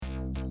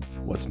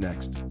What's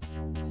next?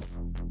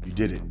 You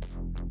did it.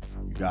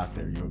 You got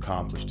there. You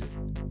accomplished it.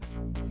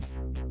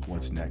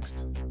 What's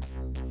next?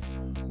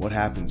 What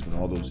happens when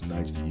all those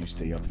nights that you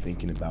stay up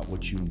thinking about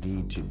what you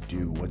need to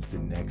do? What's the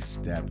next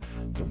step?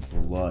 The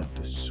blood,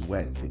 the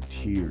sweat, the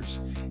tears,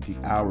 the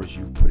hours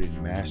you've put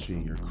in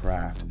mastering your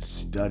craft,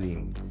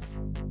 studying.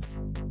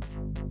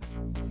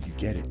 You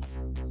get it.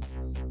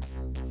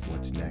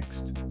 What's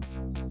next?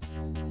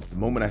 The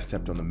moment I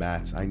stepped on the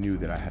mats, I knew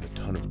that I had a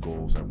ton of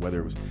goals, whether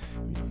it was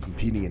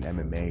competing in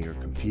MMA or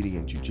competing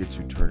in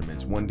jiu-jitsu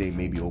tournaments, one day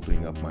maybe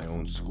opening up my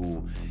own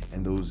school.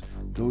 And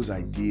those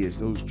ideas,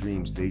 those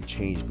dreams, they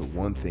changed, but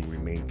one thing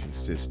remained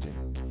consistent.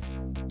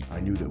 I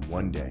knew that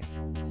one day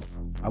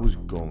I was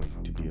going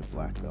to be a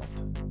black belt.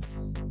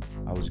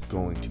 I was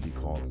going to be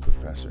called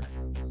professor.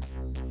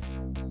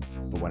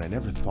 But what I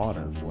never thought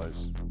of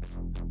was,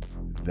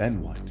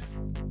 then what?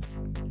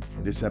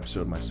 In this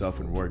episode, myself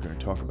and Roy are going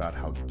to talk about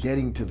how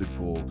getting to the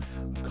goal,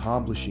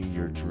 accomplishing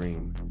your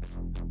dream,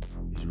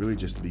 is really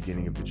just the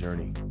beginning of the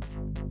journey.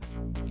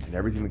 And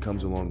everything that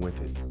comes along with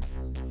it,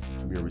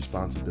 from your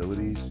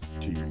responsibilities,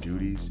 to your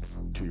duties,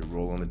 to your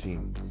role on the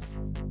team.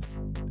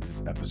 This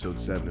is episode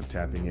 7 of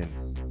Tapping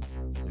In.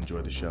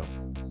 Enjoy the show.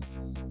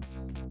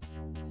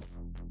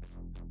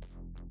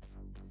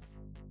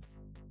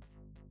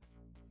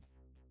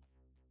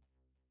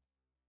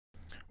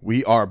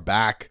 We are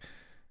back.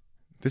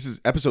 This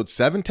is episode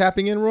 7,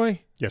 Tapping In,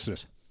 Roy? Yes, it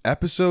is.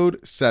 Episode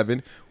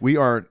 7. We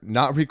are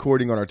not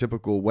recording on our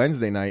typical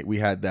Wednesday night. We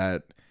had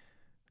the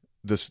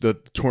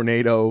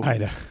tornado,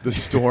 Ida. The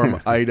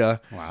storm,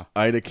 Ida. Wow.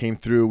 Ida came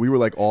through. We were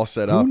like all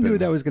set up. Who knew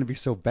that was going to be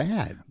so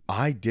bad?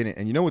 I didn't.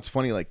 And you know what's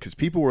funny? Like, because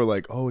people were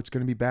like, oh, it's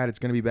going to be bad. It's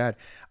going to be bad.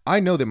 I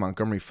know that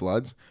Montgomery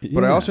floods,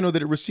 but I also know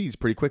that it recedes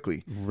pretty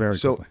quickly. Very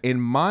so quickly.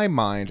 In my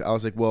mind, I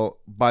was like, well,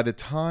 by the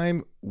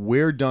time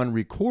we're done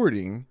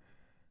recording,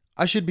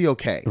 I should be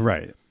okay.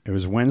 Right. It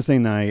was Wednesday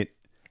night,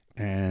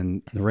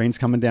 and the rain's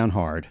coming down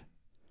hard.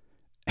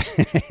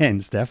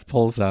 And Steph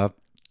pulls up.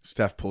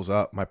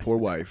 My poor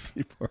wife,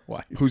 Poor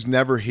wife. who's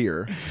never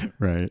here.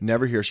 Right.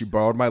 Never here. She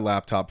borrowed my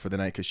laptop for the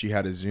night because she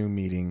had a Zoom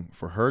meeting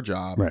for her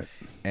job. Right.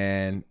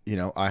 And,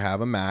 I have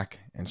a Mac,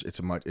 and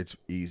it's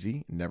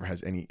easy. Never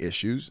has any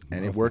issues,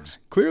 and it works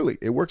clearly.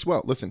 It works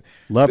well. Listen.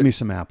 Love me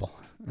some Apple.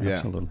 Yeah,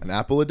 Absolutely. an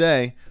apple a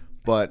day.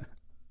 But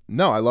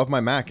no, I love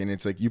my Mac, and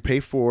it's like you pay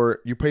for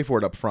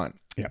it up front.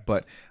 Yeah.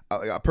 But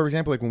for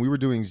example, like when we were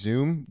doing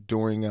Zoom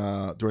during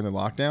the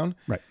lockdown,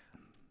 Right.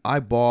 I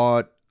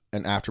bought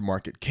an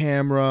aftermarket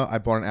camera. I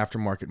bought an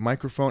aftermarket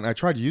microphone. I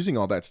tried using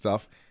all that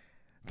stuff.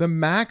 The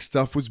Mac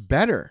stuff was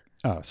better.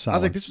 Oh, solid. I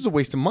was like, this was a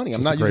waste of money. I'm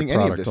Just not a great using any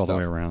of product this all stuff.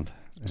 the way around.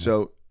 Yeah.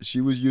 So she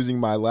was using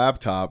my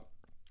laptop,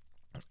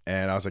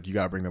 and I was like, you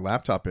got to bring the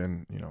laptop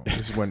in.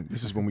 This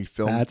is when we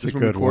film. That's this is a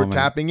when we good record woman.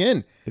 Tapping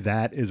In.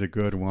 That is a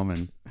good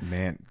woman.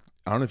 Man,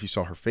 I don't know if you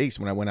saw her face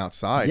when I went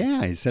outside.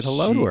 Yeah, he said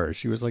hello to her.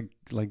 She was like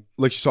Like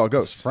she saw a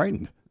ghost.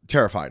 frightened.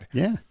 Terrified.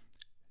 Yeah.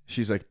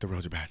 She's like, the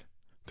roads are bad.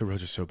 The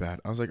roads are so bad.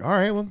 I was like, all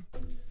right, well,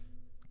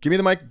 give me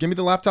the mic, give me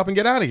the laptop, and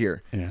get out of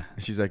here. Yeah.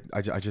 And she's like,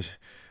 I just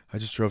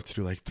drove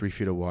through like 3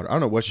 feet of water. I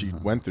don't know what she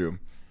went through.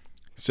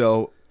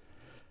 So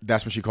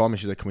that's when she called me.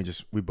 She's like,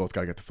 we both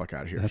got to get the fuck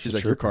out of here. That's She's a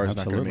like, your trooper. car is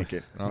not going to Absolutely.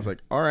 make it. And I was like,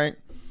 all right.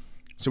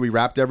 So we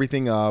wrapped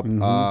everything up.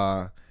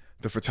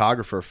 The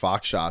photographer,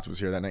 Fox Shots, was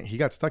here that night. He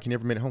got stuck. He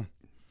never made it home.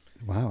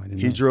 Wow. I didn't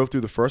He know. drove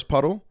through the first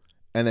puddle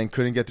and then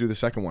couldn't get through the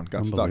second one.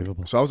 Got stuck.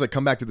 Unbelievable. So I was like,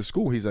 come back to the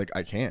school. He's like,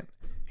 I can't.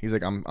 He's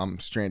like, I'm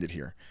stranded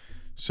here.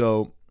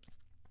 So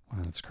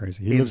Wow, that's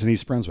crazy. He lives in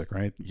East Brunswick,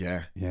 right?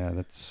 yeah. Yeah,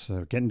 that's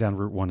getting down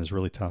Route 1 is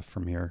really tough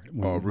from here.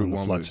 When Route the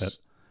 1 floods was. hit.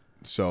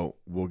 So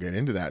we'll get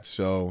into that.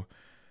 So,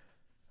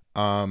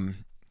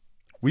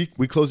 we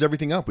closed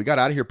everything up. We got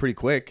out of here pretty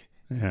quick.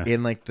 Yeah.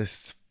 In like the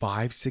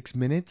 5-6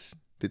 minutes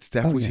that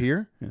Steph was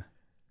here. Yeah.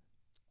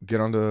 Get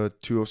onto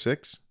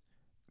 206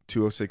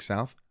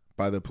 South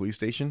by the police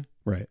station.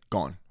 Right.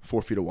 Gone.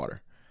 4 feet of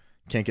water.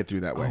 Can't get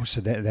through that way. Oh,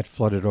 so that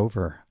flooded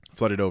over.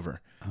 Flooded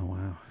over. Oh,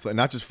 wow.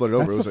 Not just flooded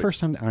over. That's It was the like, first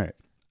time. All right.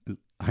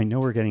 I know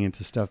we're getting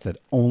into stuff that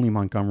only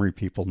Montgomery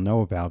people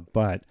know about,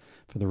 but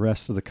for the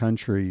rest of the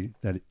country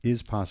that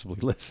is possibly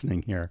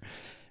listening here,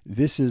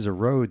 this is a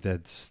road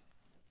that's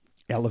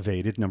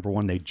elevated. Number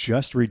one, they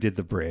just redid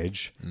the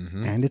bridge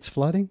and it's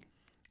flooding.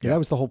 Yeah. That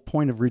was the whole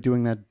point of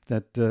redoing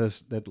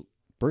that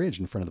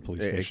bridge in front of the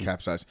police it station.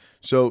 capsized.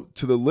 So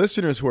to the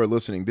listeners who are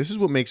listening, this is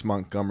what makes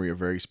Montgomery a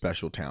very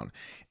special town.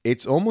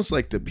 It's almost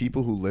like the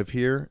people who live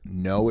here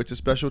know it's a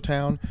special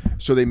town,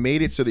 so they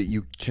made it so that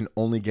you can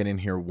only get in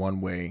here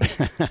one way,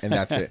 and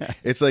that's it.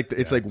 It's like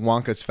like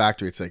Wonka's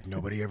factory. It's like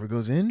nobody ever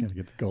goes in, Gotta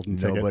get the golden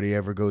ticket. nobody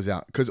ever goes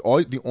out, because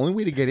the only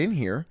way to get in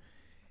here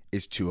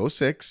is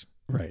 206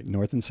 Right,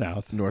 north and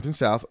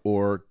south.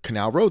 or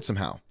Canal Road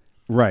somehow.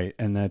 Right,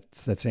 and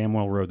that's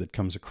Amwell Road that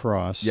comes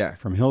across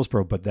from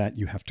Hillsborough, but that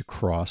you have to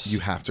cross.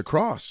 You have to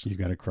cross. You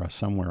got to cross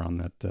somewhere on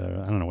that.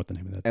 I don't know what the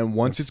name of that. And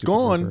once that it's stupid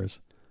river gone, is.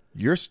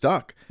 you're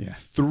stuck. Yeah.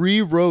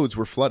 3 roads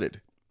were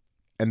flooded,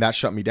 and that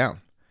shut me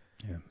down.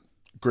 Yeah.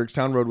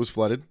 Griggstown Road was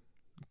flooded.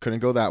 Couldn't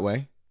go that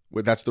way.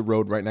 That's the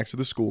road right next to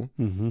the school.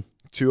 Mm-hmm.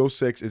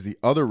 206 is the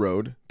other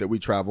road that we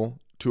travel.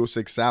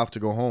 206 south to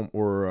go home,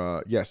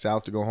 or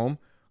south to go home.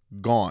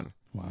 Gone.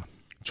 Wow.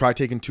 Try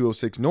taking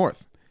 206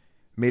 north.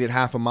 Made it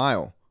half a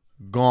mile.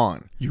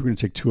 Gone. You were going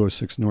to take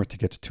 206 north to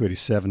get to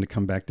 287 to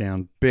come back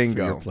down.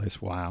 Bingo. For your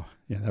place. Wow.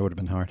 Yeah, that would have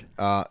been hard.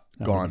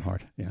 Gone.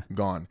 Hard. Yeah.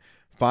 Gone.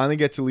 Finally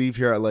get to leave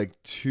here at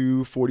like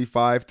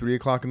 2:45, 3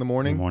 o'clock in the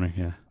morning. In the morning,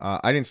 yeah.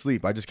 I didn't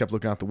sleep. I just kept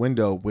looking out the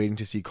window, waiting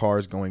to see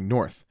cars going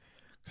north.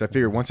 So I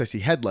figured once I see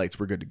headlights,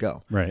 we're good to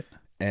go. Right.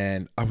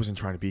 And I wasn't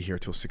trying to be here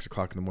till 6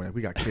 o'clock in the morning.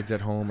 We got kids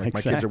at home. Like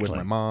Exactly. My kids are with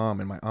my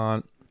mom and my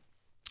aunt.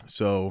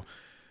 So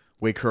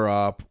wake her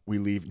up. We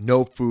leave.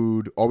 No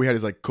food. All we had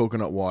is like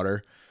coconut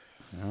water.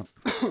 Yep.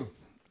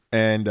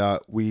 And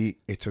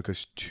it took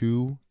us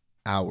 2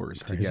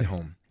 hours to get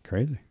home.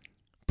 Crazy.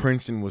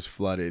 Princeton was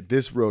flooded.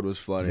 This road was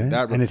flooded. Yeah.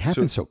 That road, and it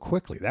happened so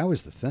quickly. That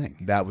was the thing.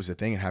 That was the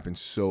thing. It happened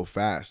so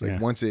fast. Like Yeah.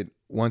 once it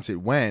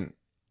went,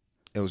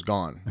 it was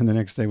gone. And the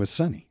next day was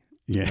sunny.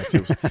 Yeah.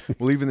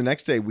 Well, even the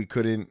next day we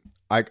couldn't.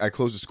 I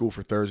closed the school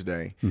for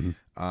Thursday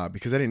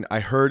because I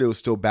heard it was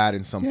still bad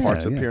in some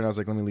parts up here, and I was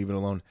like, let me leave it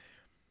alone.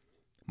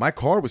 My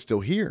car was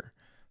still here,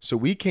 so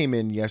we came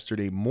in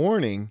yesterday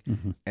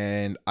morning,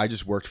 and I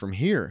just worked from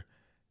here.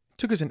 It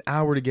took us an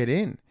hour to get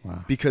in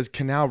because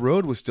Canal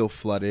Road was still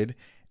flooded,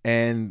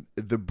 and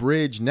the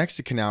bridge next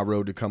to Canal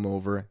Road to come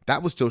over,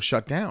 that was still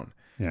shut down.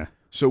 Yeah.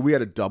 So we had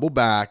to double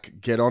back,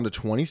 get on to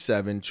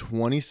 27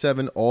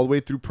 all the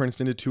way through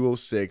Princeton to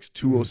 206,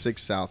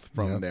 206 south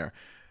from there.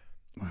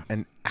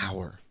 An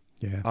hour.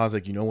 Yeah. I was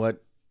like, you know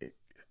what?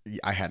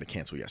 I had to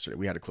cancel yesterday.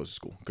 We had to close the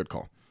school. Good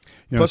call.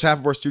 You know, Plus, half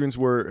of our students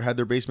had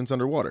their basements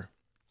underwater.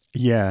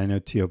 Yeah, I know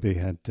TOB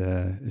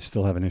is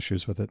still having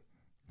issues with it.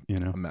 You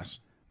know, A mess.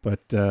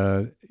 but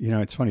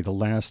it's funny. The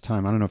last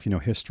time, I don't know if you know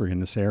history in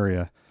this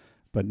area,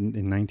 but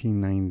in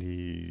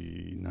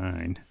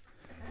 1999,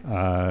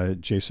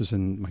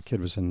 my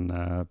kid was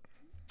in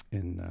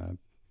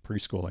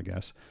preschool, I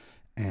guess,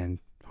 and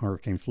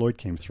Hurricane Floyd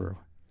came through,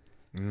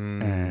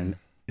 and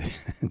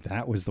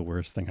that was the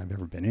worst thing I've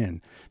ever been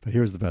in. But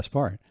here's the best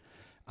part.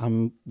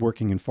 I'm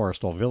working in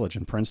Forestall Village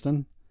in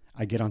Princeton.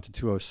 I get onto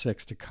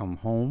 206 to come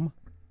home.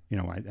 You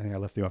know, I think I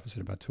left the office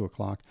at about 2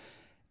 o'clock.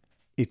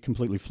 It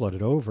completely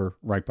flooded over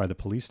right by the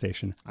police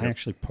station. Yep. I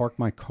actually parked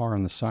my car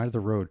on the side of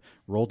the road,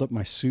 rolled up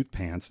my suit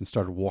pants, and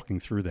started walking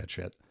through that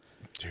shit.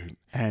 Dude.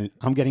 And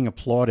I'm getting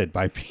applauded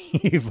by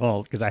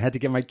people because I had to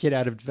get my kid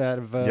out of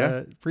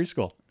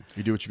preschool.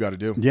 You do what you got to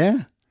do.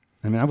 Yeah.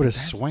 I mean, I would have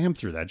swam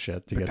through that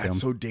shit to get them. That's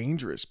so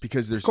dangerous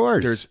because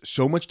there's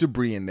so much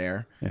debris in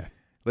there. Yeah.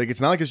 Like,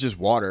 it's not like it's just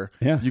water.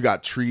 Yeah. You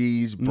got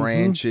trees,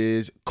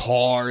 branches,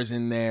 cars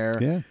in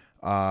there. Yeah.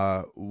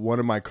 One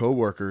of my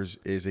coworkers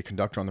is a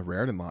conductor on the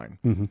Raritan line.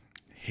 Mm-hmm.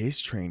 His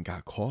train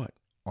got caught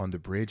on the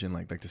bridge in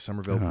like the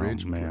Somerville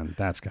Bridge. Oh, man,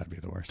 that's got to be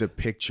the worst. The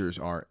pictures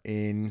are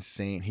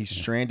insane. He's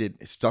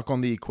stranded, stuck on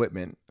the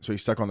equipment. So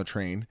he's stuck on the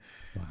train.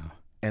 Wow.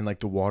 And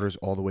like the water's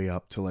all the way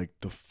up to like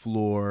the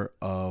floor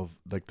of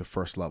like the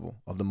first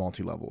level of the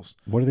multi-levels.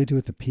 What do they do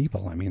with the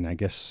people? I mean, I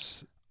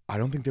guess... I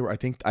don't think they were. I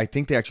think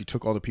they actually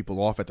took all the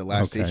people off at the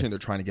last station. They're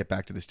trying to get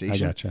back to the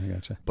station. I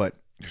gotcha. But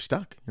you're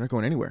stuck. You're not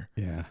going anywhere.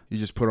 Yeah. You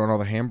just put on all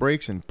the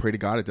handbrakes and pray to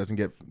God it doesn't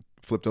get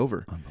flipped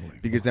over. Unbelievable.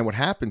 Because then what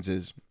happens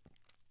is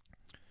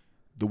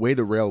the way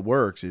the rail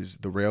works is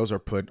the rails are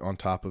put on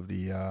top of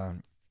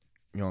the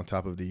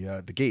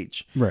the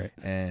gauge. Right.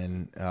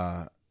 And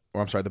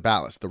the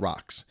ballast, the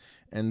rocks.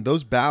 And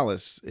those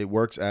ballasts, it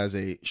works as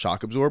a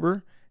shock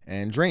absorber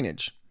and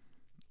drainage.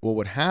 Well,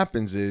 what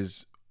happens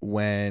is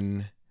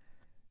when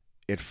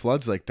it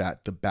floods like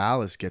that, the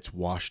ballast gets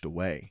washed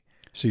away.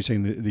 So you're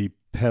saying the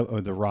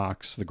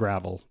rocks, the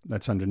gravel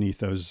that's underneath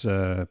those...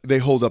 they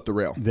hold up the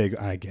rail.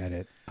 I get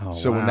it. Oh,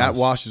 so when that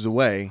washes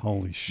away,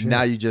 holy shit!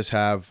 now you just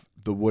have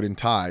the wooden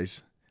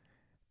ties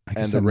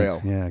and the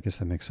rail. I guess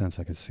that makes sense.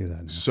 I can see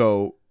that now.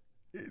 So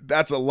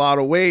that's a lot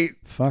of weight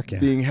Fuck yeah.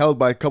 being held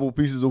by a couple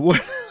pieces of wood.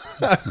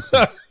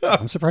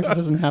 I'm surprised it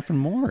doesn't happen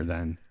more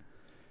then.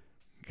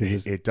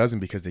 It doesn't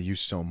because they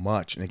use so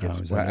much, and it gets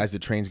as the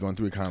train's going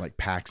through, it kind of like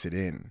packs it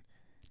in.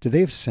 Do they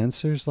have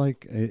sensors?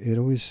 Like it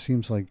always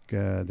seems like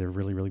they're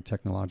really, really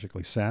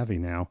technologically savvy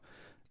now,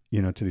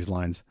 to these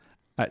lines.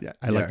 I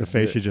like the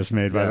face you just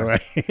made, by the way.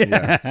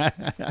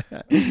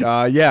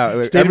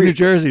 State of New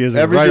Jersey is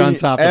right on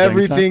top of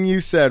everything things, you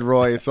said,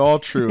 Roy. It's all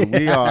true.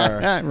 We are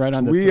right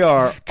on. We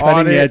are cutting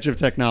on edge of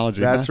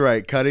technology. That's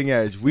right, cutting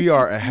edge. We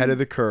are ahead of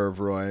the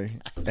curve, Roy.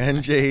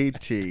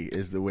 NJT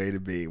is the way to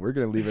be. We're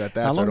gonna leave it at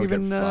that. How so long I you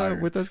don't been get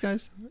fired. with those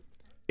guys?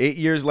 8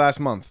 years last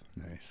month.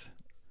 Nice.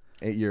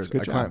 8 years.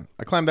 Good job.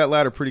 I climbed that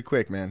ladder pretty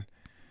quick, man.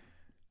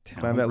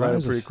 Climbed that ladder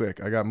rises. pretty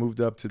quick. I got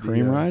moved up to the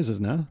Cream rises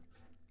now.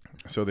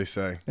 So they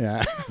say.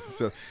 Yeah.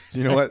 So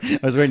you know what? I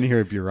was waiting to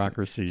hear a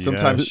bureaucracy.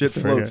 Sometimes shit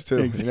floats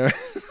too. You know?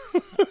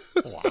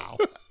 Wow.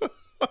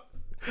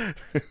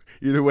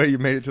 Either way, you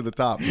made it to the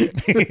top.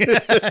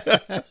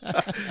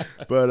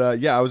 But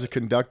I was a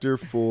conductor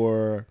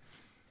for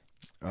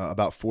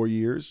about 4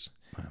 years,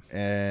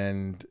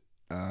 and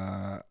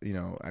I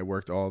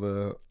worked all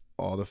the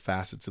all the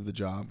facets of the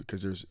job,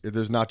 because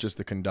there's not just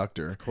the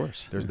conductor. Of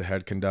course. There's the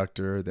head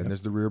conductor, then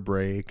there's the rear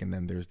brake, and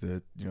then there's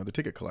the the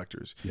ticket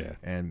collectors. Yeah.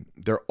 And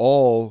they're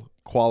all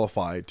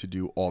qualified to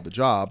do all the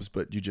jobs,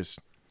 but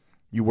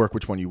you work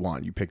which one you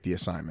want. You pick the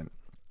assignment.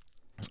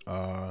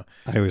 I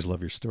always love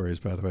your stories,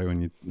 by the way,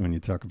 when you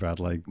talk about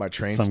like My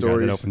train some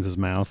stories. guy that opens his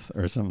mouth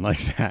or something like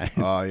that.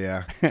 Oh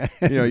yeah.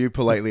 You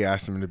politely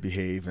ask them to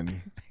behave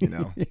and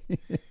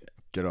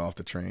get off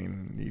the train.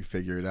 And you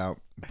figure it out.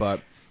 But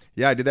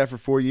yeah, I did that for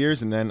 4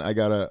 years, and then I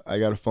got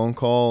a phone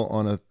call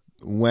on a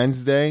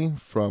Wednesday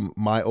from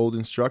my old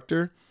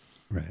instructor,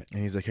 Right.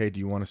 and he's like, "Hey, do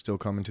you want to still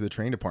come into the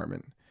train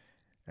department?"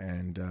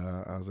 And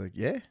I was like,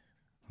 "Yeah."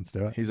 Let's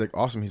do it. He's like,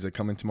 "Awesome." He's like,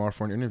 "Come in tomorrow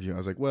for an interview." I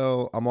was like,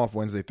 "Well, I'm off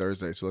Wednesday,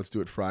 Thursday, so let's do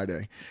it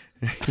Friday."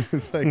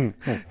 He's like,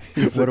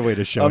 What a way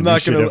to show I'm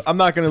not initiative.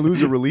 gonna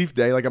lose a relief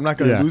day. Like, I'm not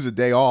gonna Yeah. lose a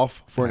day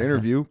off for an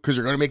interview because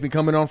you're gonna make me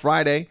come in on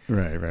Friday.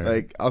 Right.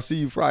 Like, I'll see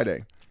you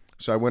Friday.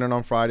 So I went in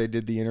on Friday,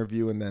 did the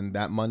interview, and then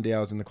that Monday I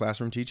was in the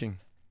classroom teaching.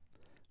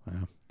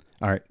 Wow.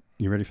 All right.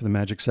 You ready for the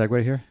magic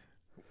segue here?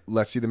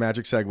 Let's see the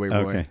magic segue,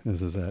 boy. Okay.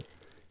 This is it.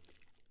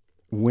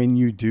 When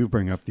you do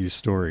bring up these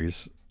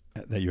stories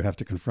that you have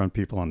to confront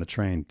people on the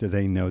train, do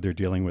they know they're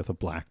dealing with a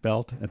black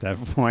belt at that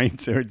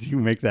point? Or do you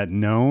make that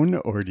known?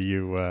 Or do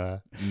you...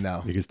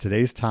 No. Because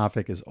today's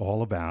topic is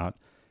all about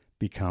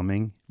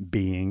becoming,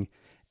 being,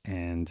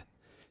 and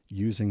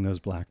using those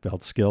black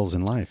belt skills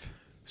in life.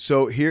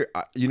 So here,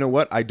 you know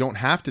what? I don't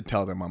have to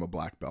tell them I'm a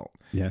black belt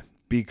Yeah.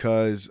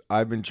 because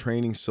I've been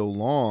training so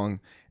long.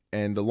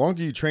 And the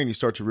longer you train, you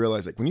start to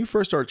realize, like, when you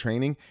first start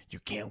training, you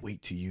can't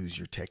wait to use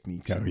your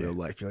techniques in real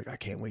life. You're like, I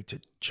can't wait to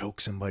choke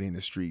somebody in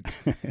the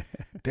streets.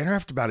 Then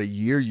after about a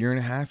year and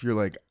a half, you're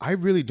like, I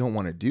really don't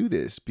want to do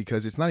this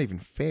because it's not even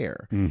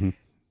fair. Mm-hmm.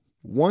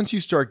 Once you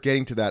start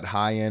getting to that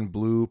high-end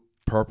blue,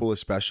 purple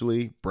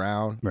especially,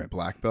 brown,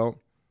 black belt,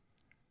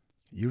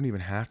 you don't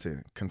even have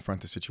to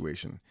confront the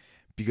situation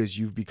because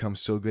you've become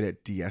so good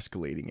at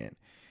de-escalating it.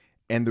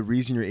 And the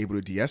reason you're able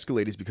to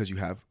de-escalate is because you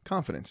have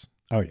confidence.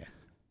 Oh, yeah.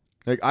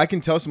 Like, I can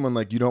tell someone,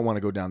 like, you don't want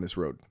to go down this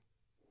road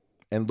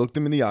and look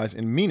them in the eyes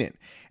and mean it.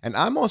 And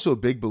I'm also a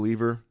big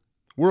believer,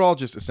 we're all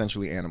just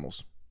essentially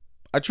animals.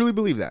 I truly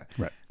believe that.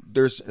 Right.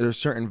 There's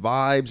certain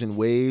vibes and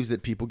waves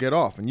that people get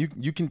off. And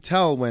you can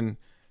tell when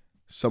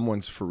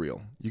someone's for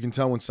real. You can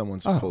tell when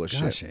someone's full of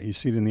shit. Yeah. You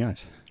see it in the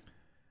eyes.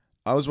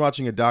 I was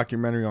watching a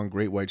documentary on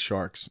great white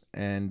sharks,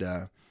 and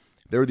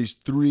there were these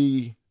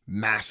 3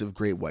 massive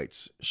great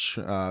whites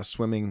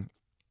swimming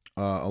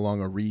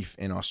along a reef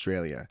in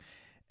Australia.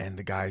 And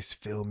the guy's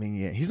filming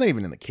it. He's not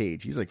even in the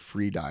cage. He's like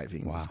free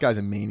diving. Wow. This guy's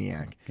a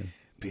maniac. Okay.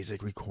 But he's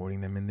like recording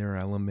them in their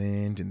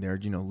element, and they're,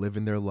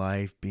 living their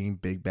life, being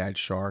big bad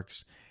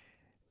sharks.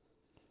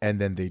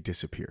 And then they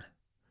disappear.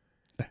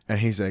 And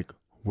he's like,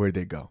 where'd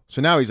they go?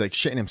 So now he's like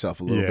shitting himself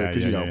a little bit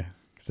because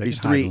these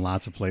 3 in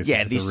lots of places.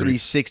 Yeah, these 3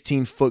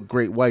 16-foot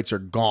great whites are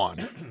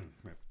gone.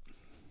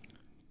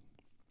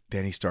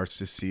 Then he starts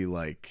to see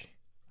like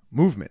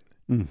movement.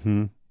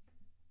 Mm-hmm.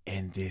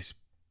 And this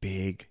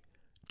big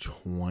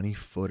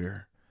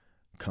 20-footer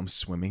comes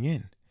swimming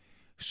in.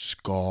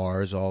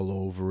 Scars all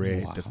over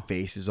it. Wow. The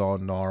face is all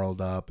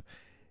gnarled up.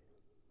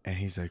 And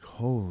he's like,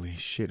 holy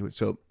shit.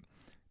 So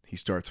he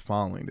starts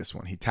following this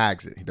one. He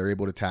tags it. They're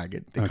able to tag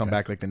it. They come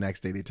back like the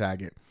next day, they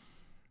tag it.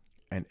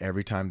 And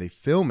every time they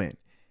film it,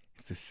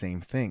 it's the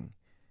same thing.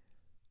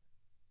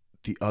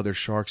 The other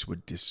sharks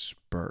would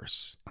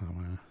disperse. Oh,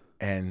 wow.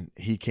 And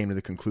he came to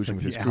the conclusion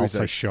with his crew,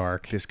 alpha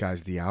shark. This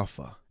guy's the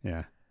alpha.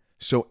 Yeah.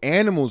 So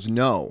animals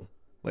know.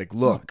 Like,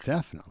 look,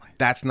 definitely.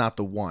 That's not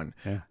the one.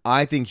 Yeah.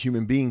 I think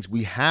human beings,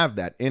 we have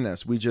that in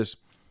us. We just,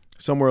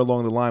 somewhere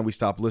along the line, we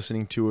stop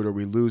listening to it or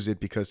we lose it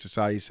because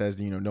society says,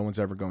 no one's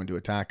ever going to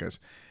attack us.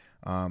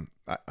 I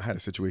had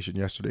a situation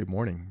yesterday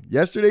morning.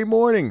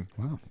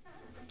 Wow.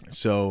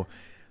 So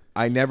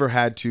I never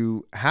had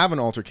to have an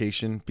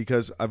altercation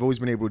because I've always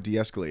been able to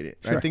de-escalate it.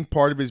 Sure. I think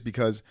part of it is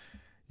because,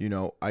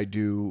 I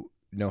do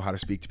know how to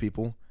speak to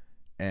people.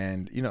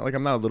 And, like,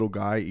 I'm not a little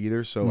guy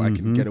either, so I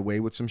can get away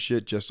with some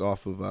shit just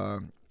off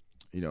of,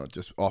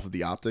 just off of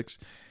the optics.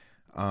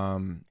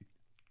 But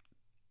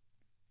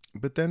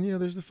then,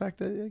 there's the fact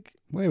that, like...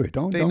 Wait,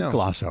 don't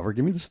gloss over.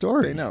 Give me the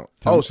story. They know.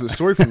 So the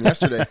story from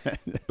yesterday.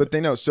 But they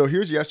know. So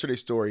here's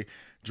yesterday's story.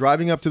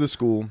 Driving up to the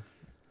school,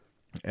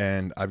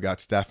 and I've got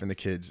Steph and the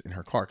kids in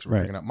her car because we're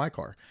picking up my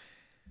car.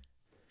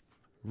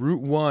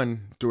 Route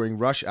 1, during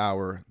rush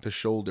hour, the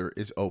shoulder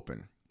is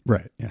open.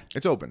 Right, yeah.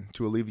 It's open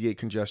to alleviate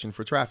congestion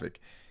for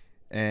traffic.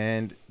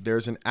 And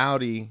there's an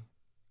Audi,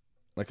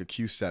 like a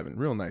Q7,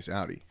 real nice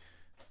Audi,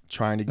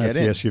 trying to get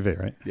in. That's the SUV,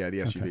 right? Yeah, the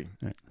SUV. Okay.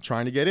 Right.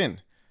 Trying to get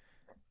in.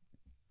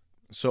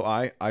 So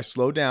I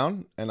slow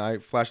down and I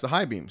flash the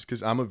high beams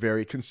because I'm a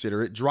very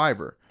considerate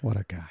driver. What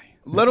a guy.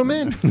 Let him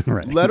in.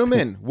 Right. Let him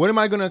in. What am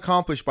I going to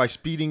accomplish by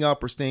speeding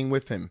up or staying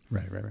with him?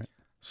 Right.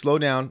 Slow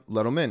down,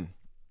 let him in.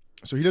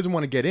 So he doesn't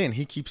want to get in.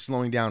 He keeps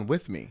slowing down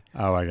with me.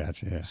 Oh, I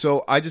got you. Yeah.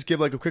 So I just give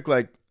like a quick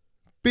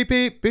beep,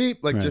 beep,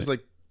 beep. Just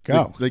like,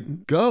 go.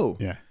 Like go.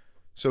 Yeah.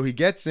 So he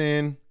gets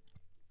in.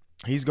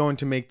 He's going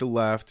to make the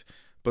left.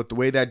 but the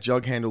way that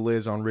jug handle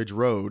is on Ridge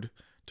Road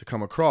to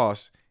come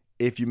across,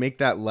 if you make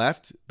that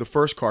left, the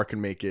first car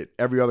can make it.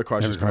 Every other car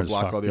is just going to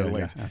block all the other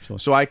lanes. Absolutely.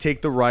 So I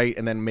take the right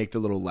and then make the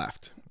little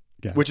left,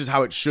 which is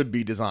how it should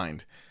be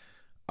designed.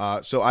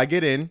 So I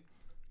get in,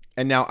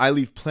 and now I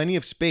leave plenty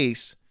of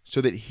space so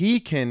that he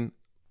can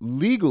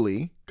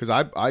legally, because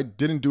I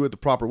didn't do it the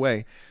proper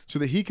way, so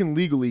that he can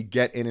legally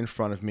get in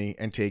front of me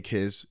and take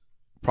his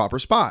proper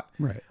spot.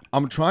 Right.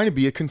 I'm trying to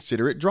be a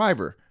considerate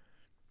driver.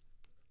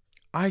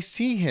 I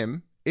see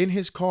him in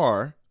his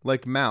car,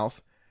 like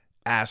mouth,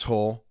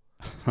 asshole.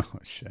 Oh,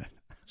 shit.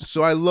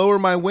 So I lower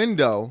my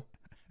window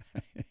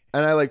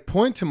and I like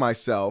point to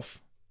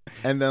myself,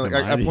 and then like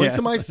I point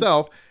to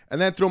myself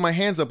and then throw my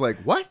hands up like,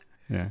 what?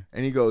 Yeah.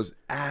 And he goes,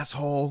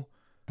 asshole.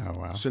 Oh,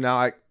 wow. So now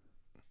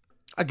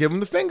I give him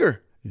the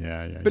finger.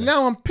 Yeah. But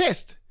now I'm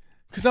pissed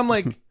because I'm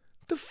like,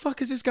 the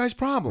fuck is this guy's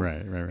problem?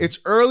 Right. It's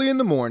early in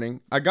the morning.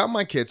 I got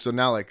my kids, so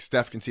now like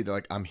Steph can see that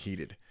like I'm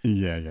heated.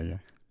 Yeah.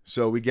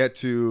 So we get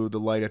to the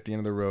light at the end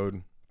of the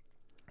road,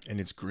 and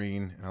it's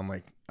green. And I'm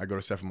like, I go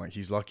to Steph. I'm like,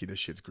 he's lucky this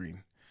shit's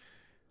green.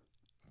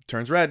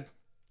 Turns red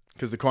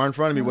because the car in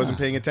front of me wasn't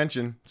paying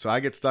attention. So I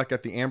get stuck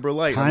at the amber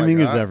light. Timing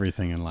is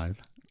everything in life.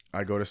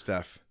 I go to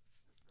Steph.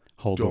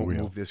 Hold the Don't wheel.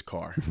 move this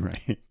car.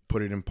 Right.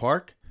 Put it in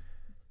park.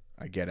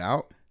 I get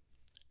out,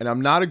 and I'm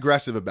not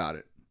aggressive about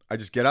it. I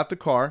just get out the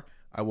car.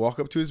 I walk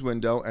up to his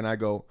window, and I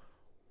go,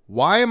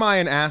 why am I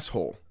an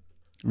asshole?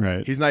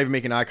 Right. He's not even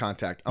making eye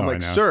contact. I'm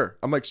like, sir,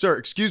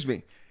 excuse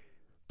me.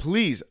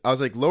 Please. I was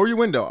like, lower your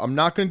window. I'm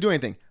not going to do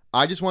anything.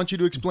 I just want you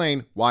to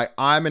explain why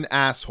I'm an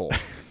asshole.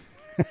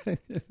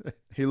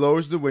 He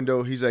lowers the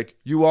window. He's like,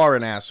 you are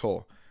an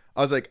asshole.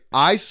 I was like,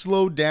 I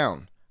slowed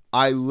down.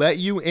 I let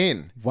you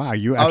in. Wow,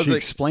 you actually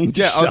explained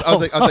yourself. Yeah, I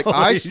was like,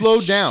 I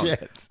slowed down.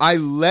 Shit. I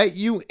let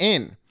you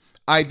in.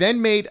 I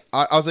then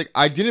I was like,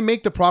 I didn't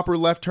make the proper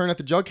left turn at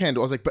the jug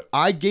handle. I was like, but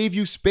I gave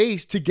you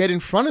space to get in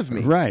front of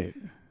me. Right.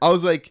 I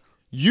was like,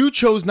 you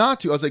chose not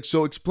to. I was like,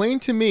 so explain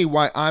to me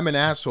why I'm an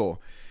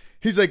asshole.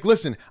 He's like,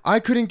 listen, I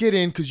couldn't get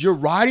in because you're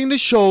riding the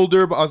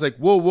shoulder. But I was like,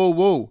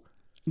 whoa.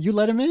 You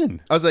let him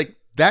in. I was like,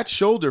 that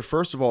shoulder,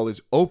 first of all,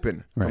 is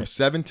open from Right.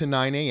 7 to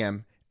 9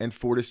 a.m. and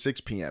 4 to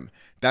 6 p.m.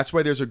 That's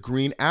why there's a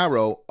green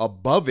arrow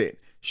above it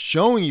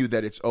showing you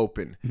that it's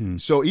open.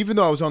 So even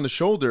though I was on the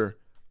shoulder,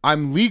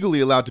 I'm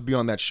legally allowed to be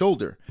on that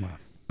shoulder. Wow.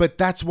 But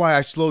that's why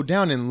I slowed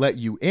down and let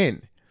you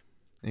in.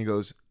 And he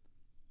goes,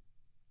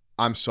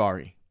 I'm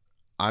sorry.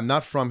 I'm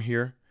not from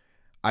here.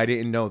 I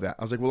didn't know that.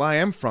 I was like, well, I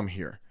am from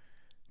here.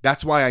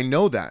 That's why I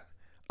know that.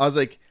 I was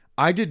like,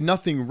 I did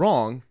nothing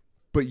wrong,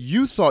 but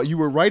you thought you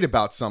were right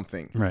about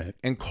something. Right.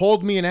 And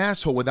called me an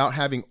asshole without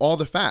having all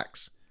the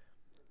facts.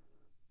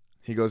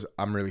 He goes,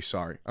 I'm really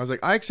sorry. I was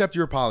like, I accept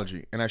your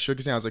apology. And I shook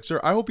his hand. I was like, sir,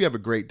 I hope you have a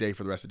great day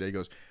for the rest of the day. He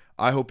goes,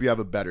 I hope you have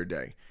a better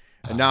day.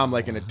 And now I'm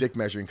like in a dick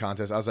measuring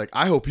contest. I was like,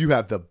 I hope you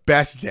have the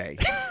best day.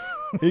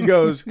 He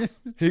goes,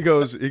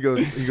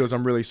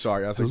 I'm really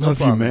sorry. I was like, I love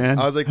no problem. you, man.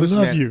 I was like, I listen,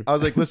 love man. you. I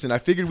was like, listen, I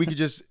figured we could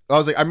just, I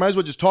was like, I might as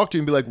well just talk to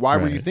you and be like, why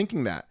were you Right.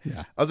 thinking that?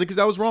 Yeah. I was like, because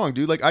that was wrong,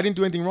 dude. Like, I didn't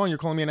do anything wrong. You're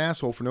calling me an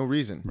asshole for no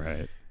reason.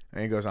 Right.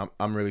 And he goes,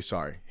 I'm really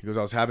sorry. He goes,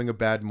 I was having a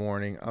bad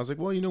morning. I was like,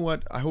 well, you know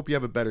what? I hope you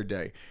have a better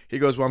day. He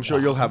goes, well, I'm sure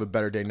you'll have a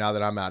better day now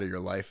that I'm out of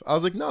your life. I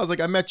was like, no. I was like,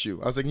 I met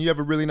you. I was like, you have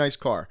a really nice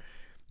car.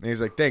 And he's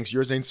like, thanks.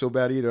 Yours ain't so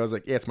bad either. I was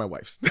like, yeah, it's my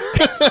wife's.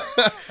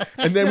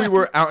 And then we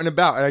were out and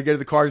about, and I get to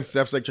the car, and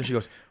Steph's like, she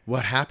goes,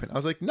 what happened? I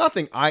was like,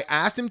 nothing. I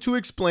asked him to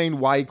explain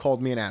why he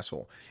called me an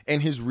asshole,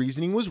 and his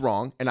reasoning was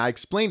wrong, and I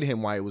explained to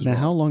him why it was Now,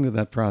 wrong. how long did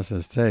that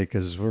process take?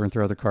 Because weren't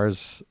there other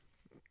cars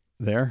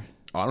there?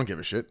 Oh, I don't give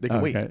a shit. They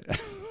can wait. Okay.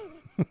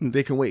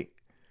 They can wait.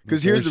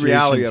 Because here's the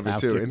reality of it,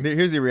 Negotiations too. have And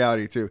here's the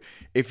reality, too.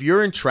 If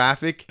you're in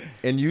traffic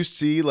and you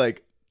see,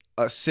 like,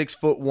 a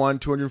 6'1",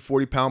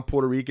 240-pound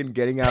Puerto Rican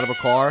getting out of a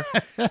car,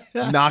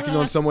 knocking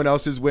on someone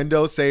else's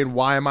window, saying,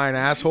 why am I an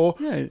asshole?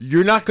 Yeah.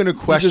 You're not going to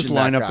question Just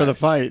line that up guy. for the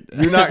fight.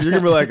 You're going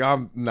to be like,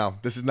 no,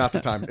 this is not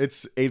the time.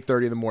 It's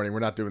 8:30 in the morning. We're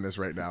not doing this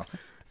right now.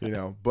 You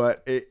know,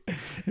 but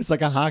It's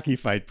like a hockey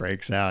fight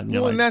breaks out. And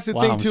you're Well, like, and that's the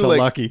wow, thing, I'm too, so like-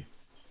 lucky.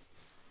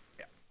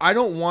 I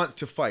don't want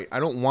to fight. I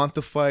don't want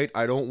the fight.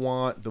 I don't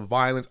want the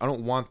violence. I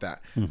don't want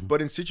that. Mm-hmm.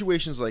 But in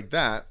situations like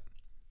that,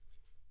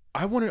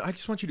 I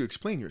just want you to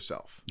explain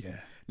yourself. Yeah.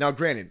 Now,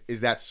 granted,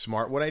 is that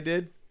smart what I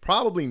did?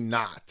 Probably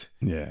not.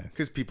 Yeah.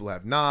 Because people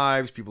have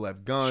knives, people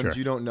have guns, Sure.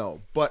 you don't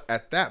know. But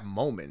at that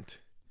moment,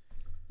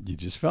 You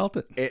just felt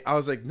it. I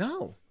was like,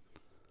 no.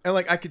 And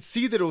like I could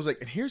see that it was like,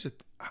 and here's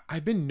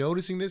I've been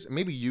noticing this, and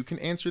maybe you can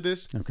answer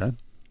this. Okay.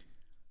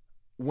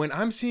 When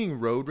I'm seeing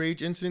road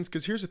rage incidents,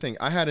 because here's the thing,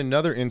 I had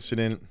another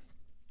incident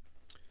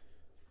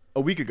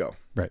a week ago.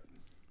 Right.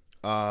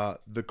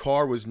 The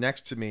car was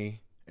next to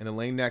me, in the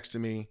lane next to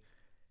me,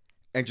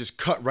 and just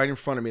cut right in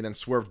front of me, then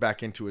swerved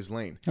back into his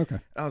lane. Okay.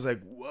 And I was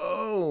like,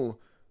 whoa.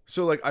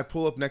 So like I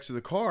pull up next to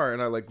the car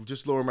and I like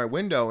just lower my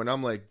window and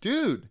I'm like,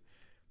 dude.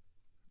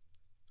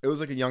 It was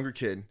like a younger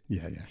kid.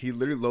 Yeah. He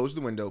literally lowers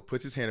the window,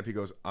 puts his hand up, he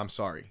goes, I'm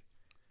sorry.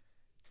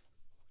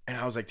 And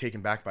I was like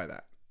taken back by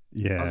that.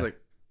 Yeah. I was like,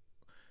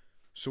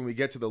 so when we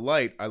get to the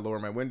light, I lower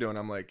my window and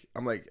I'm like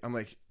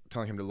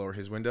telling him to lower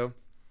his window.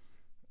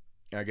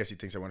 I guess he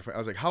thinks I want to fight. I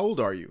was like, how old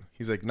are you?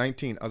 He's like,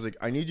 19. I was like,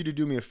 I need you to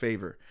do me a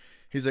favor.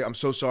 He's like, I'm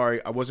so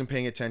sorry. I wasn't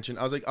paying attention.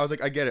 I was like,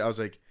 I get it. I was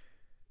like,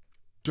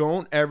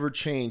 don't ever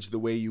change the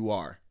way you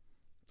are.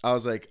 I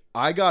was like,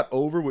 I got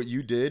over what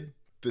you did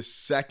the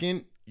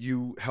second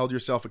you held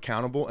yourself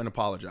accountable and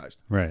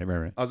apologized. Right.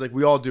 I was like,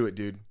 we all do it,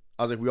 dude.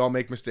 I was like, we all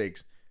make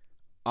mistakes.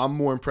 I'm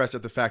more impressed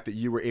at the fact that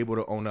you were able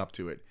to own up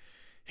to it.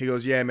 He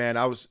goes, yeah, man,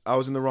 I was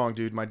in the wrong,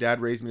 dude. My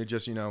dad raised me to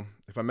just,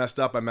 if I messed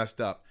up, I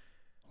messed up.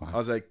 Wow. I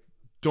was like,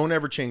 don't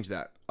ever change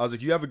that. I was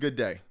like, you have a good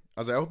day.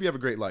 I was like, I hope you have a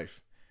great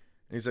life.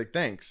 And he's like,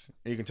 thanks.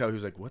 And you can tell he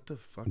was like, what the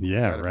fuck?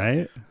 Yeah,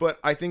 right. But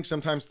I think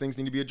sometimes things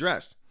need to be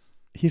addressed.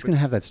 He's going to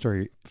have that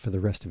story for the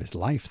rest of his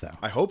life, though.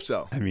 I hope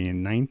so. I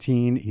mean,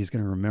 19, he's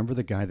going to remember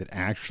the guy that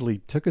actually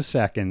took a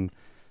second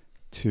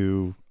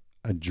to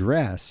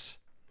address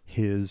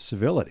his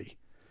civility,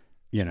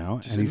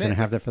 and he's going to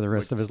have that for the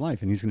rest of his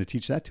life. And he's going to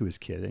teach that to his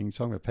kid. And you're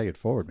talking about pay it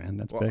forward, man.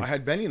 That's big. I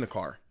had Benny in the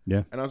car.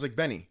 Yeah. And I was like,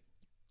 Benny,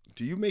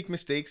 do you make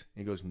mistakes?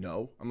 And he goes,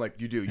 no. I'm like,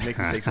 you do. You make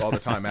mistakes all the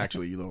time,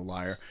 actually, you little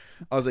liar.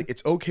 I was like,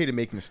 it's okay to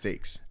make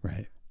mistakes.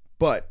 Right.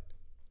 But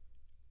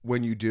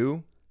when you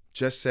do,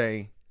 just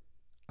say,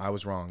 I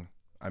was wrong.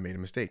 I made a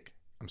mistake.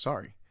 I'm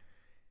sorry.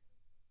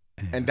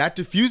 And that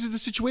diffuses the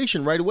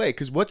situation right away.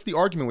 Because what's the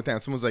argument with that?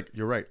 And someone's like,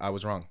 you're right. I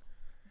was wrong.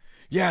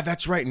 Yeah,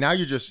 that's right. Now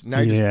you're just,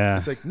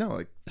 it's like, no.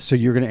 Like, so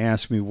you're going to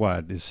ask me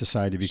what? Is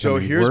society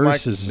becoming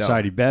worse? Is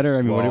society better?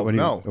 I mean,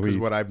 no, because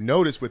what I've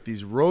noticed with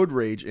these road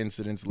rage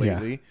incidents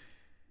lately,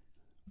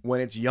 when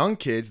it's young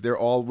kids, they're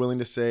all willing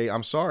to say,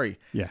 I'm sorry.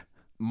 Yeah.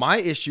 My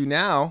issue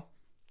now,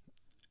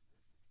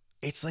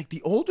 it's like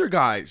the older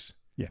guys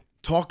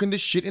talking to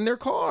shit in their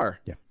car.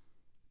 Yeah.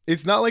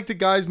 It's not like the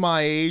guys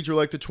my age or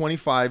like the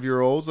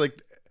 25-year-olds.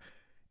 Like,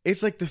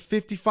 it's like the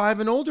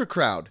 55 and older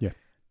crowd. Yeah.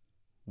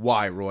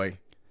 Why, Roy?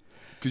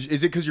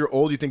 Is it because you're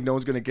old? You think no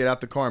one's going to get out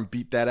the car and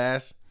beat that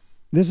ass?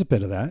 There's a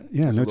bit of that.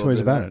 Yeah, there's no two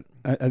ways about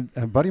it.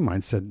 A buddy of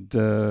mine said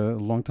a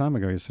long time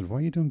ago, he said, why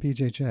are you doing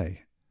BJJ?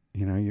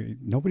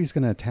 Nobody's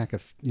going to attack a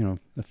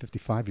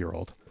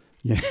 55-year-old.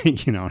 Yeah,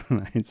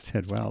 and I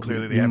said, well,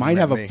 clearly you might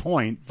have a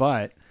point,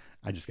 but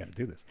I just got to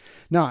do this.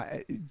 Now,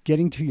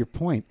 getting to your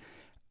point,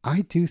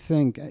 I do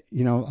think,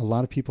 a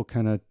lot of people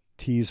kind of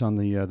tease on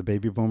the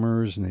baby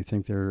boomers, and they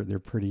think they're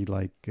pretty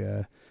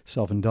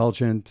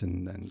self-indulgent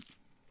and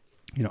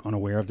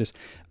unaware of this.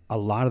 A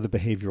lot of the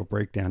behavioral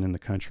breakdown in the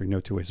country, no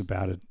two ways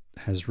about it,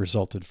 has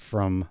resulted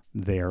from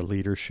their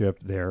leadership,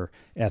 their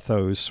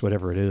ethos,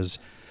 whatever it is.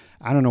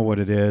 I don't know what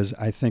it is.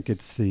 I think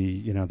it's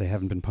they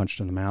haven't been punched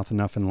in the mouth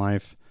enough in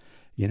life,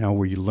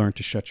 where you learn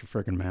to shut your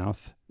friggin'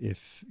 mouth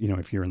if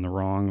you're in the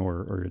wrong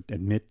or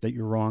admit that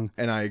you're wrong.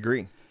 And I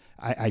agree.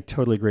 I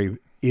totally agree.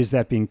 Is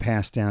that being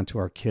passed down to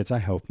our kids? I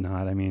hope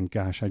not. I mean,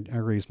 gosh, I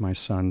raised my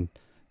son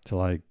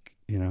to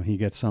he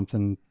gets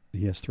something,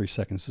 he has 3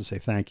 seconds to say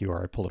thank you,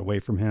 or I pull it away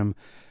from him.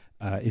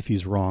 If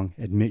he's wrong,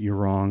 admit you're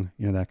wrong,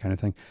 that kind of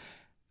thing.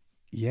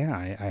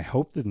 Yeah, I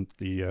hope that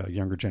the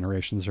younger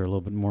generations are a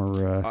little bit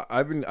more.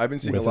 I've been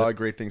seeing a lot of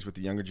great things with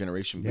the younger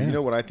generation. But you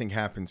know what I think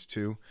happens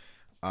too?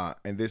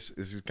 And this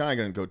is kind of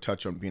going to go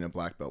touch on being a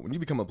black belt. When you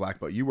become a black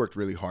belt, you worked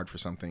really hard for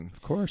something.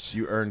 Of course.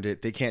 You earned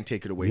it. They can't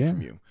take it away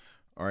from you.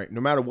 All right.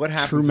 No matter what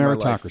happens True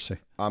meritocracy. in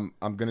my life,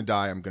 I'm going to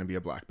die. I'm going to be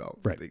a black belt.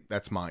 Right.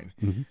 That's mine.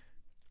 Mm-hmm.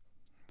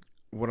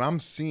 What I'm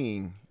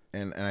seeing,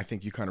 and I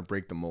think you kind of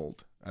break the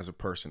mold as a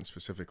person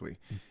specifically,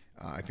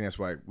 I think that's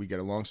why we get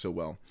along so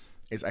well,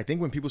 is I think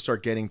when people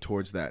start getting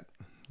towards that,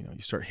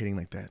 you start hitting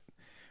like that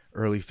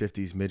early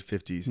 50s, mid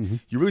 50s,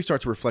 you really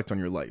start to reflect on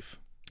your life.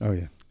 Oh,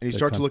 yeah. And you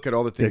start to look at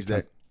all the things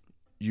that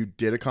you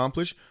did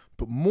accomplish.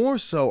 But more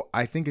so,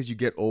 I think as you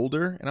get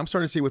older, and I'm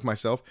starting to see it with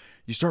myself,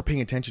 you start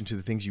paying attention to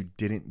the things you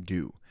didn't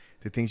do,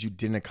 the things you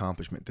didn't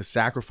accomplish, the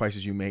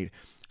sacrifices you made.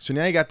 So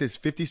now you got this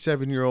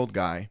 57-year-old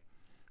guy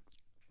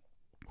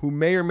who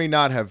may or may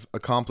not have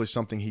accomplished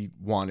something he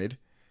wanted.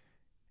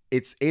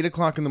 It's 8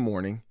 o'clock in the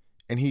morning,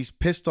 and he's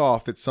pissed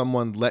off that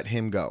someone let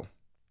him go.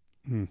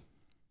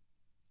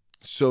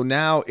 So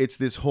now it's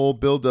this whole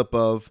buildup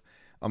of,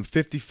 I'm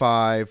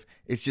 55.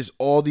 It's just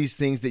all these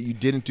things that you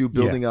didn't do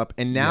building up.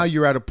 And now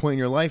you're at a point in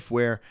your life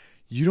where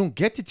you don't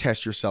get to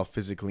test yourself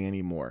physically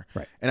anymore.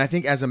 Right. And I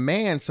think as a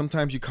man,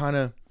 sometimes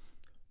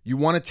you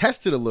want to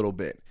test it a little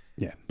bit.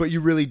 Yeah. But you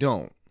really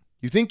don't.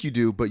 You think you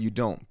do, but you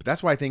don't. But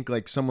that's why I think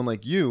someone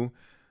like you're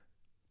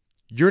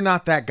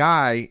not that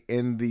guy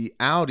in the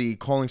Audi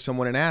calling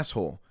someone an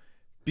asshole,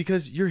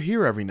 because you're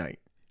here every night.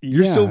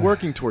 You're still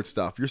working towards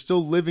stuff. You're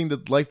still living the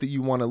life that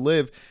you want to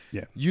live.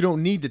 Yeah. You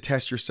don't need to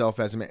test yourself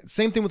as a man.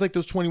 Same thing with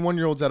those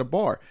 21-year-olds at a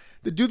bar.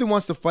 The dude that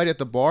wants to fight at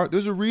the bar,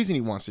 there's a reason he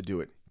wants to do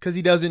it, because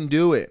he doesn't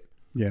do it.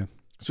 Yeah.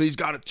 So he's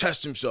got to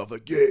test himself. Yeah.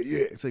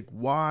 It's like,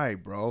 why,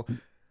 bro?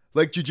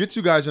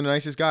 Jiu-jitsu guys are the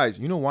nicest guys.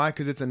 You know why?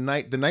 Because it's a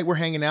night. The night we're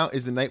hanging out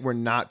is the night we're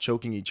not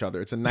choking each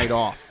other. It's a night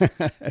off.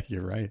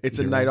 You're right. It's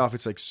a night off.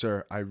 It's like,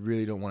 sir, I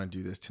really don't want to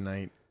do this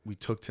tonight. We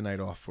took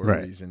tonight off for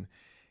a reason.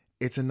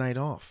 It's a night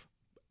off.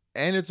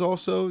 And it's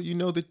also,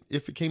 that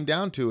if it came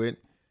down to it,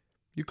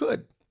 you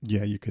could.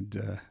 Yeah, you could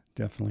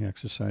definitely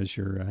exercise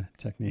your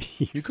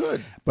technique. You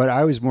could. But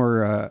I was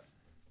more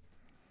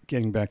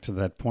getting back to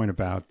that point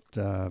about,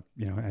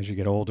 as you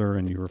get older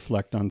and you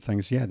reflect on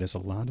things, there's a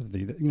lot of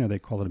they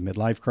call it a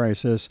midlife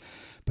crisis,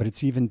 but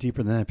it's even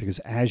deeper than that, because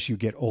as you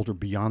get older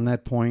beyond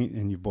that point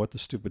and you bought the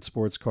stupid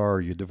sports car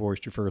or you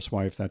divorced your first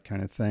wife, that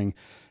kind of thing,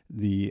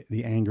 the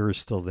anger is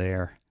still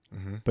there,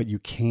 but you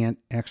can't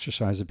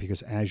exercise it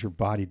because as your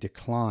body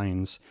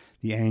declines,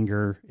 the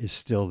anger is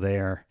still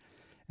there.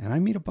 And I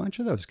meet a bunch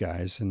of those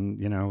guys, and,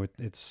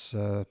 it's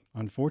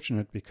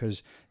unfortunate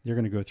because they're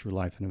going to go through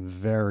life in a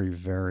very,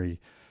 very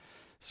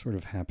sort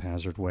of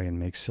haphazard way and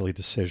make silly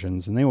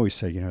decisions. And they always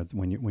say,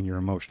 when you're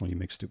emotional, you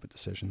make stupid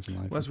decisions in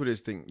life. Well, that's what it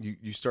is.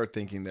 You start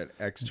thinking that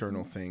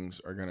external things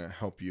are going to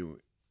help you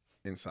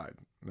inside.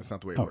 That's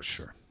not the way it works.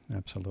 Oh, sure.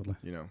 Absolutely.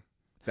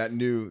 That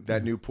new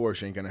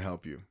Porsche ain't going to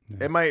help you.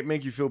 Yeah. It might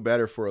make you feel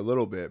better for a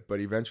little bit,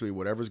 but eventually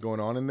whatever's going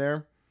on in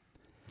there,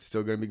 it's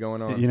still going to be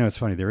going on. It's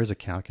funny. There is a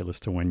calculus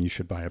to when you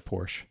should buy a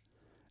Porsche.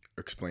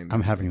 Explain that.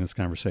 I'm having this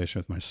conversation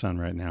with my son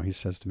right now. He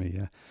says to me,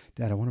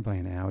 Dad, I want to buy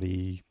an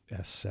Audi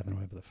S7,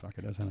 whatever the fuck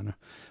it is. I don't know.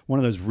 One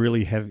of those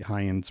really heavy,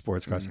 high-end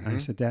sports cars. And I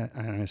said, Dad,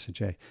 and I said,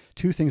 Jay,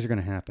 two things are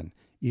going to happen.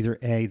 Either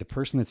A, the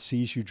person that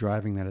sees you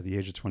driving that at the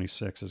age of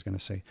 26 is going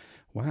to say,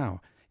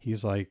 wow,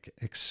 he's like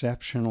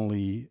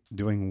exceptionally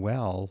doing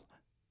well,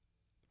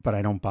 but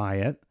I don't buy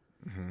it.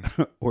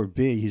 Or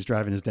B, he's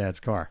driving his dad's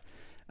car.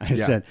 I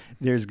said,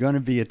 there's going to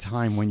be a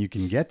time when you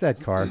can get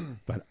that car,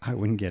 but I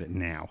wouldn't get it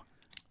now.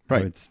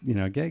 Right. It's,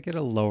 get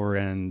a lower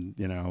end,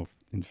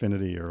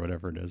 Infinity or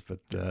whatever it is, but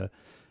don't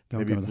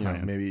maybe, go to the high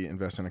end. Maybe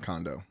invest in a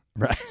condo.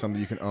 Right.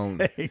 Something you can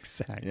own.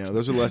 Exactly.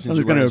 Those are lessons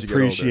you learn as you get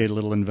older. It's going to appreciate a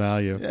little in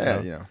value.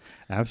 Yeah, so,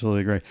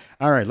 absolutely great.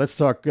 All right, let's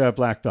talk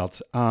black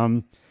belts.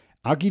 I'll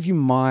give you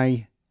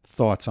my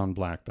thoughts on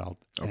black belt.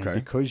 Okay.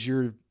 And because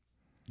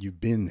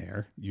you've been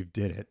there, you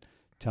did it.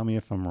 Tell me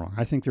if I'm wrong.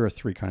 I think there are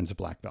three kinds of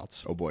black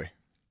belts. Oh boy.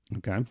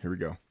 Okay. Here we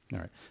go. All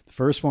right. The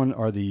first one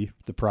are the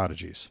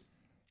prodigies.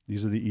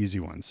 These are the easy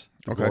ones.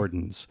 The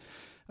Gordons.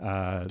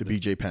 The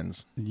BJ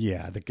Penns.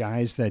 Yeah, the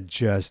guys that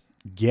just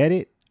get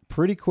it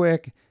pretty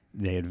quick.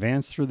 They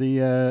advance through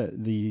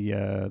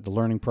the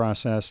learning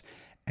process,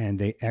 and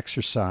they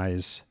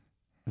exercise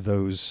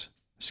those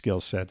skill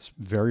sets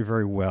very,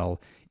 very well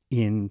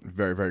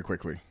very, very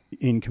quickly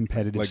in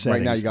competitive like settings.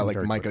 Right now, you got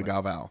like Micah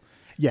Galval.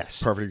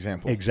 Yes, perfect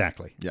example.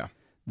 Exactly. Yeah,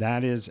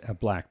 that is a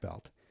black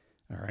belt.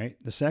 All right.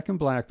 The second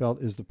black belt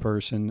is the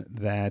person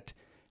that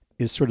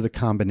is sort of the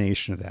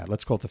combination of that.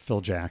 Let's call it the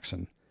Phil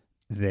Jackson.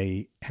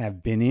 They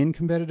have been in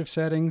competitive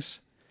settings,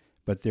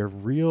 but their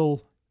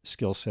real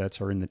skill sets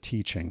are in the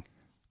teaching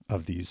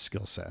of these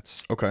skill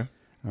sets. Okay.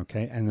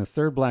 And the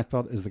third black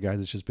belt is the guy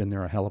that's just been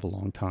there a hell of a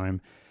long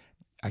time.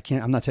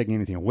 I'm not taking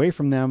anything away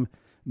from them,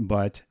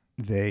 but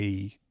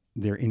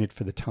they're in it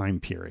for the time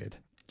period.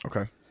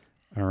 Okay.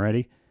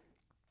 Alrighty.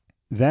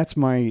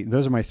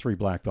 Those are my three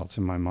black belts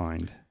in my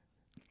mind.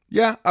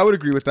 Yeah, I would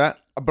agree with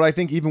that. But I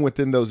think even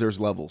within those, there's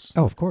levels.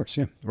 Oh, of course.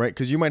 Yeah. Right.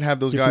 Because you might have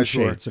those different guys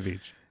shades of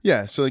each.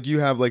 Yeah. So like you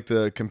have like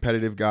the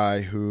competitive guy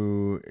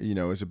who,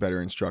 is a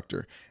better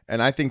instructor.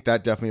 And I think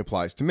that definitely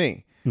applies to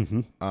me.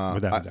 Mm-hmm.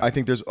 I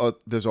think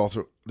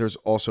there's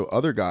also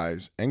other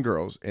guys and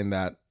girls in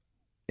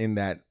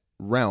that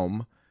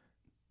realm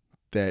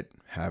that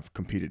have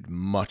competed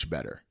much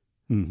better.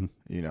 Mm-hmm.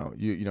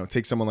 You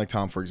take someone like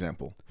Tom, for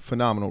example,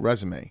 phenomenal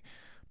resume,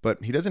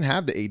 but he doesn't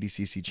have the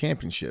ADCC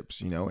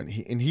championships, and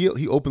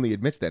he openly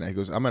admits that. And he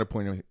goes, I'm at a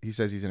point, he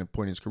says he's in a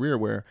point in his career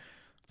where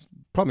it's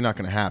probably not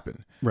going to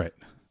happen. Right.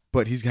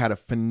 But he's had a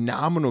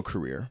phenomenal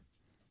career.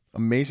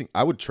 Amazing.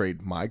 I would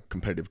trade my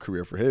competitive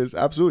career for his.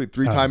 Absolutely.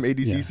 3-time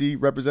ADCC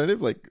representative.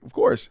 Like, of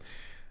course,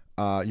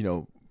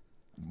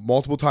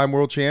 multiple time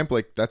world champ.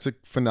 Like, that's a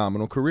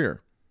phenomenal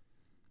career.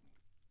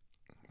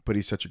 But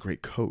he's such a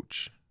great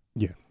coach.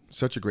 Yeah.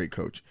 Such a great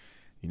coach.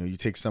 You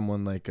take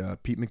someone like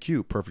Pete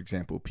McHugh, perfect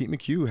example. Pete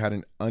McHugh had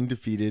an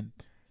undefeated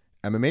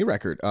MMA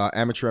record,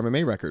 amateur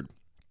MMA record.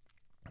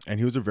 And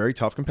he was a very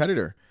tough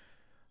competitor.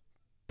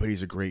 But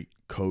he's a great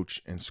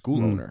coach and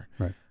school owner.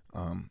 Right.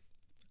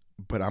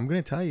 But I'm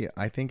going to tell you,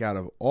 I think out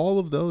of all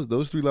of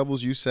those three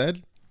levels you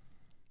said,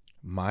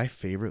 my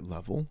favorite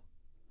level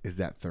is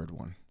that third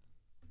one.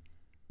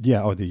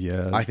 Yeah. Oh,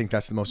 I think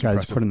that's the most guy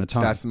impressive. That's put in the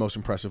time. That's the most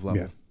impressive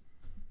level. Yeah.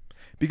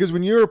 Because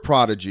when you're a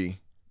prodigy,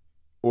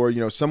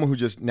 or someone who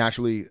just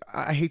naturally,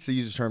 I hate to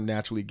use the term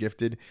naturally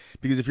gifted,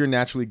 because if you're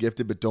naturally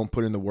gifted but don't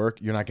put in the work,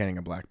 you're not getting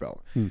a black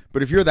belt.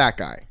 But if you're that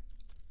guy,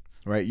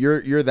 right,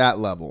 you're that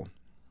level,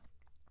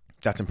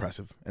 that's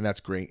impressive and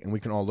that's great, and we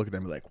can all look at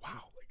them and be like,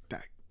 wow,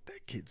 like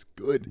that kid's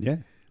good. Yeah.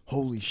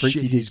 Holy shit,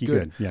 he's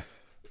good. Yeah.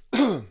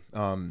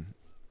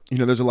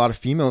 There's a lot of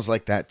females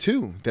like that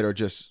too that are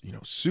just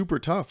super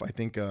tough. I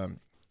think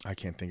I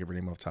can't think of her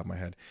name off the top of my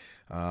head.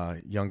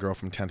 Young girl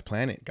from 10th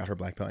Planet got her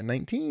black belt at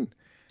 19.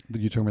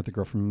 You talking about the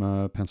girl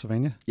from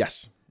Pennsylvania?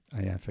 Yes.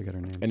 Yeah, I forget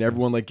her name. And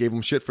everyone gave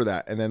him shit for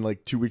that. And then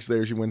 2 weeks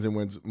later, she wins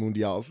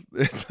Mundials.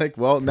 It's like,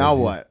 well, now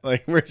what?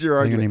 Like, where's your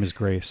argument? Her name is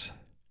Grace.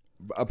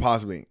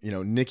 Possibly.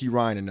 Nikki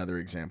Ryan, another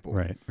example.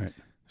 Right.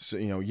 So,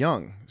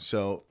 young.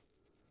 So,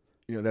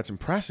 that's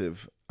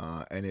impressive.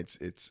 And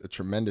it's a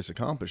tremendous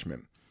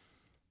accomplishment.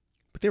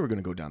 but they were going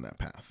to go down that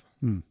path,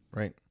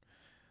 right?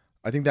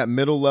 I think that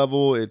middle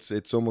level,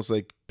 it's almost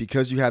like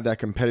because you have that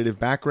competitive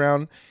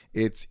background,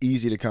 it's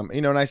easy to come.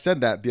 And I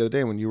said that the other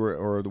day when you were,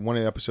 or one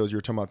of the episodes you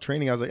were talking about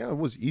training, I was like, it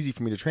was easy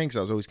for me to train because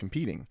I was always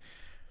competing.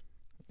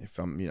 If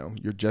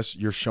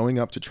you're showing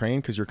up to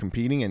train because you're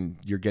competing and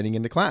you're getting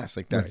into class,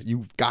 like that,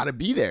 you've got to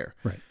be there.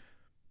 Right.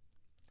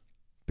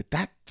 But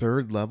that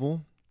third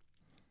level,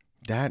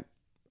 that,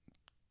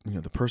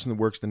 the person that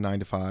works the 9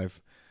 to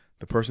 5,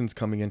 the person's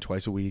coming in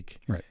twice a week.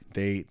 Right.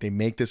 They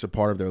make this a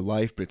part of their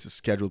life, but it's a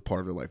scheduled part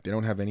of their life. They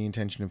don't have any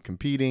intention of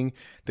competing.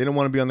 They don't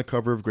want to be on the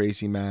cover of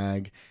Gracie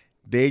Mag.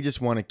 They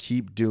just want to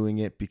keep doing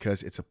it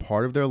because it's a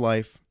part of their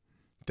life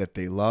that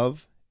they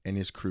love and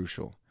is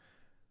crucial.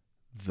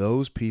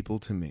 Those people,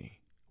 to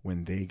me,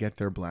 when they get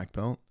their black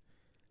belt,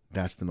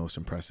 that's the most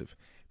impressive,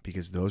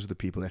 because those are the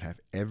people that have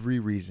every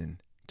reason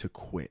to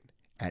quit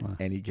at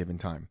any given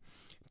time.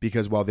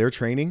 Because while they're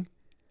training,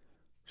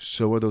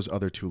 so are those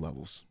other 2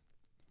 levels.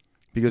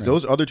 Because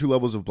those other 2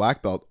 levels of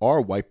black belt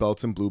are white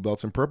belts and blue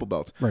belts and purple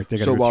belts. Right. They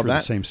got to go through the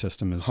same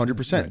system as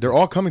 100%. Right. They're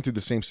all coming through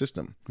the same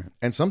system. Right.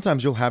 And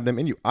sometimes you'll have them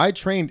in you. I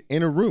trained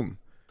in a room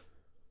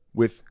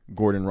with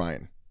Gordon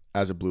Ryan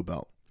as a blue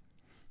belt.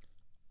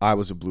 I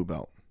was a blue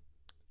belt.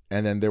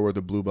 And then there were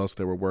the blue belts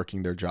that were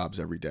working their jobs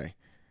every day.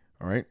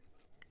 All right.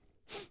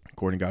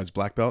 Gordon got his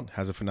black belt,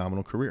 has a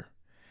phenomenal career.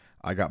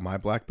 I got my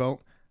black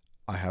belt.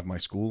 I have my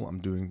school. I'm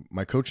doing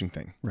my coaching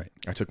thing. Right.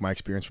 I took my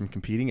experience from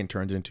competing and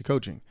turned it into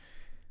coaching.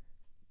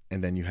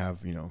 And then you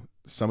have,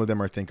 some of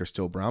them I think are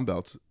still brown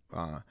belts,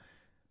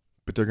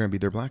 but they're going to be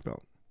their black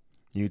belt.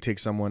 You take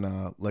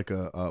someone like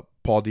a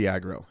Paul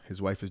Diagro.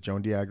 His wife is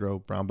Joan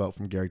Diagro, brown belt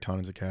from Gary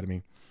Tonon's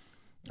Academy.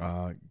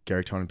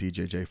 Gary Tonon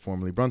BJJ,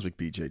 formerly Brunswick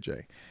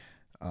BJJ.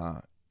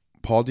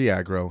 Paul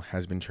Diagro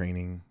has been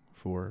training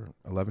for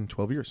 11,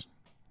 12 years.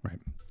 Right.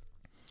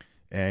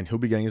 And he'll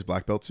be getting his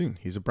black belt soon.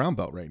 He's a brown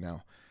belt right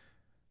now.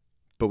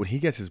 But when he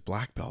gets his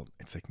black belt,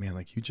 it's like, man,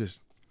 like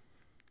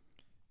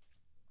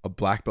a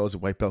black belt is a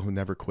white belt who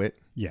never quit.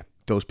 Yeah.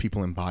 Those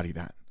people embody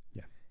that.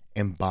 Yeah.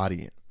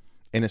 Embody it.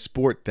 In a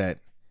sport that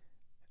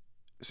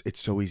it's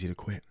so easy to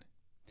quit.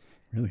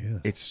 It really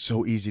is. It's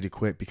so easy to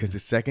quit because the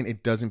second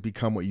it doesn't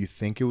become what you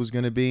think it was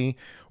going to be,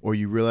 or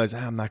you realize,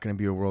 I'm not going to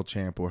be a world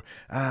champ, or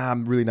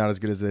I'm really not as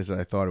good as this as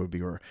I thought it would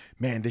be, or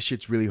man, this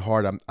shit's really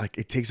hard.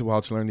 It takes a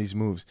while to learn these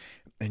moves.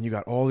 And you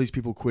got all these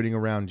people quitting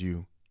around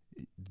you.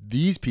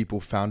 These people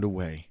found a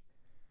way.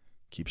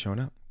 Keep showing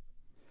up.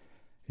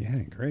 Yeah,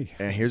 great.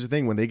 And here's the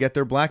thing: when they get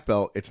their black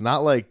belt, it's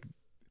not like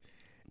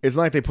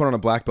they put on a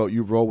black belt,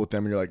 you roll with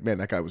them, and you're like, man,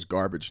 that guy was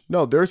garbage.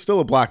 No, they're still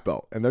a black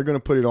belt, and they're going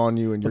to put it on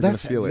you, and you're going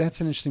to feel it.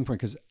 That's an interesting point,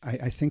 because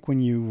I think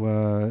when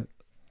you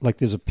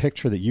there's a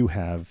picture that you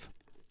have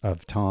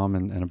of Tom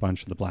and a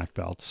bunch of the black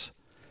belts,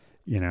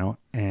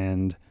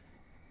 and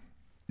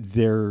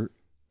they're,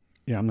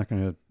 I'm not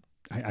going to.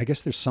 I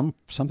guess there's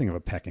something of a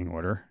pecking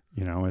order,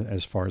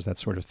 as far as that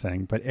sort of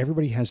thing. But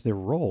everybody has their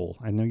role.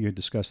 I know you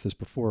discussed this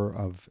before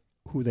of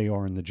who they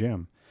are in the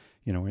gym,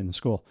 in the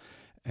school.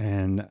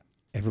 And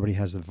everybody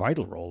has a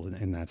vital role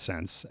in that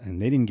sense. And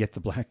they didn't get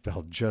the black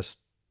belt just,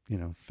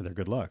 for their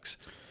good looks.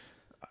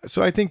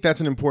 So I think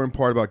that's an important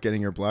part about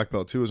getting your black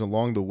belt too, is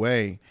along the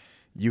way,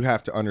 you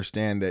have to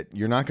understand that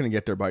you're not going to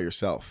get there by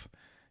yourself.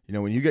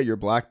 When you get your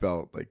black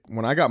belt, like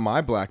when I got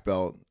my black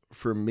belt,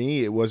 for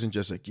me, it wasn't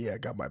just like, I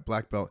got my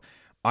black belt.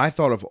 I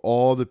thought of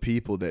all the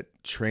people that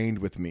trained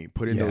with me,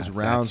 put in those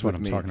rounds with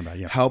me,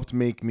 helped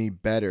make me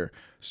better.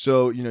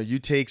 So, you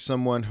take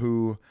someone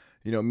who,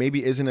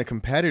 maybe isn't a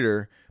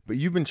competitor, but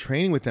you've been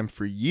training with them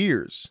for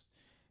years,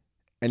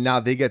 and now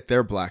they get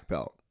their black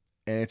belt.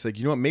 And it's like,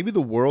 what? Maybe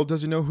the world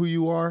doesn't know who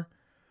you are,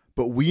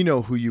 but we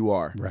know who you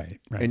are. Right.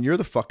 And you're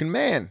the fucking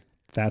man.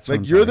 That's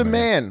like, you're the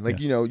man.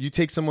 Like, you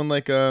take someone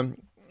like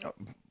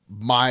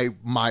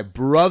my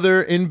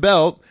brother in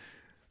belt,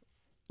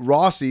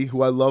 Rossi,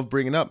 who I love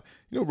bringing up.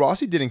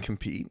 Rossi didn't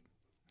compete.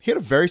 He had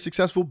a very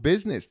successful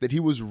business that he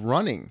was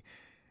running,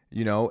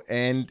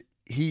 and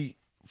he,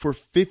 for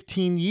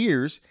 15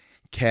 years,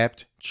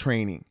 kept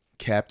training,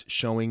 kept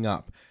showing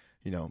up.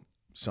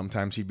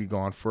 Sometimes he'd be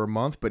gone for a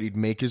month, but he'd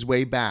make his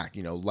way back.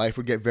 Life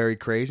would get very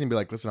crazy and be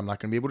like, listen, I'm not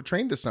going to be able to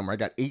train this summer. I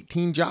got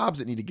 18 jobs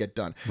that need to get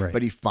done. Right.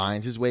 But he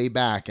finds his way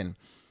back, and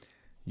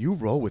you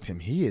roll with him.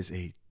 He is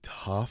a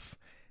tough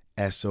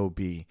SOB.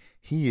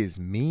 He is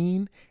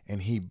mean,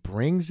 and he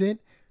brings it,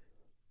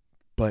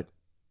 but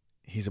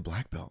he's a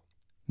black belt.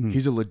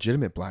 He's a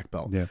legitimate black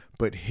belt. Yeah.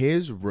 But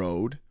his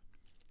road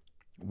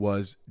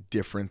was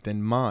different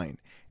than mine.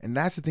 And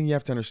that's the thing you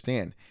have to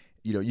understand.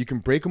 You can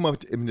break them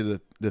up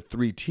into the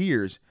 3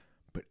 tiers,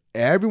 but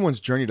everyone's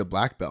journey to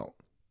black belt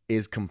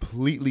is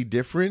completely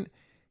different,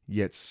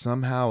 yet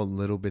somehow a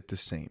little bit the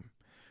same.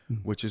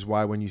 Which is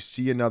why when you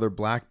see another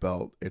black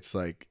belt, it's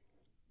like,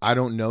 I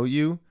don't know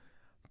you,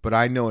 but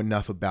I know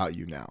enough about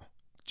you now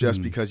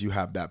just because you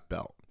have that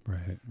belt.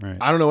 Right.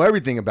 I don't know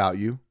everything about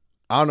you.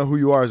 I don't know who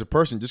you are as a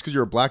person. Just because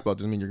you're a black belt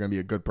doesn't mean you're going to be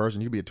a good person.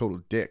 You could be a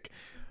total dick.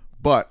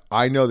 But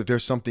I know that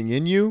there's something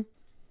in you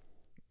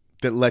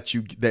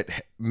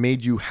that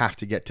made you have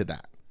to get to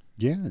that.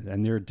 Yeah,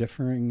 and they're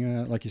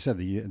differing. Like you said,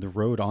 the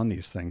road on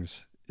these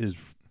things is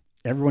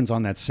everyone's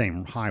on that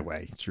same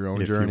highway. It's your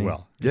own if journey. You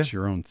will. It's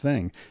your own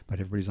thing, but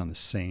everybody's on the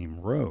same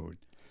road.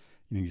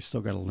 You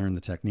still got to learn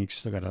the techniques. You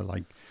still got to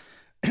like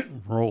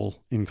roll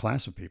in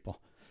class with people.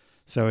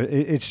 So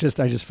it's just,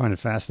 I just find it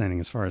fascinating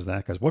as far as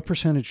that goes. What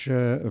percentage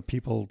of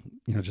people,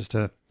 just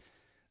to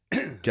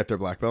get their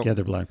black belt? Get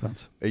their black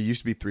belts. It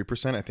used to be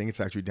 3%. I think it's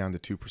actually down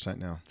to 2%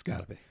 now. It's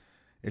got to be.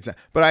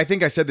 But I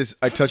think I said this.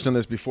 I touched on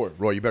this before.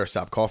 Roy, you better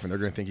stop coughing. They're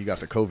going to think you got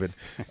the COVID.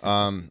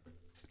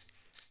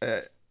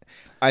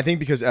 I think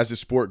because as the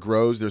sport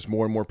grows, there's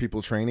more and more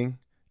people training,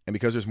 and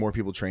because there's more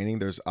people training,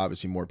 there's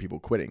obviously more people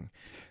quitting.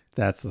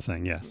 That's the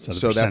thing. Yeah.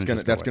 So that's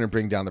gonna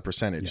bring down the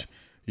percentage.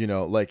 Yeah.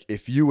 Like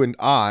if you and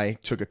I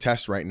took a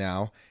test right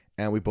now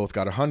and we both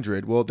got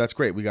 100, well, that's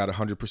great. We got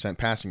 100%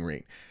 passing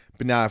rate.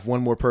 But now if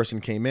one more person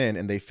came in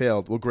and they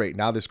failed, well, great.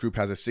 Now this group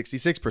has a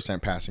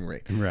 66% passing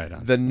rate. Right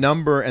on. The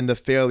number and the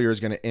failure is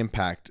going to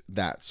impact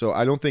that. So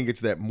I don't think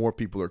it's that more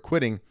people are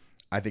quitting.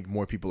 I think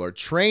more people are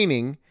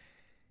training.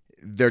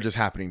 They're just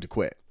happening to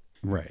quit.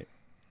 Right.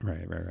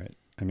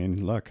 I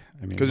mean, look.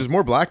 Because there's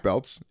more black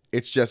belts.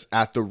 It's just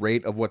at the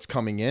rate of what's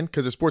coming in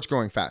because the sport's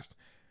growing fast.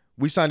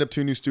 We signed up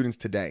 2 new students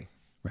today.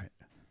 Right.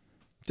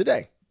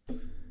 Today.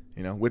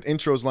 With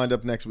intros lined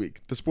up next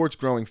week. The sport's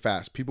growing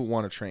fast. People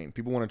want to train.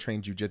 People want to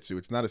train jiu-jitsu.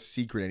 It's not a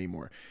secret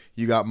anymore.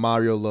 You got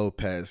Mario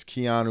Lopez,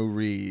 Keanu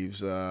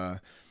Reeves,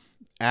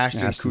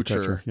 Ashton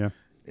Kutcher.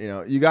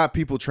 Yeah. You got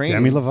people training.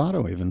 Demi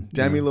Lovato even.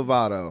 Demi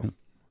Lovato.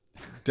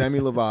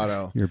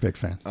 You're a big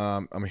fan.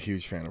 I'm a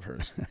huge fan of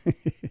hers.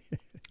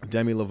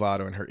 Demi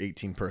Lovato and her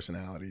 18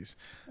 personalities.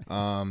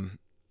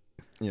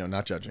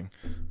 Not judging,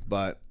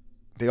 but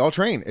they all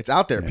train. It's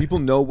out there. Yeah. People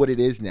know what it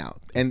is now.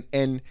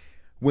 And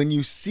when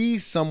you see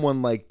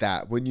someone like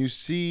that, when you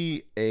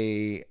see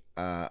an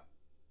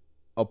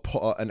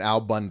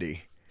Al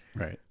Bundy,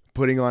 right,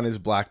 putting on his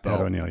black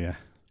belt. Ed O'Neill, yeah.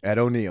 Ed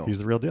O'Neill. He's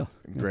the real deal.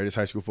 Greatest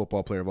high school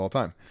football player of all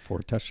time. 4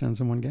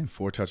 touchdowns in one game.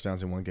 4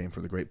 touchdowns in one game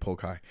for the great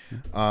Polkai.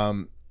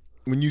 Yeah.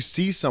 When you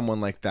see someone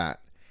like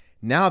that,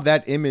 now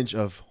that image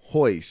of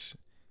Royce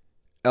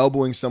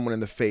elbowing someone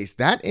in the face,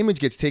 that image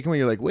gets taken away.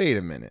 You're like, wait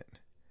a minute.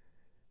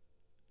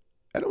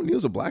 Ed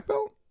O'Neill's a black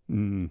belt?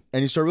 Mm.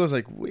 And you start realizing,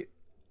 like, wait,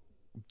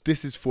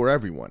 this is for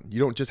everyone. You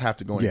don't just have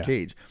to go in a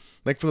cage.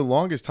 Like for the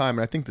longest time,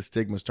 and I think the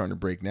stigma's starting to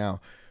break now,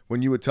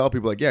 when you would tell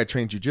people like, yeah, I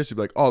train jiu-jitsu,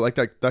 like, oh, like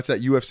that's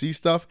that UFC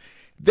stuff.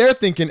 They're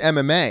thinking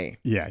MMA.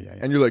 Yeah.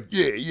 And you're like,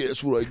 yeah,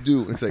 that's what I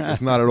do. And it's like,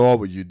 it's not at all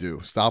what you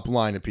do. Stop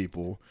lying to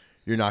people.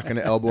 You're not going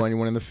to elbow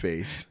anyone in the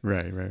face.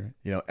 Right.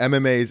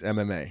 MMA is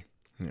MMA.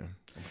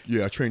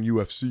 Yeah, I train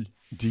UFC.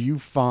 Do you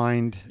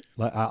find,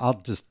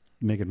 I'll just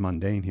make it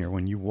mundane here,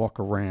 when you walk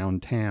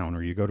around town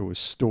or you go to a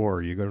store,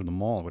 or you go to the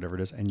mall, whatever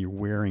it is, and you're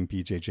wearing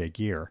BJJ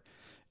gear,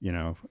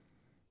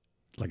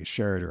 like a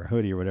shirt or a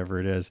hoodie or whatever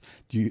it is,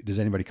 does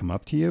anybody come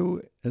up to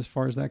you as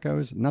far as that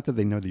goes? Not that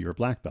they know that you're a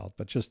black belt,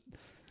 but just...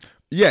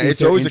 Yeah,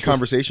 it's always a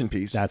conversation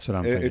piece. That's what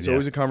I'm thinking. It's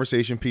always a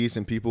conversation piece,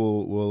 and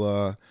people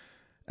will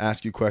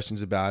ask you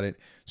questions about it.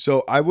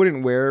 So I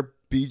wouldn't wear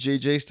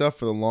BJJ stuff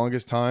for the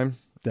longest time.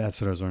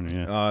 That's what I was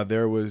wondering, yeah.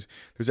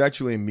 There's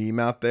actually a meme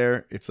out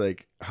there. It's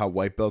like how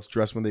white belts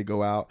dress when they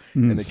go out,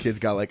 and the kid's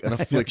got like an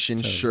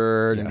Affliction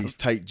shirt and these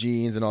tight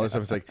jeans and all this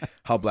stuff. It's like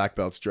how black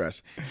belts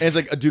dress. And it's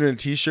like a dude in a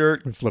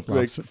t-shirt with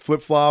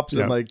flip-flops,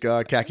 and like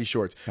khaki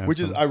shorts, which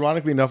is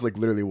ironically enough like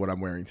literally what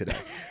I'm wearing today.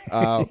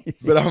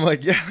 But I'm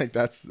like, yeah, like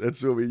that's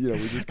what we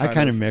just I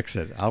kind of mix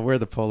it. I'll wear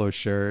the polo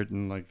shirt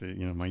and like the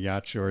my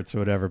yacht shorts or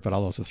whatever, but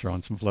I'll also throw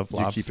on some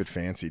flip-flops. You keep it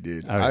fancy,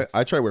 dude.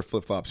 I try to wear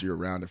flip-flops year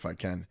round if I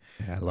can.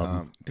 Yeah, I love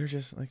them. They're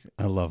just like,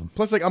 I love them.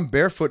 Plus, like I'm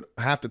barefoot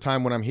half the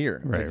time when I'm here.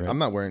 Right. I'm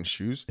not wearing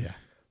shoes. Yeah.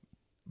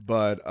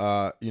 But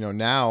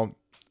now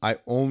I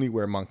only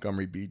wear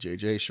Montgomery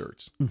BJJ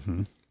shirts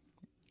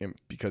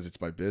because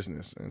it's my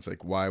business, and it's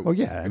like, why? Oh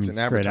yeah, it's an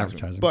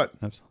advertisement. But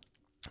absolutely.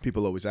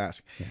 People always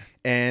ask,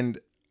 and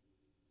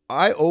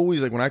I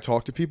always like when I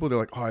talk to people, they're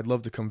like, "Oh, I'd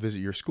love to come visit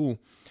your school,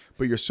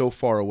 but you're so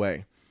far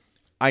away."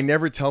 I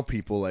never tell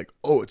people like,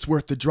 "Oh, it's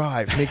worth the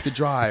drive. Make the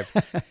drive."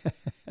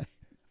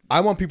 I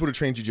want people to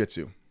train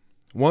jiu-jitsu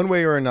one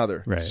way or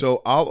another. Right.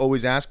 So I'll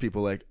always ask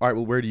people like, all right,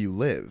 well, where do you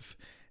live?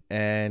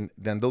 And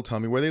then they'll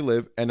tell me where they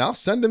live, and I'll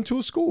send them to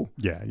a school.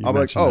 Yeah. I'll be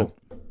like, oh,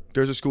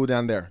 there's a school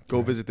down there.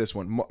 Go visit this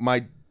one.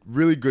 My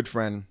really good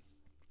friend,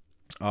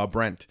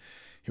 Brent,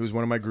 he was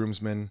one of my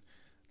groomsmen,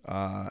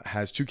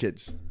 has 2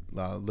 kids,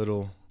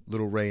 little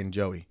Ray and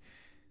Joey.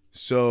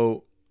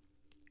 So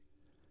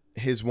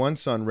his one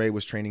son, Ray,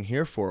 was training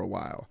here for a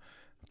while.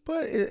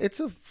 But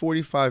it's a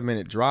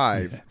 45-minute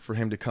drive for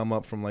him to come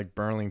up from like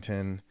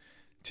Burlington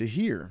to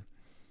here.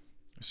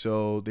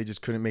 So they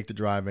just couldn't make the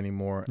drive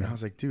anymore. And I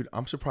was like, dude,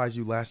 I'm surprised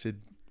you lasted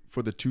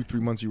for the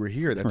 2-3 months you were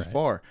here. That's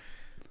far.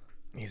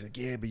 And he's like,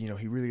 yeah, but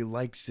he really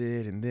likes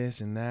it and this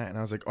and that. And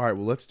I was like, all right,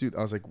 well, let's do.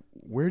 I was like,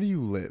 where do you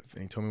live?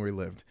 And he told me where he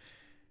lived.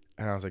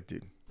 And I was like,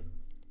 dude,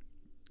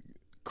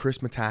 Chris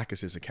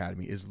Matakis'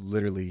 academy is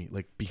literally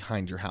like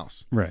behind your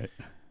house. Right.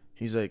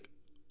 He's like,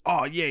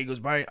 oh, yeah. He goes,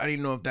 I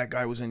didn't know if that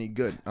guy was any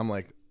good. I'm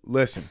like,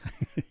 listen,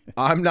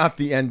 I'm not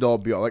the end all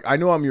be all. Like, I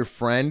know I'm your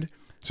friend,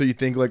 so you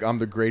think like I'm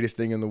the greatest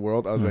thing in the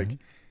world. I was like,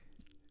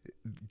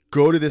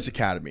 go to this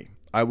academy.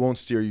 I won't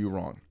steer you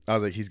wrong. I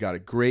was like, he's got a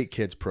great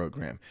kids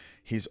program.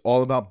 He's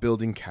all about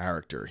building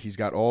character. He's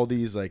got all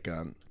these like,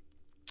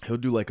 he'll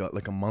do like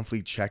a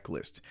monthly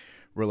checklist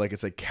where like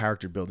it's like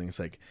character building. It's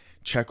like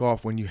check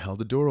off when you held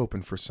the door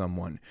open for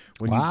someone,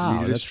 when you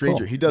greeted a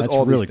stranger. Cool. He does that's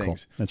all really these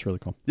things. Cool. That's really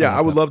cool. Yeah,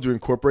 I would love to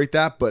incorporate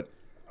that, but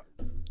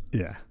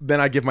yeah, then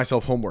I give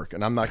myself homework,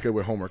 and I'm not good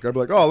with homework. I'd be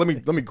like, oh, let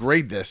me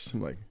grade this.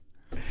 I'm like,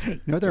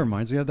 you know what that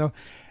reminds me of though?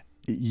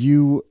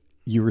 You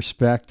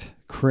respect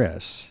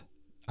Chris,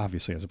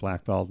 obviously as a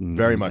black belt, and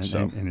very much so,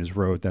 and his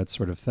road, that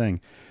sort of thing.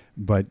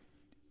 But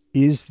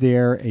is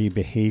there a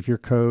behavior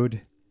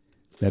code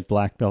that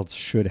black belts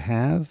should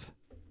have?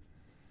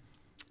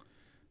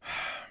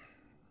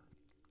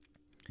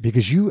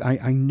 Because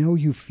I know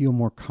you feel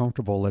more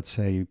comfortable, let's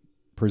say,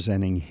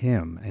 presenting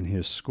him and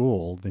his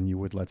school than you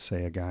would, let's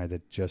say, a guy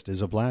that just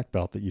is a black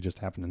belt that you just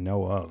happen to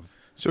know of.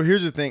 So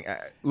here's the thing.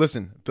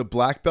 Listen, the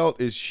black belt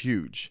is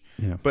huge,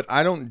 but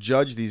I don't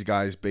judge these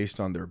guys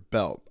based on their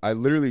belt. I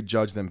literally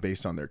judge them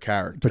based on their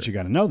character. But you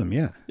got to know them,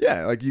 yeah.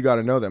 Yeah, like you got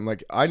to know them.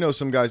 Like I know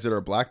some guys that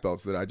are black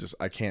belts that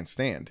I can't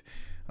stand.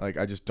 Like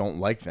I just don't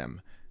like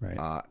them,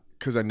 right?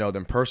 Because I know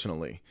them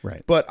personally,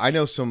 right? But I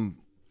know some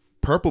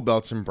purple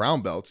belts and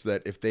brown belts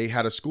that if they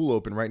had a school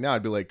open right now,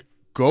 I'd be like,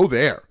 go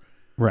there.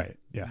 Right.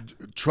 Yeah.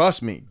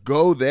 Trust me,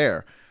 go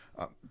there.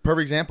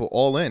 Perfect example,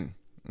 All In.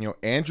 You know,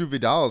 Andrew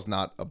Vidal is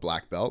not a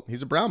black belt;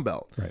 he's a brown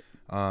belt. Right.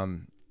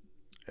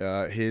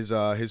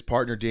 His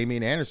partner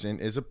Damian Anderson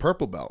is a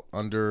purple belt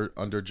under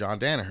John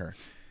Danaher.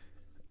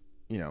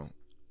 You know,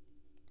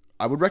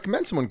 I would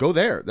recommend someone go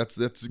there. That's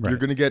right. You're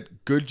going to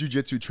get good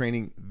jiu-jitsu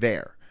training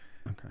there.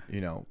 Okay.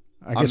 You know,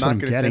 I'm not going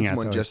to send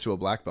someone just to a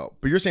black belt.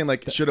 But you're saying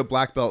like, should a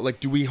black belt, like,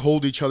 do we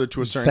hold each other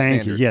to a certain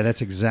standard? Thank you. Yeah,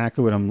 that's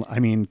exactly what I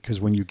mean,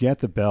 because when you get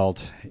the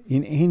belt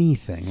in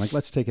anything, like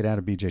let's take it out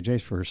of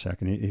BJJ for a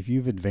second. If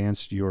you've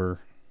advanced your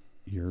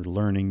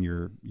learning,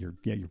 your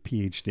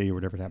PhD or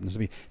whatever it happens to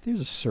be,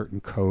 there's a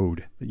certain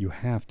code that you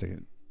have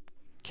to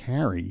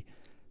carry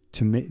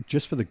to make,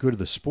 just for the good of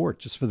the sport,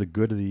 just for the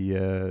good of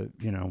the,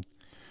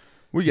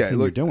 well, yeah,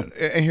 look,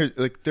 and here's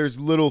like there's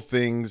little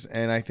things,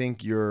 and I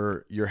think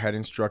your head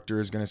instructor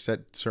is going to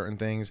set certain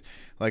things.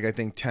 Like I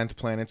think 10th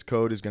Planet's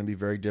code is going to be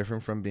very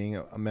different from being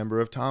a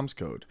member of Tom's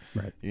code.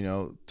 Right. You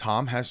know,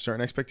 Tom has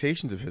certain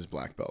expectations of his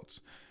black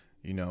belts.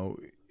 You know,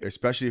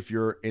 especially if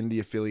you're in the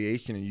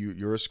affiliation and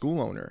you're a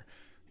school owner.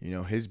 You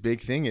know, his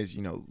big thing is,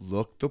 you know,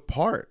 look the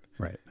part.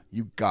 Right.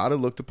 You got to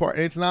look the part,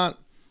 and it's not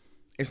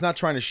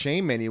trying to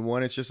shame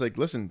anyone. It's just like,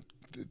 listen,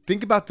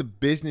 think about the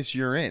business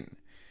you're in.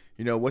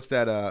 You know, what's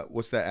that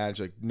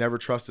adage, like, never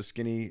trust a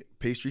skinny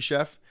pastry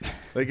chef?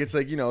 Like, it's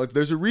like, you know,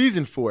 there's a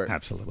reason for it.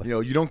 Absolutely. You know,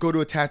 you don't go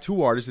to a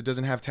tattoo artist that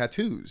doesn't have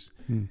tattoos.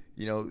 You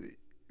know,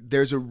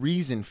 there's a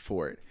reason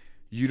for it.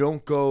 You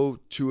don't go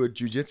to a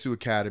jiu-jitsu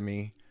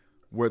academy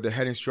where the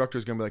head instructor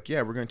is going to be like,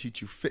 yeah, we're going to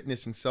teach you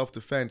fitness and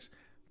self-defense,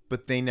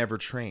 but they never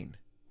train.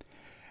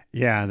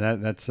 Yeah,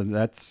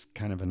 that's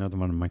kind of another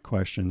one of my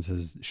questions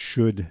is,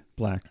 should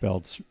black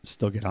belts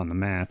still get on the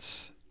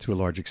mats to a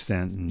large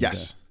extent? And,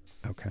 yes.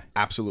 Okay.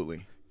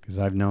 Absolutely. Because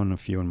I've known a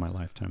few in my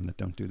lifetime that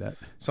don't do that.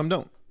 Some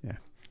don't.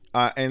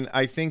 Yeah. And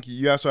I think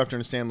you also have to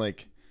understand,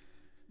 like,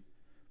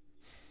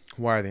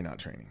 why are they not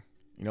training?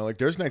 You know, like,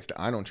 there's nights that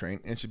I don't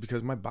train, and it's just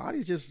because my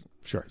body's just,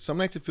 sure. Some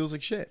nights it feels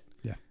like shit.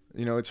 Yeah.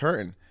 You know, it's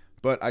hurting.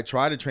 But I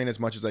try to train as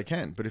much as I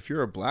can. But if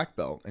you're a black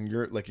belt and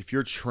you're, like, if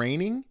you're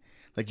training,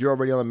 like, you're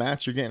already on the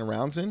mats, you're getting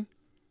rounds in,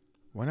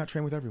 why not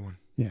train with everyone?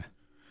 Yeah.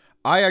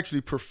 I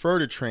actually prefer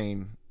to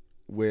train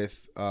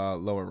with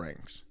lower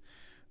ranks.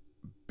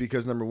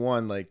 Because number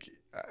one, like,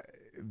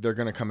 they're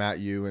going to come at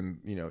you and,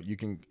 you know,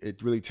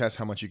 it really tests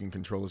how much you can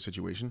control the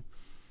situation.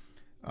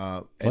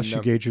 Plus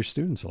you gauge your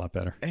students a lot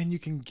better. And you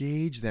can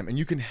gauge them and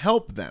you can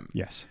help them.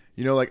 Yes.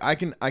 You know, like I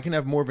can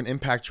have more of an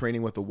impact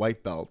training with a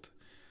white belt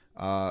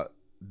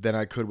than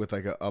I could with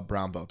like a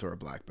brown belt or a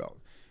black belt.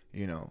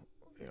 You know,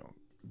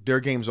 their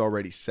game's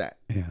already set.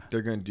 Yeah.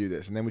 They're going to do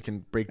this. And then we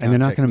can break down.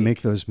 And they're not going to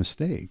make those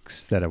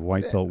mistakes that a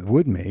white belt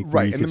would make.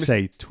 Right. You could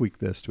say, tweak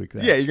this, tweak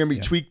that. Yeah. You're going to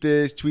be tweak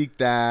this, tweak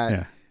that.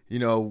 Yeah. You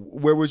know,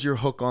 where was your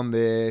hook on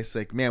this?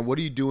 Like, man, what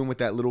are you doing with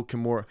that little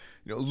Kimura?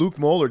 You know, Luke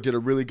Moeller did a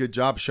really good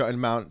job shutting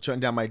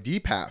down my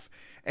deep half.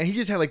 And he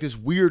just had like this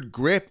weird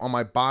grip on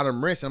my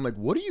bottom wrist. And I'm like,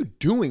 what are you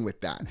doing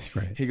with that?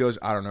 Right. He goes,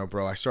 I don't know,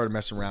 bro. I started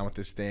messing around with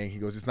this thing. He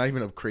goes, it's not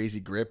even a crazy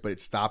grip, but it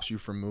stops you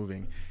from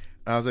moving.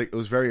 And I was like, it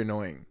was very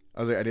annoying.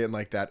 I was like, I didn't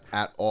like that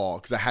at all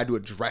because I had to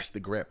address the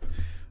grip.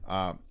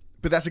 But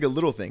that's like a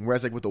little thing.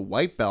 Whereas like with a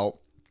white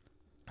belt,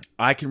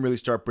 I can really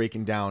start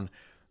breaking down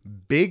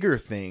bigger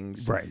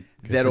things, right?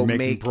 That'll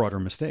make broader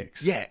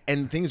mistakes. Yeah,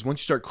 and things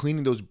once you start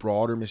cleaning those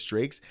broader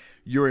mistakes,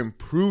 your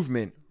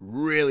improvement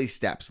really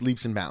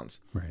leaps and bounds.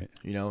 Right.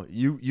 You know,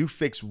 you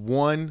fix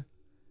one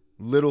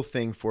little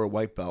thing for a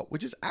white belt,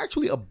 which is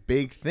actually a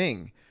big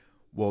thing.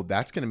 Well,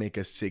 that's going to make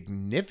a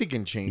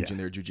significant change in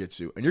their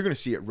jiu-jitsu, and you're going to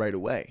see it right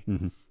away.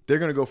 Mm-hmm. They're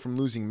going to go from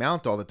losing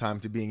mount all the time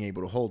to being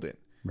able to hold it.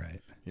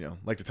 Right. You know,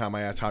 like the time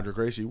I asked Hodrick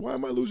Gracie, why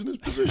am I losing this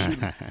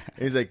position? And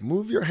he's like,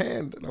 move your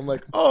hand. And I'm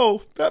like,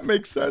 oh, that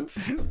makes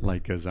sense.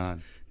 Light goes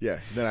on. Yeah.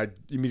 Then I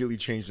immediately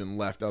changed and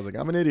left. I was like,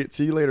 I'm an idiot.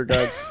 See you later,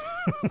 guys.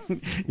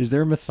 Is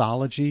there a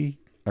mythology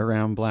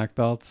around black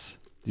belts?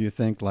 Do you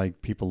think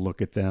like people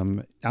look at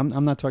them?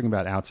 I'm not talking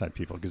about outside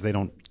people because they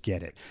don't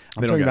get it.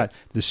 I'm talking about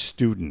the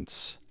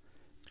students.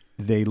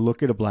 They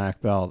look at a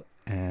black belt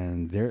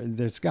and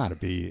there's got to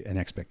be an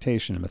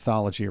expectation, a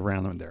mythology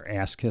around them. They're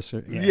ass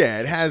kissers. Yeah,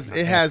 it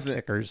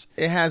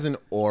has an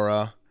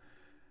aura.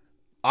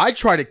 I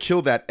try to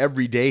kill that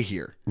every day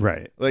here.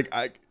 Right.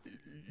 Like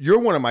you're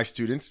one of my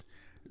students.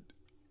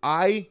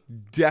 I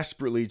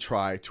desperately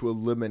try to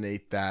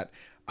eliminate that.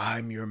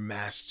 I'm your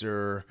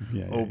master.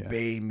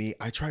 Obey me.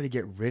 I try to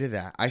get rid of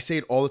that. I say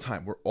it all the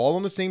time. We're all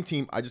on the same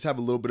team. I just have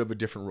a little bit of a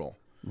different role.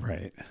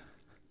 Right.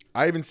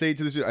 I even say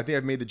to the student, I think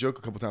I've made the joke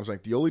a couple times,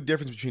 like the only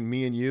difference between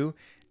me and you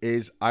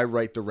is I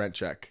write the rent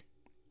check.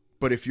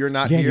 But if you're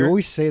not here, you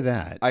always say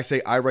that. I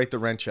say I write the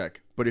rent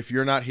check. But if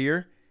you're not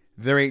here,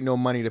 there ain't no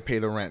money to pay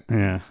the rent.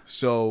 Yeah.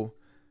 So,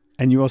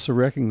 and you also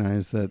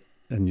recognize that,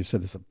 and you've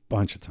said this a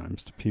bunch of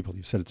times to people.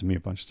 You've said it to me a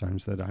bunch of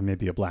times that I may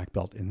be a black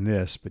belt in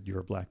this, but you're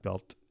a black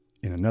belt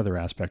in another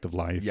aspect of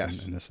life.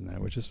 Yes. And this and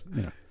that, which is,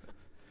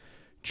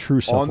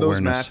 true self-awareness. On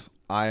those mats,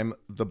 I'm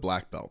the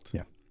black belt.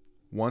 Yeah.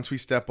 Once we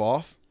step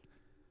off,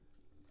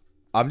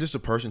 I'm just a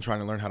person trying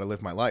to learn how to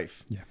live my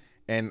life. Yeah.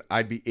 And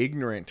I'd be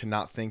ignorant to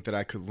not think that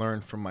I could learn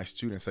from my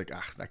students. Like,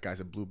 that guy's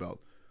a blue belt.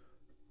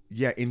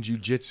 Yeah, in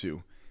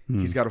jiu-jitsu,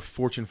 he's got a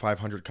Fortune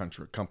 500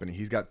 company.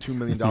 He's got $2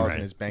 million Right.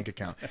 in his bank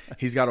account.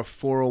 He's got a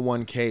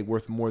 401k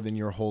worth more than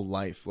your whole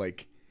life.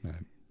 Like,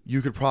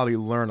 you could probably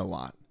learn a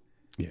lot.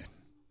 Yeah.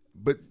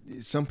 But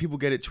some people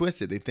get it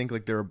twisted. They think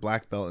like they're a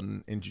black belt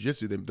in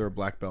jiu-jitsu. They're a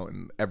black belt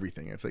in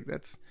everything. It's like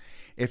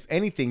if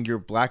anything, your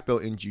black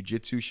belt in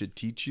jiu-jitsu should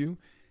teach you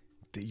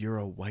that you're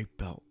a white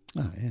belt.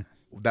 Oh, yeah.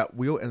 That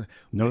wheel and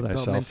know white belt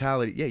thyself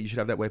mentality. Yeah, you should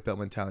have that white belt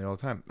mentality all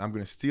the time. I'm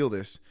going to steal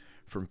this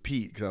from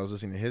Pete because I was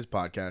listening to his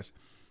podcast.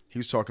 He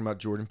was talking about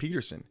Jordan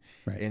Peterson,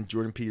 right. And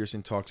Jordan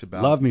Peterson talks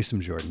about love me some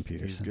Jordan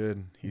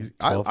Peterson. He's good.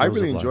 I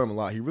really enjoy him a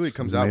lot. He really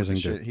comes out with the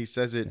shit. He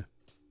says it. Yeah.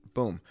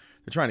 Boom.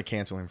 They're trying to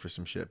cancel him for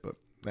some shit, but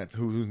that's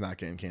who's not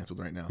getting canceled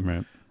right now.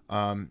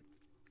 Right.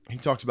 He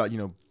talks about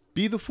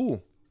be the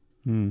fool.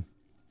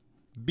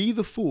 Be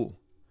the fool.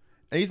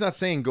 And he's not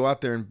saying go out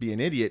there and be an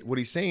idiot. What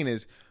he's saying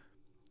is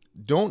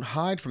don't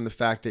hide from the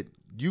fact that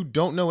you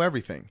don't know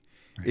everything.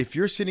 Right. If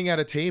you're sitting at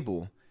a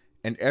table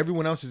and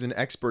everyone else is an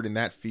expert in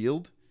that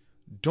field,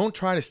 don't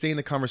try to stay in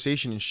the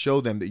conversation and show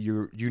them that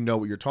you know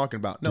what you're talking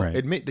about. No,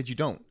 admit that you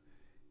don't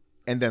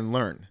and then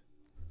learn.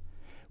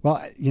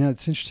 Well,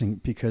 it's interesting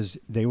because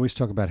they always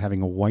talk about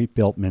having a white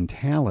belt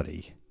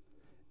mentality.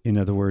 In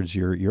other words,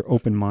 you're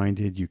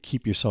open-minded, you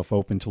keep yourself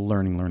open to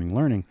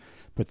learning.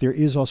 But there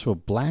is also a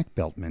black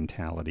belt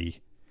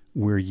mentality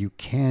where you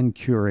can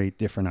curate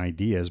different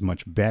ideas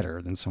much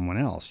better than someone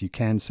else. You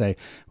can say,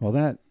 well,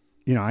 that,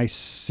 I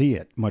see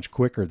it much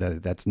quicker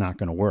that that's not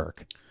going to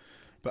work.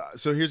 But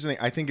so here's the thing.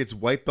 I think it's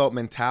white belt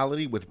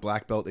mentality with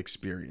black belt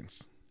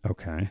experience.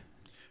 Okay.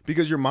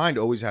 Because your mind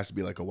always has to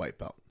be like a white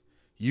belt.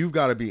 You've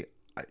got to be,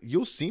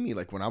 you'll see me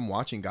like when I'm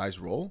watching guys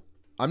roll,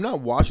 I'm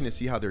not watching to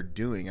see how they're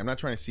doing. I'm not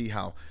trying to see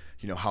how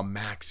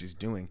Max is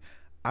doing.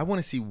 I want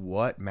to see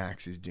what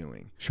Max is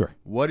doing. Sure.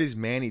 What is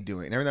Manny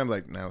doing? And every time I'm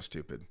like, that was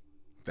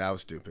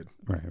stupid.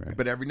 Right.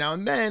 But every now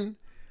and then,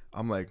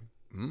 I'm like,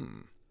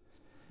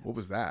 what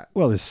was that?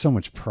 Well, there's so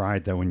much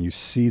pride though when you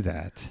see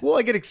that. Well,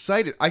 I get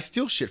excited. I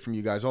steal shit from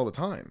you guys all the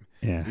time.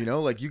 Yeah.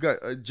 Like you got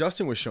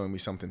Justin was showing me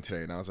something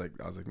today, and I was like,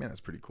 man, that's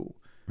pretty cool.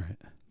 Right.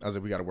 I was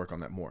like, we got to work on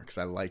that more because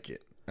I like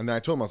it. And then I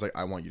told him, I was like,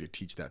 I want you to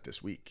teach that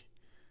this week.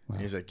 Wow.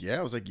 And he's like, yeah.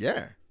 I was like,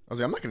 yeah. I was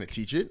like, I'm not going to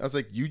teach it. I was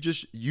like,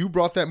 you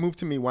brought that move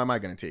to me. Why am I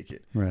going to take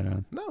it? Right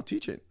on. No,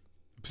 teach it.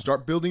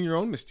 Start building your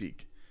own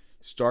mystique.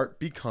 Start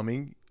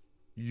becoming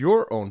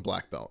your own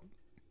black belt.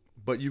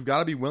 But you've got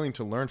to be willing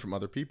to learn from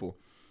other people.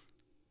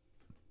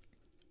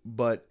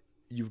 But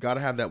you've got to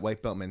have that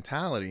white belt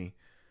mentality,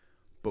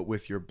 but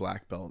with your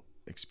black belt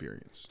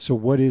experience. So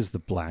what is the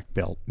black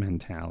belt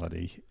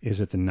mentality? Is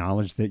it the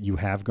knowledge that you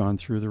have gone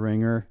through the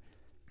ringer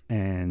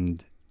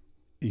and,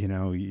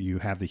 you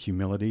have the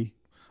humility?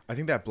 I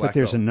think that black But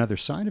there's belt, another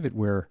side of it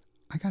where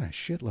I got a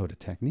shitload of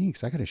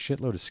techniques. I got a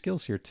shitload of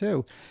skills here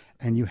too.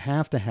 And you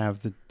have to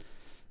have the,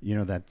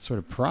 that sort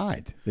of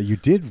pride that you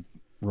did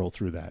roll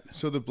through that.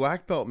 So the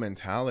black belt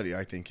mentality,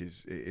 I think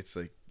it's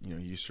like,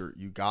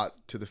 you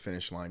got to the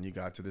finish line, you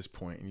got to this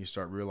point and you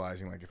start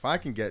realizing like, if I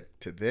can get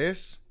to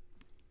this,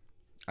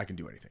 I can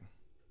do anything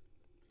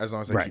as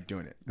long as I keep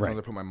doing it, as long as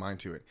I put my mind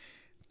to it.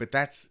 But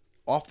that's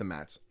off the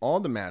mats,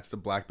 on the mats, the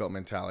black belt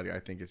mentality. I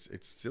think it's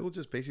still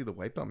just basically the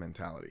white belt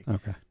mentality.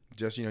 Okay.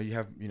 Just, you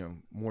have,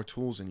 more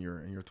tools in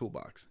your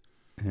toolbox,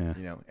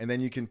 yeah. And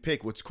then you can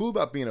pick. What's cool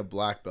about being a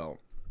black belt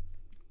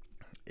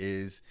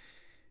is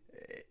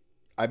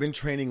I've been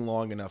training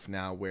long enough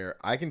now where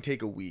I can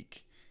take a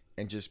week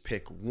and just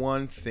pick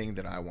one thing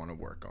that I want to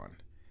work on.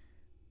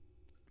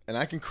 And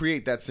I can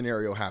create that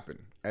scenario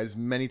happen as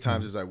many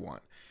times as I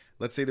want.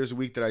 let's say there's a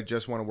week that I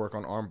just want to work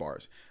on arm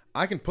bars.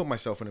 I can put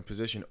myself in a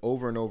position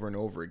over and over and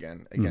over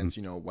again against,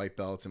 white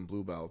belts and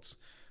blue belts,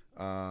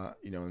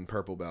 and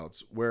purple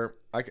belts where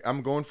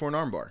I'm going for an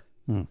arm bar,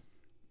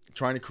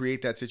 trying to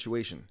create that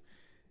situation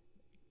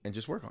and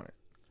just work on it.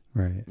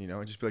 Right.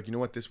 And just be like, you know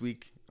what, this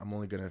week I'm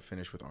only going to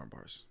finish with arm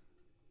bars.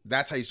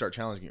 That's how you start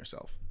challenging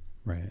yourself.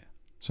 Right.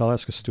 So I'll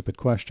ask a stupid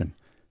question.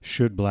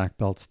 Should black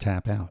belts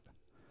tap out?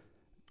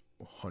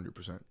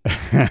 100%.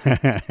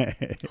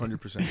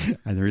 100%.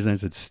 And the reason I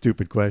said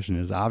stupid question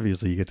is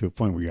obviously you get to a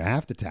point where you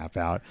have to tap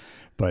out,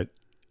 but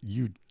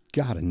you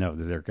got to know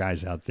that there are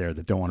guys out there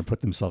that don't want to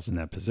put themselves in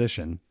that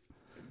position.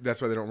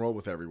 That's why they don't roll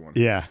with everyone.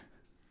 Yeah.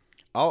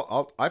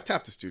 I've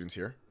tapped the students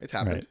here. It's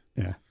happened.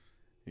 Right.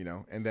 Yeah.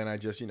 And then I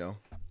just, turn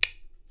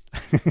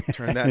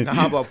that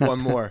knob up one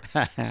more.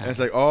 And it's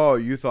like, oh,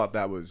 you thought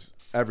that was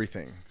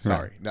everything.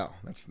 Sorry. Right. No,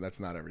 that's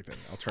not everything.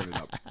 I'll turn it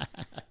up.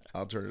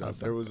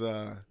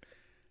 Awesome.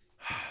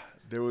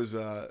 There was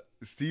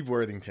Steve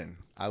Worthington.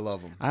 I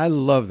love him. I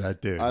love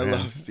that dude. I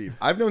love Steve.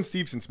 I've known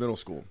Steve since middle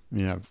school.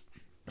 Yeah.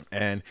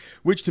 And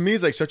which to me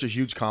is like such a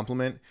huge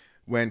compliment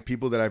when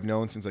people that I've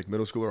known since like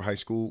middle school or high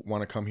school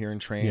want to come here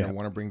and train or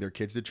want to bring their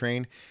kids to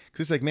train.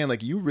 Because it's like, man,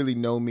 like you really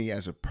know me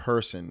as a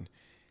person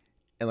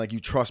and like you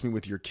trust me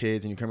with your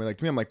kids and you come here like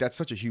to me. I'm like, that's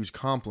such a huge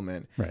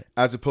compliment. Right.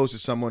 As opposed to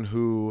someone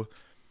who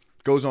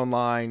goes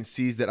online,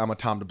 sees that I'm a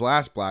Tom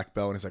DeBlass black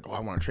belt and is like, oh, I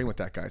want to train with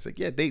that guy. It's like,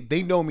 yeah,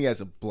 they know me as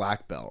a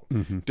black belt.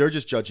 Mm-hmm. They're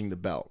just judging the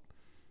belt.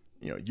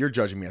 You're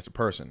judging me as a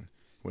person,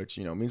 which,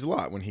 means a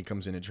lot when he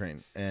comes in to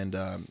train. And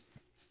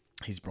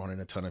he's brought in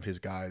a ton of his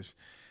guys.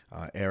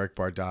 Eric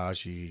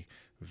Bardaggi,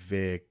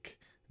 Vic,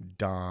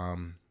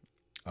 Dom.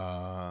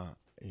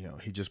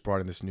 He just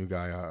brought in this new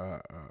guy,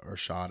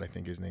 Arshad, I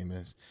think his name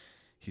is.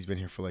 He's been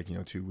here for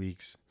 2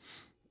 weeks.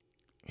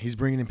 He's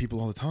bringing in people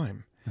all the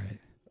time. Right.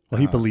 Well,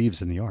 he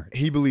believes in the art.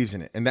 He believes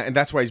in it. And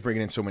that's why he's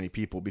bringing in so many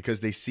people because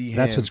they see him.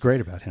 That's what's great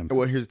about him.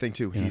 Well, here's the thing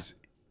too. Yeah.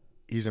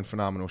 He's in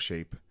phenomenal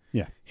shape.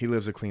 Yeah. He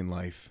lives a clean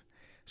life.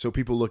 So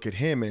people look at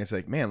him and it's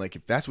like, man, like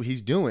if that's what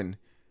he's doing,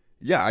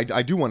 yeah,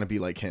 I do want to be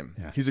like him.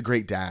 Yeah. He's a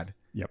great dad.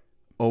 Yep.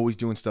 Always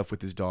doing stuff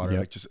with his daughter.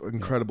 Like just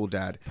incredible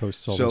dad.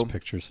 Posts all those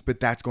pictures. But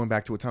that's going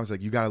back to what Tom's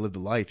like, you got to live the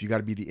life. You got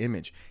to be the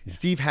image. Yeah.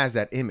 Steve has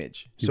that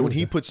image. So when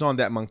he puts on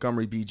that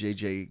Montgomery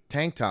BJJ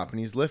tank top and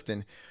he's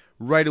lifting,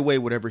 right away,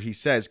 whatever he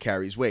says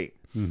carries weight.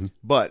 Mm-hmm.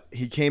 But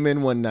he came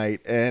in one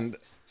night and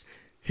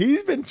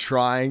he's been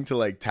trying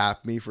to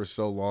tap me for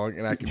so long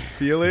and I can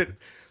feel it.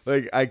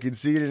 I can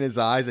see it in his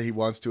eyes that he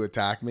wants to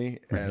attack me.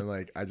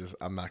 And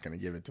I'm not going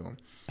to give it to him.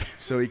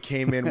 So he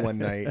came in one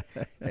night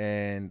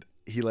and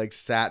he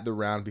sat the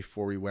round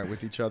before we went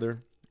with each other.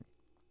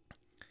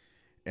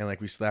 And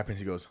we slapped and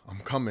he goes, I'm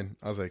coming.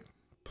 I was like,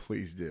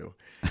 please do.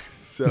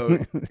 So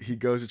he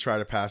goes to try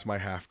to pass my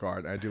half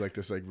guard. I do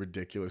this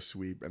ridiculous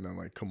sweep and then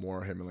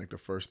Kimura him in the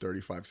first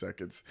 35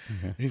 seconds.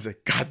 Mm-hmm. And he's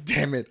like, God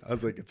damn it. I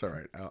was like, it's all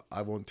right.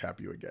 I won't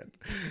tap you again.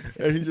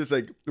 And he's just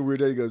the weird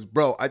day. He goes,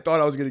 bro, I thought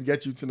I was going to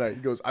get you tonight.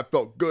 He goes, I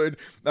felt good.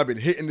 I've been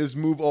hitting this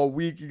move all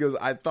week. He goes,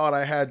 I thought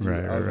I had you.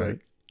 Right, I was like,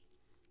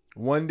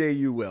 one day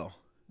you will.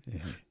 Yeah.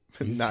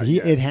 Not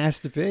yet. It has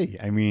to be.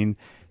 I mean,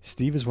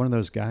 Steve is one of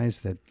those guys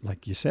that,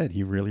 like you said,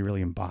 he really,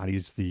 really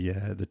embodies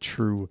the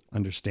true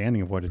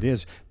understanding of what it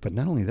is. But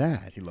not only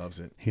that, he loves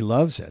it. He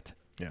loves it.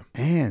 Yeah.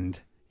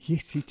 And he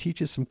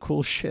teaches some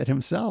cool shit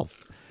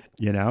himself.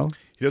 He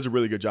does a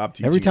really good job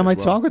teaching. Every time I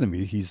talk with him,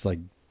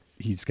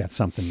 he's got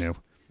something new.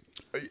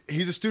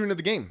 He's a student of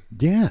the game.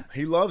 Yeah.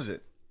 He loves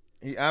it.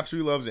 He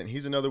absolutely loves it. And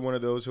he's another one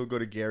of those. He'll go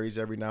to Gary's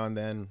every now and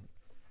then.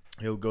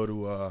 He'll go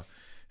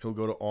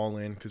to All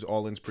In because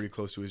All In's pretty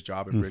close to his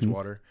job in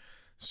Bridgewater.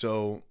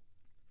 So,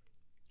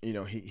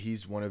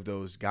 he's one of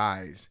those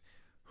guys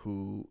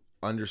who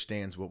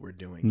understands what we're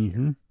doing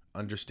here,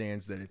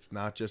 understands that it's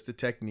not just the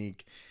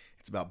technique.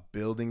 It's about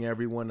building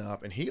everyone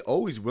up. And he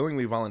always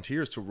willingly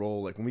volunteers to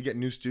roll. When we get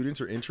new students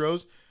or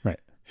intros, right?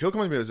 He'll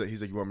come to me and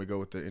he's like, you want me to go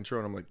with the intro?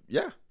 And I'm like,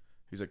 yeah.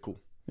 He's like, cool.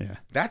 Yeah.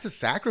 That's a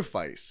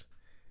sacrifice.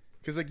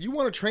 Because you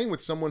want to train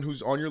with someone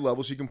who's on your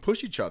level so you can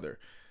push each other.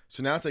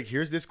 So now it's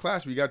here's this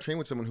class where you got to train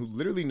with someone who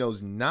literally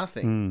knows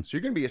nothing. So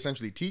you're going to be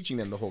essentially teaching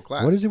them the whole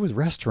class. What is it with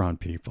restaurant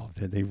people?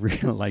 They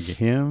really like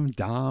him,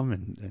 Dom,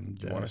 and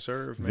you want to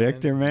serve, man.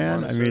 Victor,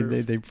 man. I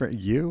mean, they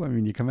you. I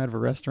mean, you come out of a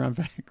restaurant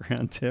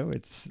background too.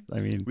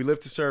 We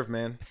live to serve,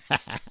 man.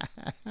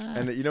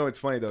 And it's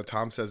funny though.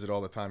 Tom says it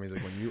all the time. He's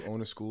like, when you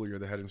own a school, you're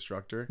the head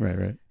instructor.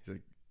 Right. He's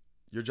like,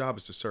 your job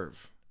is to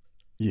serve.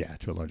 Yeah,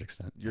 to a large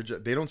extent.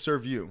 They don't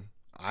serve you.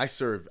 I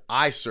serve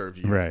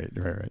you. Right.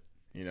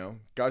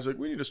 Guys are like,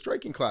 we need a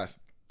striking class.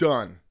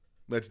 Done.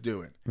 Let's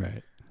do it.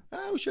 Right.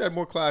 We should have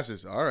more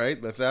classes. All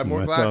right, let's add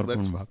more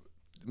classes.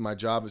 My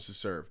job is to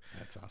serve.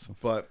 That's awesome.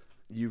 But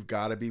you've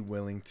got to be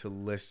willing to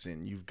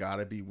listen. You've got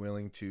to be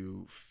willing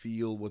to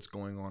feel what's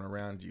going on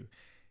around you.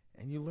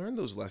 And you learn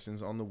those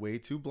lessons on the way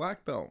to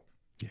black belt.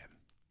 Yeah.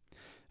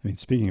 I mean,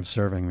 speaking of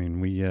serving,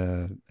 we,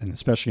 and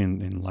especially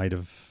in light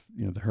of,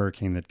 the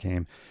hurricane that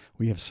came,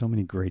 we have so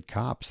many great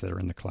cops that are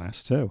in the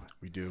class too.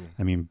 We do.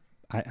 I mean,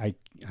 I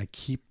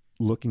keep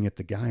looking at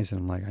the guys and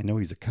I'm like, I know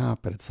he's a cop,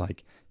 but it's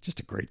like just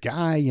a great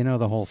guy,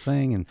 the whole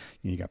thing. And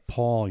you got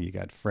Paul, you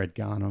got Fred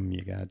Ghanem,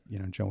 you got,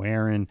 Joe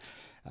Aaron.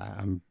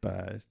 I'm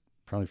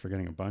probably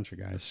forgetting a bunch of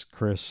guys.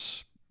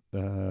 Chris,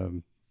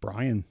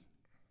 Brian,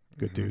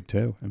 good dude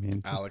too. I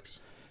mean, Alex.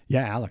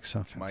 Yeah, Alex,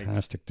 a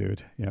fantastic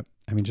dude. Yep.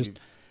 I mean, just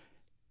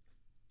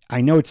I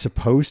know it's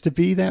supposed to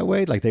be that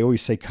way. Like they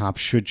always say cops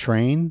should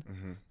train,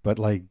 but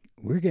like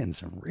we're getting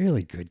some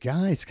really good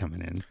guys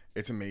coming in.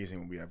 It's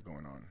amazing what we have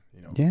going on.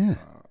 Yeah.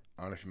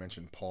 I don't know if you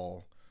mentioned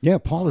Paul. Yeah,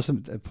 Paul's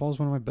one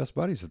of my best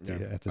buddies at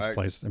this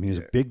place. I mean, he's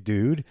a big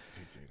dude,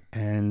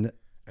 and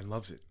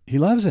loves it. He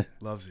loves it.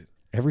 Loves it.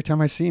 Every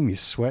time I see him, he's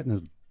sweating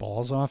his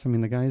balls off. I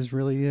mean, the guy's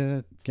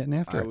really getting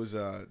after it. I was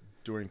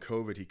during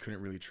COVID. He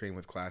couldn't really train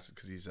with classes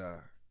because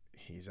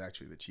he's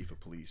actually the chief of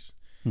police,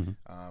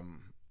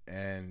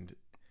 and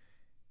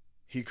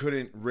he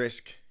couldn't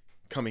risk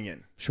coming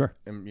in. Sure.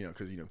 And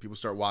because people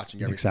start watching.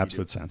 Makes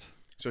absolute sense.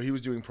 So he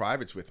was doing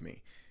privates with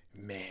me.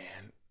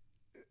 Man,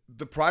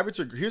 the privates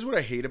are. Here's what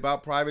I hate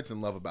about privates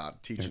and love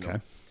about teaching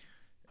them.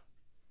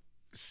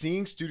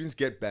 Seeing students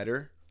get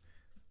better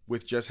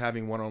with just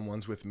having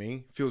one-on-ones with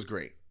me feels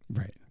great.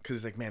 Right. Because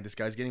it's like, man, this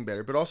guy's getting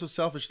better. But also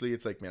selfishly,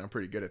 it's like, man, I'm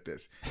pretty good at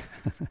this.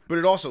 But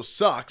it also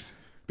sucks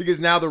because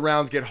now the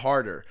rounds get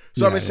harder.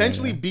 So I'm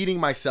essentially beating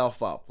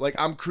myself up. Like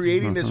I'm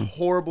creating this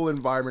horrible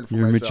environment for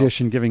myself. You're a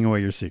magician giving away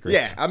your secrets.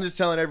 Yeah, I'm just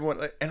telling everyone.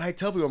 And I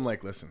tell people, I'm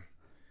like, listen,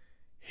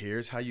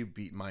 here's how you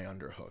beat my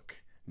underhook.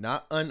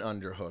 Not an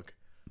underhook,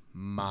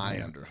 my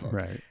underhook.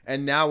 Right.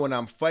 And now when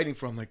I'm fighting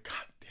for, I'm like,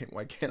 God damn,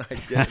 why can't I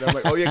get it? I'm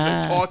like, oh yeah, because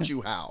I taught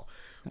you how.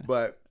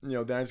 But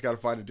then I just got to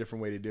find a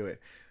different way to do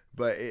it.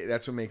 But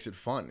that's what makes it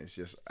fun. It's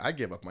just I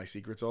give up my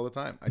secrets all the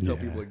time. I tell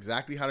people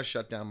exactly how to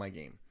shut down my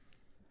game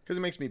because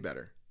it makes me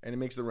better and it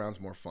makes the rounds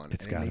more fun.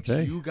 It makes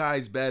you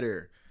guys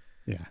better.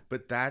 Yeah.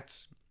 But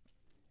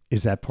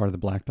is that part of the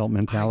black belt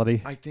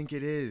mentality? I think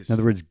it is. In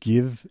other words,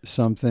 give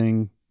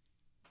something.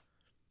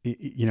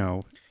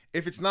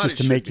 If it's not, just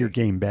to make your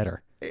game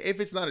better. If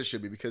it's not, it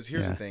should be, because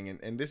here's the thing,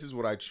 and this is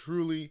what I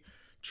truly,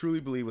 truly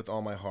believe with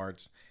all my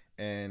hearts,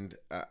 and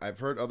I've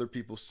heard other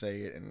people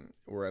say it,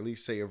 or at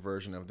least say a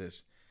version of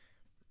this.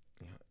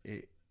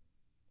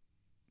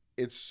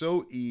 It's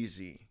so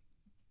easy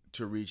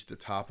to reach the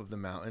top of the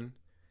mountain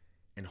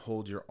and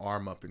hold your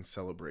arm up in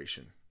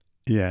celebration.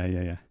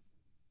 Yeah.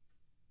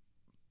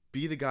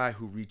 Be the guy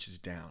who reaches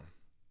down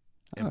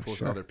and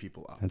pulls other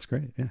people up. That's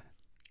great, yeah.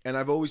 And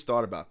I've always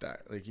thought about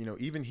that. Like,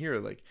 even here,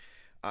 like,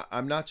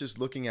 I'm not just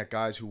looking at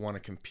guys who want to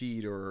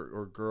compete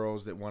or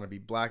girls that want to be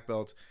black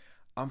belts.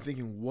 I'm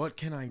thinking, what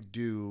can I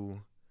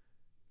do?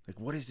 Like,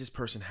 what does this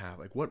person have?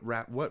 Like,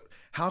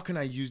 how can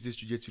I use this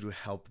jiu-jitsu to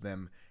help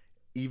them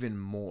even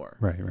more?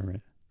 Right.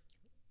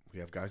 We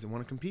have guys that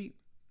want to compete,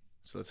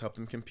 so let's help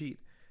them compete.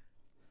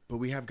 But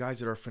we have guys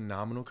that are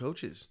phenomenal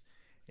coaches,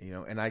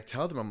 and I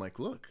tell them, I'm like,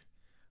 look,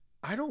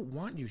 I don't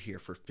want you here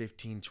for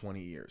 15, 20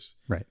 years.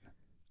 Right.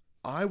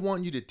 I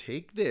want you to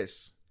take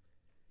this,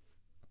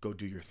 go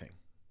do your thing.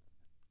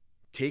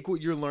 Take what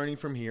you're learning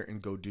from here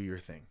and go do your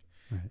thing.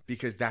 Right.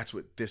 Because that's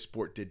what this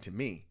sport did to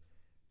me.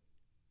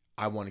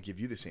 I want to give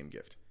you the same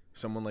gift.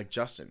 Someone like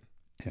Justin.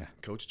 Yeah.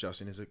 Coach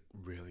Justin is a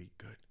really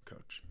good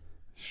coach.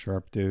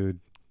 Sharp dude,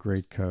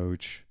 great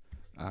coach.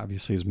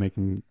 Obviously is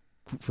making,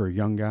 for a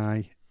young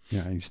guy,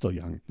 he's still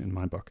young in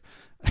my book.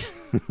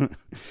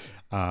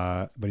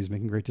 But he's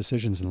making great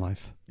decisions in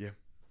life. Yeah.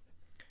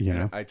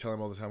 I tell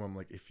him all the time, I'm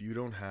like, if you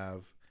don't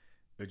have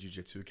a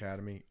jiu-jitsu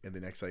academy in the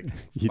next 5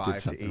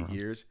 to 8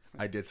 years,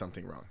 I did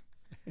something wrong.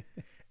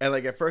 And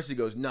at first he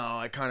goes, no,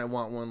 I kind of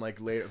want one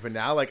later. But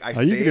now I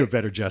say, you can do a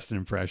better Justin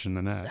impression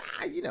than that.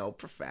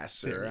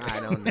 Professor,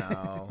 I don't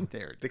know.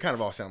 They kind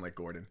of all sound like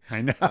Gordon.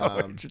 I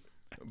know.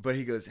 But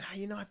he goes,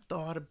 I've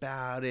thought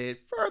about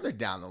it further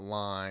down the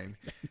line.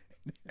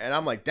 And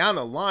I'm like, down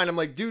the line? I'm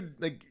like,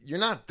 dude, you're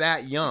not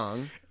that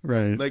young.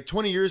 Right.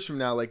 20 years from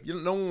now,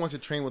 no one wants to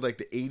train with the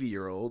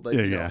 80-year-old.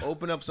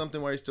 Open up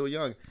something while you're still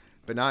young.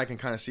 But now I can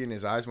kind of see in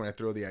his eyes when I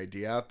throw the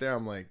idea out there.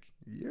 I'm like,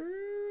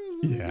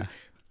 yeah.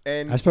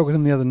 And I spoke with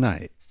him the other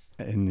night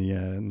in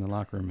the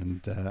locker room,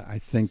 and I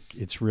think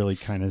it's really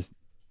kind of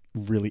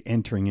really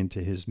entering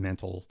into his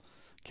mental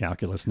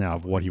calculus now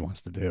of what he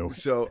wants to do.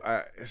 So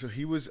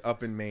he was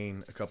up in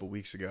Maine a couple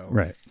weeks ago.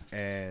 Right.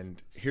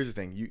 And here's the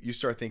thing. You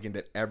start thinking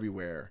that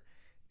everywhere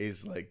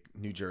is like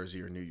New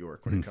Jersey or New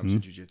York when it comes to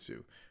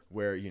jiu-jitsu,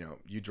 where,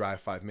 you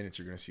drive 5 minutes,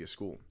 you're going to see a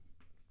school.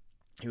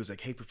 He was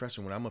like, hey,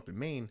 Professor, when I'm up in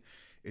Maine,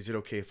 is it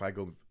okay if I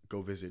go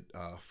visit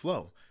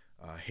Flo,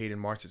 Hayden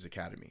Martz's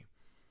academy?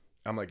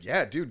 I'm like,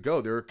 yeah, dude, go.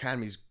 Their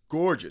academy's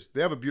gorgeous.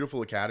 They have a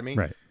beautiful academy.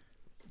 Right.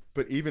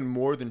 But even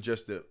more than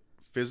just the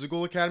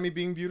physical academy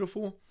being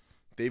beautiful,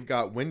 they've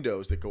got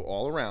windows that go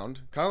all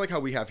around, kind of like how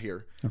we have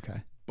here.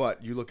 Okay.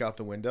 But you look out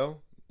the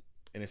window,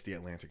 and it's the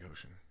Atlantic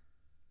Ocean.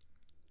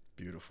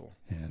 Beautiful.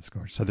 Yeah, it's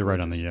gorgeous. So they're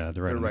right on the on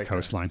the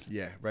coastline.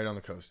 Yeah, right on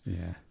the coast.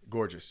 Yeah.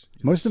 Gorgeous.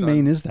 Most of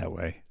Maine is that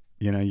way.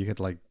 You get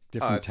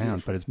different towns,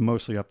 beautiful. But it's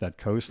mostly up that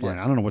coastline.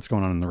 Yeah. I don't know what's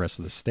going on in the rest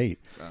of the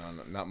state.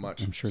 Not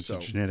much. I'm sure it's a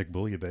genetic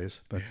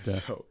bouillabaisse. But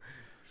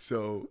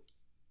so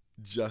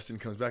Justin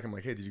comes back. I'm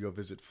like, hey, did you go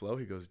visit Flo?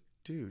 He goes,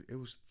 dude, it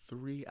was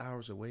 3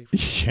 hours away from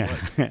where I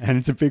was. And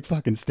it's a big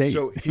fucking state.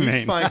 So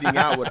he's finding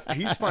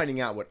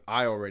out what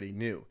I already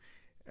knew.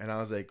 And I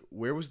was like,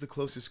 where was the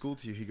closest school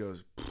to you? He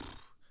goes,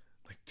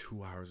 like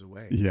 2 hours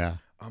away. Yeah.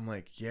 I'm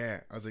like,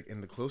 yeah. I was like,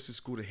 and the closest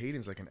school to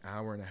Hayden's like an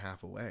hour and a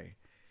half away.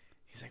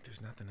 He's like,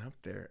 there's nothing up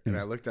there. And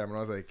I looked at him and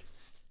I was like,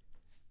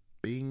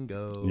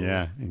 bingo.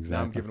 Yeah, exactly.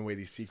 Now I'm giving away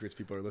these secrets.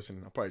 People are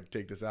listening. I'll probably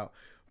take this out.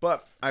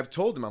 But I've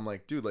told him, I'm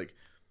like, dude, like,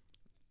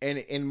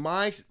 and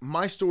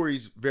my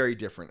story's very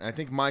different. I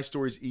think my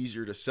story's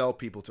easier to sell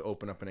people to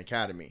open up an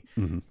academy.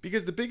 Mm-hmm.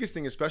 Because the biggest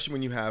thing, especially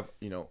when you have,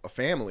 a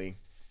family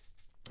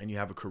and you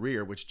have a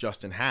career, which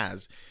Justin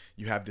has,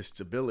 you have this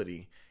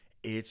stability,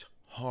 it's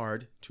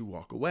hard to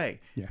walk away.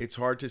 Yeah. It's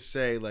hard to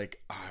say,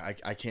 like,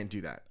 I can't do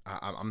that.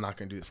 I'm not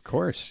going to do this. Of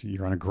course,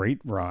 you're on a great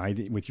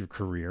ride with your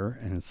career,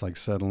 and it's like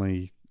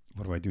suddenly,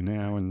 what do I do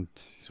now? And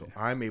so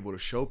I'm able to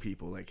show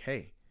people, like,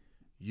 hey,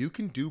 you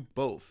can do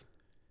both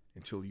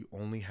until you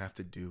only have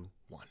to do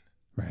one.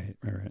 Right.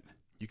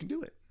 You can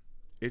do it.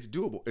 It's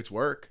doable. It's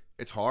work.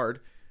 It's hard.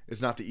 It's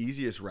not the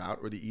easiest route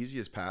or the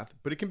easiest path,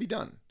 but it can be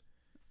done.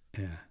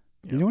 Yeah.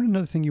 You know what?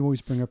 Another thing you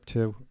always bring up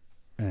too,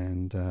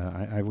 and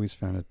I always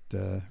found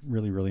it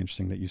really, really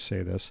interesting that you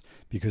say this,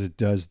 because it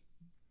does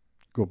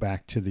go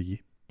back to the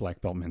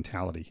black belt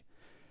mentality,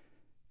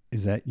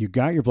 is that you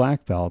got your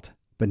black belt,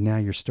 but now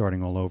you're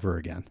starting all over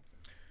again.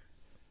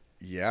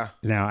 Yeah.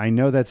 Now, I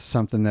know that's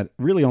something that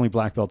really only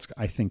black belts,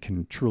 I think,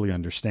 can truly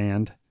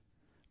understand.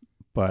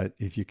 But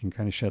if you can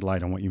kind of shed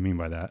light on what you mean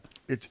by that.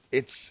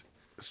 It's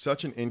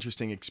such an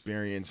interesting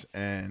experience.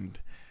 And,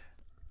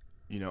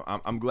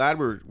 I'm glad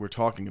we're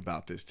talking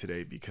about this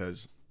today,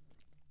 because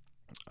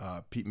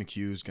Pete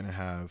McHugh is going to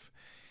have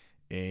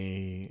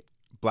a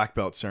black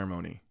belt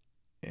ceremony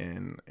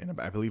in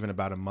I believe in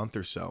about a month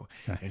or so.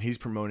 Okay. And he's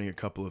promoting a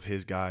couple of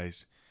his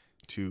guys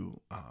to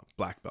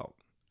black belt.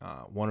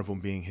 One of them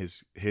being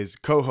his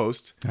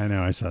co-host. I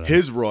know, I saw that.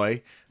 His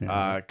Roy,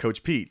 yeah.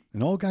 Coach Pete.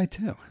 An old guy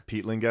too.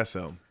 Pete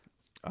Lingesso.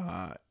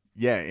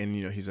 Yeah, and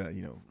he's a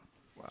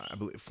I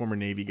believe former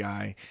Navy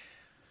guy.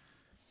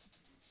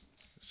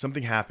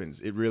 Something happens.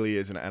 It really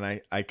is,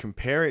 and I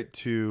compare it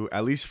to,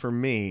 at least for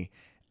me,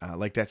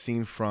 like that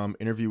scene from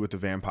Interview with the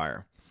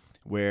Vampire,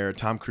 where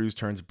Tom Cruise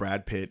turns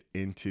Brad Pitt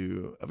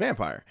into a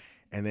vampire.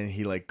 And then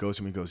he goes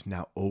to him and goes,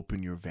 now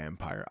open your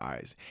vampire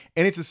eyes.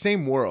 And it's the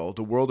same world.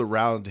 The world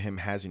around him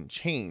hasn't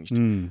changed,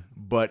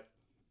 but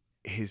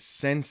his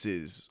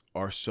senses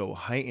are so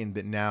heightened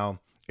that now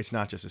it's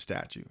not just a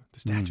statue. The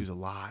statue's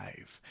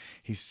alive.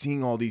 He's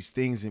seeing all these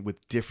things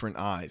with different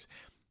eyes.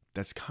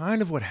 That's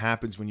kind of what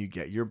happens when you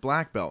get your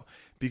black belt,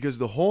 because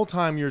the whole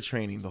time you're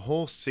training, the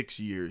whole 6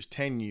 years,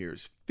 10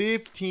 years,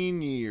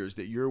 15 years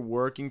that you're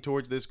working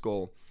towards this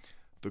goal,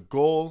 the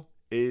goal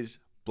is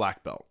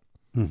black belt.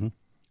 Mm-hmm.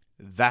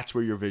 That's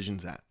where your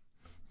vision's at.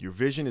 Your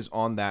vision is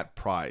on that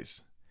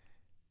prize.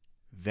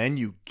 Then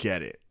you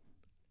get it.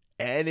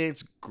 And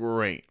it's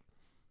great.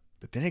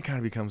 But then it kind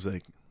of becomes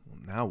like, well,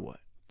 now what?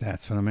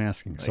 That's what I'm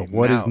asking. So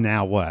what is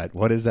now what?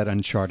 What is that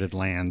uncharted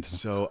land?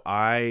 So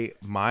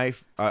aside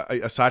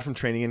from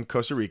training in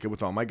Costa Rica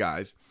with all my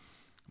guys,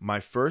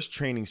 my first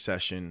training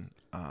session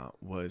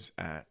was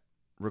at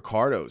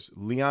Ricardo's.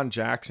 Leon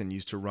Jackson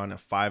used to run a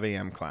 5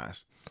 a.m.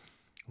 class.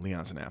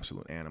 Leon's an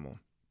absolute animal.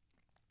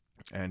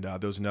 And there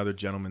was another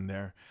gentleman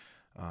there,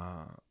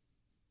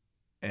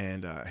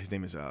 and his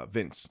name is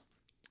Vince.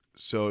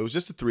 So it was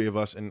just the three of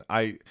us, and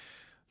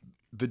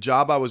the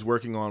job I was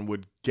working on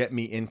would get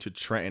me into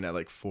Trenton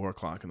at 4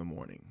 o'clock in the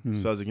morning.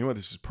 So I was like, you know what,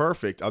 this is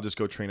perfect. I'll just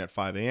go train at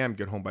 5 a.m.,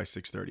 get home by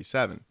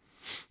 6:37.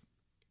 This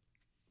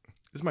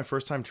is my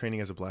first time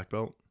training as a black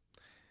belt,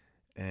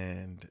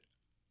 and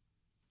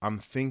I'm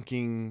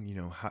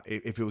thinking, how,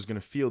 if it was going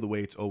to feel the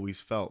way it's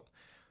always felt,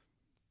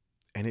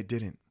 and it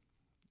didn't.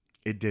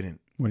 It didn't.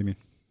 What do you mean?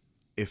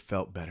 It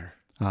felt better.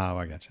 Oh,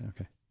 I got you.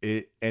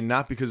 Okay. And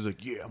not because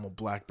it's yeah, I'm a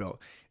black belt.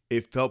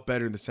 It felt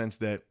better in the sense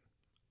that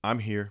I'm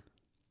here,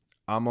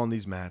 I'm on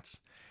these mats,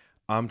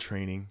 I'm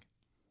training,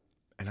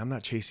 and I'm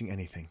not chasing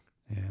anything.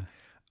 Yeah.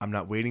 I'm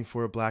not waiting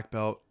for a black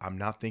belt. I'm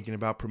not thinking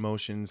about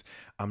promotions.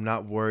 I'm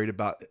not worried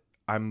about.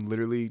 I'm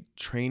literally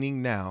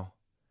training now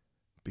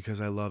because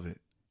I love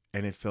it,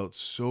 and it felt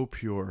so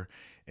pure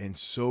and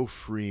so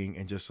freeing,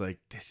 and just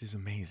this is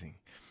amazing.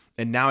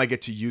 And now I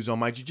get to use all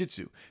my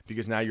jiu-jitsu,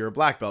 because now you're a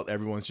black belt.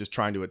 Everyone's just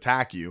trying to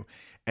attack you.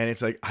 And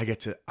it's I get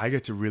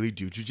to really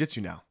do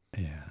jiu-jitsu now.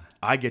 Yeah.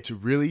 I get to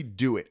really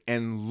do it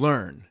and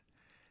learn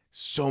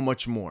so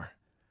much more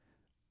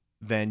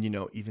than,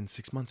 even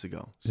 6 months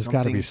ago. There's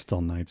got to be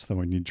still nights though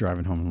when you're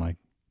driving home and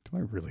do I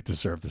really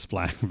deserve this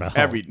black belt?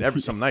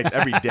 Some nights,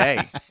 every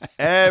day.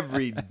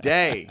 Every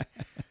day.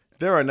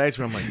 There are nights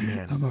where I'm like,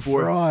 man, I'm a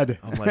fraud.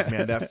 I'm like,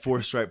 man, that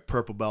 4-stripe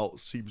purple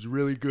belt seems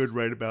really good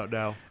right about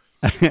now.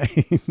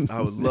 I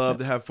would love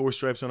to have 4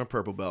 stripes on a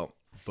purple belt,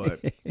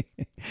 but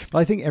well,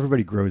 I think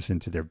everybody grows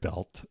into their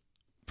belt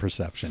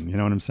perception. You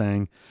know what I'm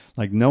saying?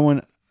 No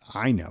one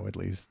I know at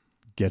least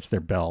gets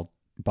their belt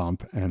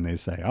bump and they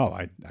say, "Oh,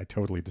 I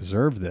totally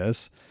deserve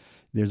this."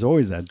 there's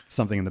always that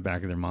something in the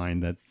back of their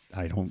mind that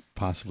I don't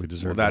possibly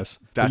deserve. Well, this.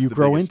 that's But you the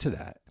grow biggest- into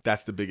that.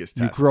 That's the biggest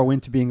You test. grow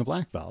into being a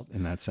black belt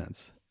in that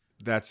sense.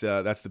 That's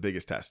the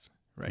biggest test,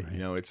 right? Right. You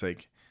know, it's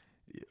like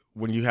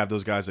when you have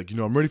those guys like,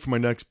 I'm ready for my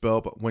next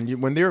belt, but when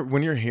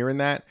you're hearing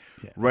that,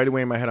 Yeah. right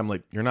away in my head, I'm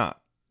like, you're not.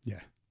 Yeah.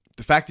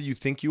 The fact that you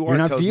think you are You're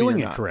not tells viewing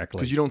me it you're not, correctly.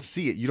 because you don't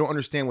see it. You don't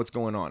understand what's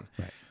going on.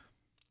 Right.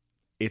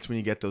 It's when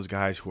you get those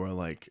guys who are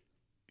like,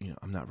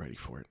 I'm not ready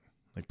for it.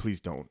 Like, please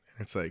don't.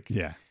 And it's like,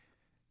 Yeah.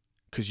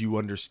 because you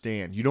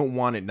understand. You don't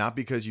want it not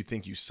because you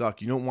think you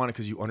suck. You don't want it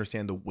because you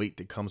understand the weight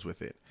that comes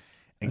with it.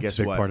 And That's guess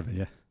a big what? part of it.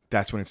 Yeah.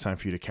 That's when it's time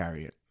for you to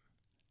carry it.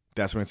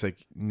 That's when it's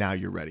like, now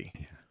you're ready.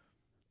 Yeah.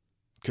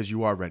 Because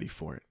you are ready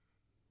for it.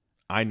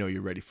 I know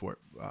you're ready for it.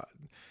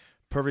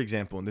 Perfect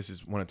example, and this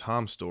is one of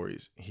Tom's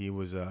stories. He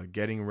was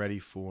getting ready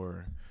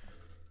for,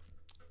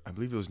 I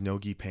believe it was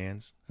Nogi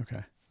Pans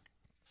Okay.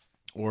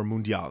 or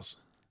Mundials.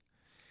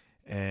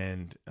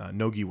 And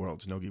Nogi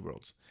Worlds.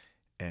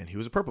 And he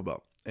was a purple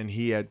belt. And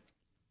he had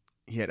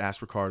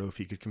asked Ricardo if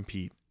he could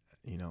compete,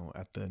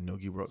 at the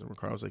Nogi Worlds. And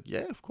Ricardo was like,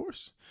 yeah, of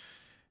course.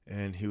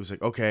 And he was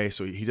like, okay.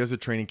 So he does a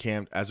training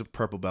camp as a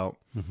purple belt.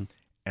 Mm-hmm.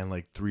 And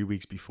like 3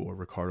 weeks before,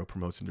 Ricardo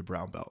promotes him to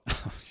brown belt.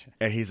 Oh, shit.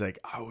 And he's like,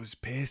 I was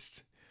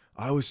pissed.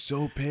 I was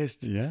so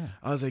pissed. Yeah.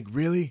 I was like,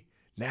 really?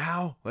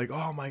 Now? Like,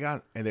 oh my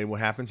God. And then what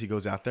happens? He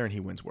goes out there and he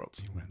wins Worlds.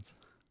 He wins.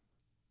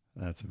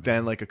 That's amazing.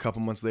 Then like a couple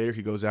months later,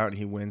 he goes out and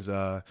he wins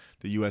the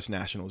U.S.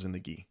 Nationals in the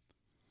gi.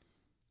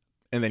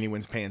 And then he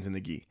wins Pans in the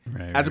gi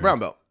Right, as a brown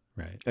belt.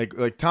 Right.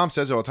 Like Tom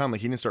says all the time,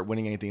 like he didn't start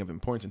winning anything of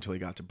importance until he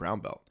got to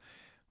brown belt.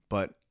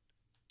 But,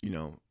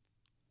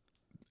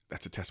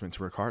 that's a testament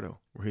to Ricardo,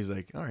 where he's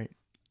like, all right,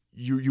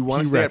 you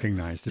want to stay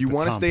recognized it, you but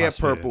want to Tom stay at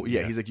possibly purple. didn't.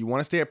 Yeah, he's like, you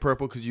want to stay at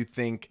purple because you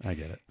think I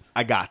get it.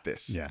 I got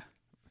this. Yeah.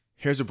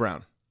 Here's a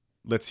brown.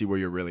 Let's see where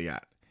you're really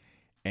at.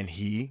 And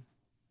He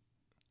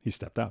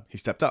stepped up. he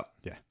stepped up.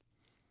 Yeah.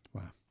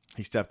 Wow.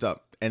 He stepped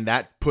up, and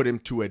that put him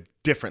to a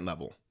different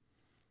level.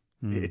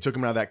 Mm. It took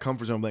him out of that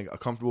comfort zone, like a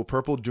comfortable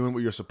purple, doing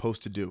what you're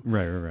supposed to do.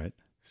 Right.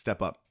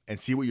 Step up and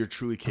see what you're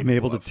truly capable I'm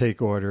able to of.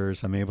 take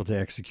orders. I'm able to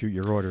execute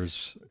your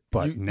orders.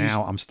 But You-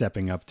 now I'm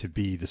stepping up to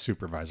be the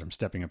supervisor. I'm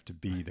stepping up to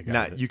be the guy.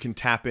 Now that- you can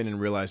tap in and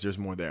realize there's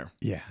more there.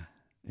 yeah,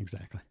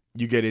 exactly.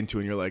 You get into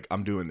it and you're like,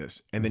 I'm doing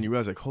this. And then you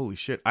realize like, holy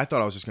shit, I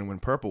thought I was just going to win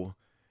purple.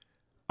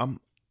 I'm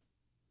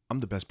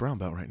the best brown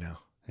belt right now.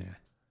 Yeah.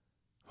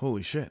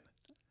 Holy shit.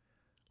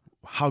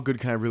 How good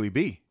can I really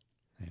be?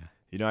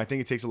 Yeah. I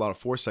think it takes a lot of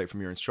foresight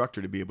from your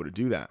instructor to be able to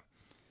do that.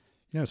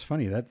 It's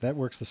funny that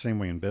works the same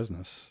way in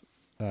business,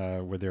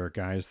 where there are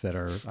guys that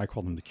are, I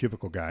call them the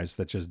cubicle guys,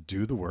 that just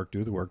do the work,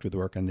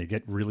 and they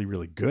get really,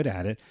 really good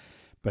at it.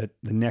 But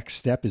the next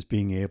step is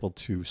being able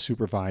to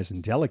supervise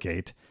and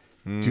delegate.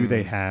 Can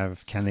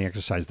they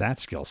exercise that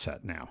skill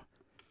set now?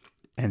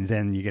 And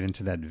then you get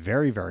into that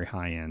very, very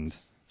high end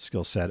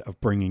skill set of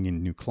bringing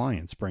in new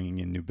clients, bringing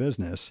in new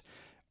business,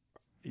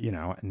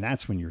 and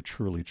that's when you're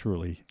truly,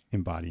 truly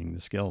embodying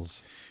the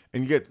skills.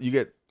 And you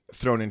get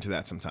thrown into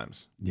that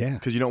sometimes Yeah.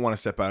 because you don't want to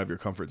step out of your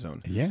comfort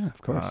zone. Yeah,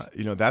 of course.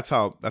 That's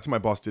how my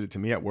boss did it to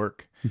me at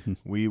work.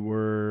 We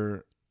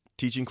were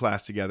teaching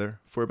class together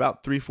for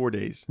about 3-4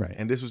 days. Right.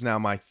 And this was now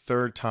my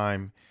third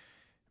time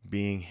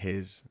being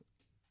his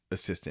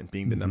assistant,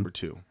 being the number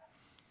 2.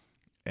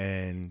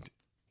 And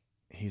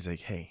he's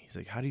like,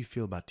 how do you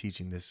feel about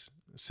teaching this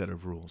set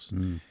of rules?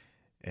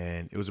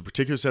 And it was a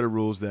particular set of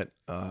rules that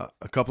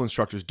a couple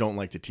instructors don't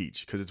like to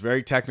teach because it's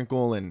very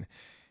technical, and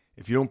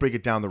if you don't break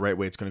it down the right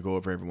way, it's going to go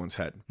over everyone's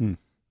head. I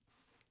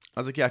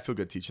was like, yeah, I feel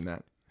good teaching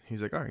that.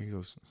 He's like, all right. He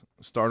goes,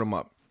 start them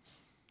up.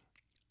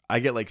 I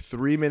get like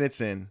 3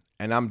 minutes in,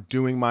 and I'm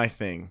doing my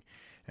thing,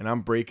 and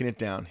I'm breaking it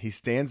down. He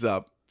stands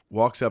up,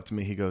 walks up to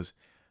me. He goes,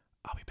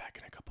 I'll be back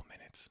in a couple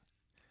minutes.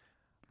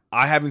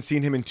 I haven't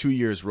seen him in 2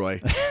 years,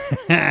 Roy.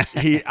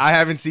 I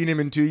haven't seen him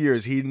in 2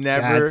 years. He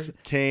never That's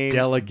came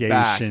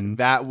delegation.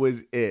 back. That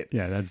was it.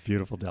 Yeah, that's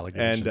beautiful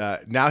delegation.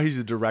 And now he's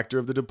the director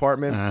of the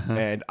department.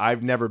 And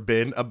I've never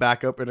been a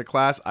backup in a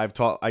class. I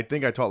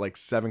think I taught like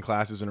 7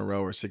 classes in a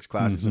row or 6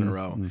 classes in a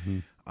row.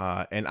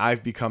 And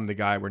I've become the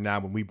guy where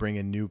now when we bring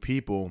in new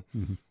people,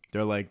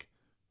 they're like,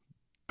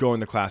 go in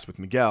the class with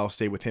Miguel,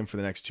 stay with him for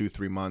the next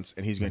 2-3 months,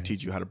 and he's going to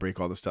teach you how to break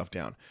all this stuff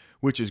down,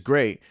 which is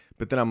great.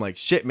 But then I'm like,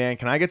 shit, man,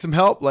 can I get some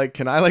help? Like,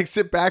 can I like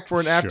sit back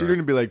for an afternoon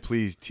and be like,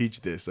 please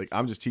teach this? Like,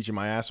 I'm just teaching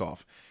my ass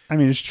off. I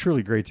mean, it's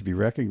truly great to be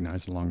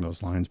recognized along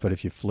those lines. But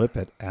if you flip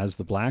it as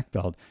the black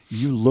belt,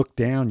 you look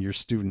down your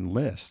student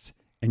list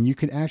and you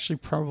can actually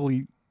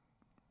probably,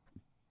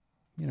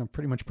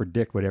 pretty much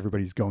predict what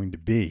everybody's going to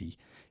be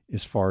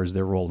as far as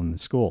their role in the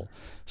school.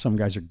 Some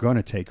guys are going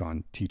to take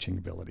on teaching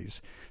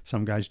abilities.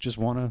 Some guys just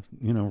want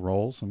to,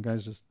 roll. Some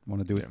guys just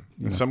want to do it.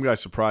 And some guys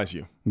surprise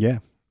you. Yeah.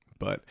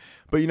 But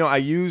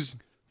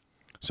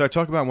I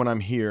talk about when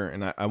I'm here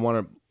and I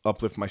want to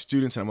uplift my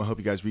students and I want to help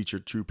you guys reach your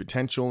true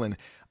potential. And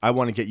I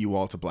want to get you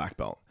all to black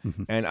belt.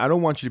 And I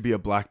don't want you to be a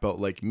black belt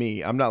like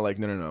me. I'm not like,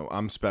 no,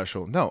 I'm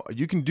special. No,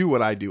 you can do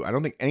what I do. I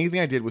don't think anything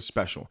I did was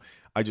special.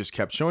 I just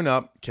kept showing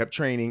up, kept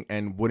training,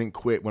 and wouldn't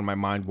quit when my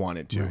mind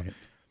wanted to. Right.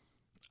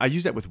 I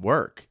use that with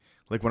work.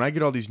 Like when I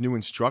get all these new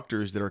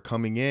instructors that are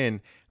coming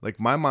in, like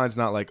my mind's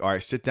not like, all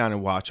right, sit down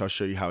and watch. I'll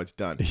show you how it's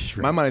done. Right.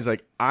 My mind is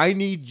like, I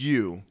need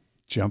you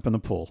Jump in the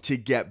pool. to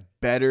get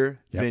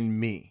better than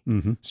me.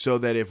 Mm-hmm. So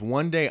that if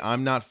one day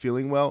I'm not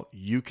feeling well,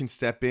 you can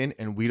step in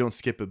and we don't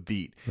skip a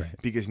beat. Right.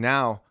 Because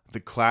now the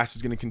class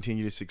is going to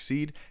continue to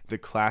succeed. The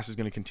class is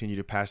going to continue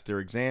to pass their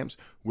exams.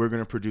 We're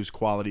going to produce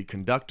quality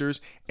conductors,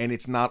 and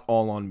it's not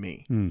all on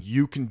me.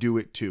 You can do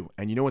it too.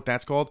 And you know what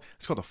that's called?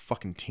 It's called a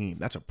fucking team.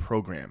 That's a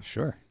program.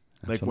 Sure.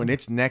 Like when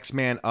it's next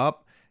man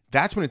up,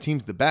 that's when a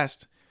team's the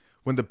best.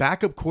 When the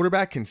backup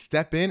quarterback can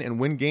step in and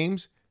win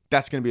games,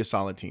 that's going to be a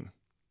solid team.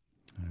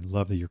 I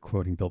love that you're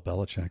quoting Bill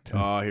Belichick too.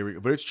 Oh, here we go.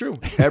 But it's true.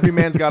 Every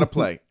man's got to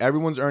play.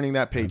 Everyone's earning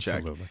that paycheck.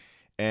 Absolutely.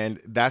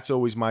 And that's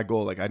always my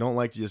goal. Like, I don't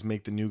like to just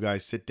make the new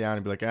guys sit down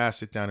and be like,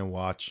 sit down and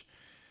watch.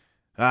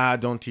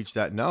 Don't teach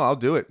that. No, I'll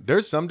do it.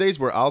 There's some days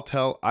where I'll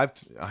tell,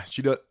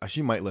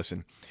 she might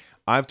listen.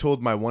 I've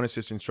told my one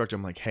assistant instructor,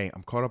 I'm like, hey,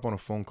 I'm caught up on a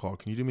phone call.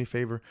 Can you do me a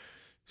favor?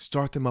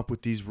 Start them up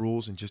with these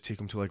rules and just take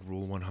them to like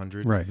rule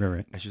 100. Right.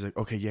 And she's like,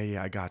 okay,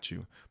 yeah, I got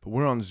you. But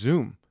we're on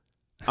Zoom.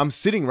 I'm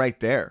sitting right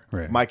there.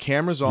 Right. My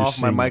camera's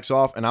off, my mic's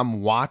off, and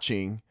I'm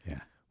watching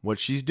what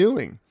she's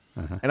doing.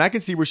 Uh-huh. And I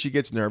can see where she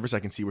gets nervous. I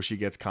can see where she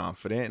gets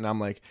confident. And I'm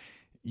like,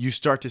 you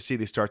start to see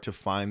they start to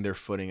find their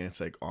footing, and it's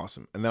like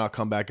awesome. And then I'll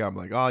come back up, I'm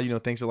like, oh,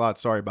 thanks a lot.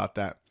 Sorry about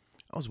that.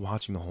 I was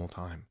watching the whole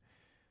time.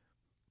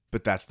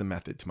 But that's the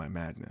method to my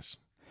madness.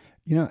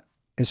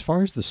 As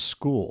far as the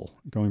school,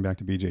 going back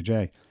to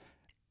BJJ,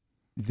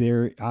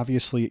 there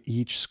obviously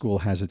each school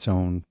has its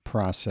own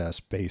process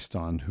based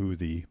on who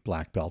the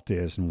black belt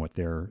is and what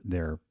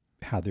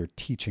how their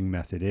teaching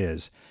method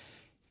is.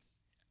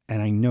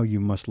 And I know you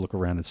must look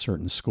around at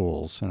certain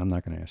schools, and I'm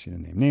not going to ask you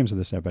to name names of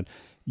this, but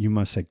you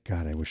must say,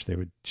 God, I wish they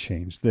would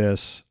change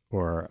this.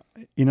 Or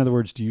in other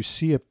words, do you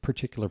see a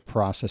particular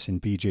process in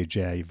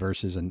BJJ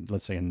versus,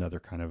 let's say, another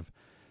kind of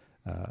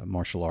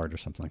martial art or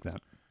something like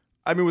that?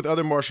 I mean, with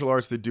other martial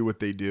arts that do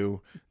what they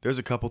do, there's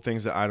a couple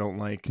things that I don't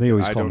like. They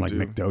always call them like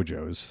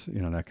McDojos,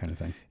 that kind of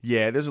thing.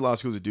 Yeah, there's a lot of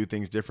schools that do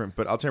things different.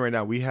 But I'll tell you right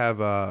now, we have,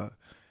 the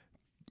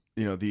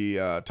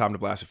Tom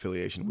DeBlass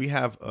affiliation. We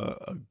have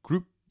a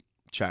group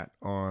chat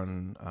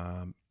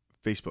on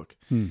Facebook,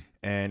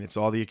 and it's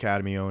all the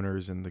academy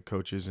owners and the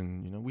coaches,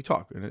 and we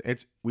talk,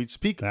 and we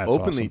speak That's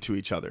openly awesome. to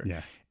each other.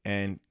 Yeah,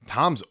 and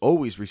Tom's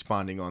always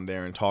responding on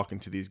there and talking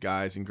to these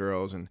guys and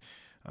girls and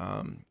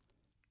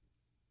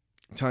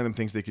telling them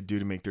things they could do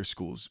to make their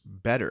schools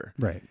better.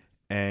 right.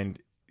 And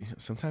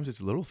sometimes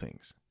it's little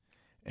things,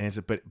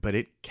 and but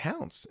it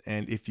counts.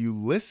 And if you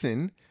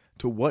listen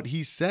to what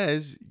he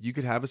says, you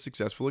could have a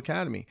successful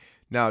academy.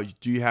 Now,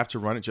 do you have to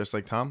run it just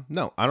like Tom?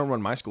 No, I don't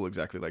run my school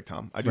exactly like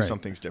Tom. I do some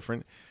things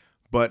different,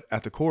 but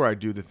at the core, I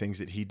do the things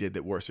that he did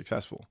that were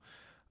successful.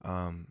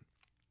 Rob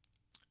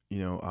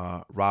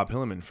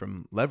Hilleman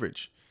from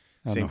Leverage,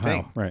 same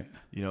thing. Right.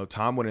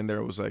 Tom went in there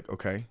and was like,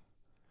 okay,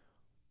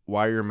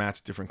 why are your mats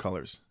different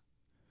colors?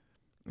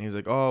 And he was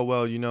like, oh,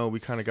 well, we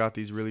kind of got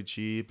these really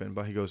cheap.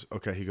 But he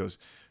goes,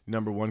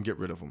 number one, get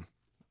rid of them.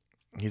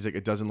 He's like,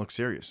 it doesn't look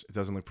serious. It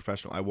doesn't look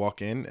professional. I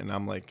walk in and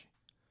I'm like,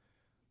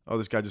 oh,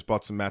 this guy just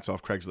bought some mats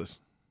off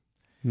Craigslist.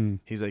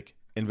 He's like,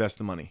 invest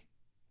the money,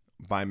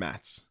 buy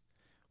mats.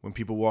 When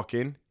people walk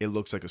in, it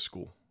looks like a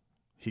school.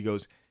 He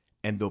goes,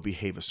 and they'll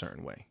behave a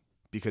certain way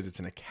because it's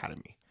an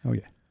academy. Oh,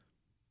 yeah.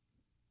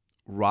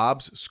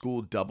 Rob's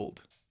school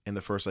doubled in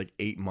the first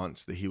 8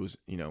 months that he was,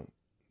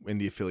 in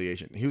the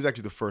affiliation. He was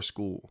actually the first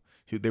school.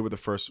 They were the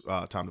first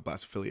Tom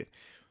DeBlass affiliate.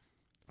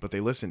 But they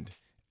listened.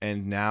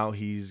 And now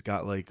he's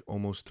got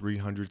almost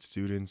 300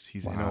 students.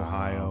 He's in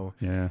Ohio.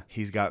 Yeah.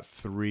 He's got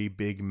 3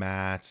 big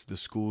mats. The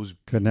school's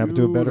Couldn't have to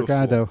do a better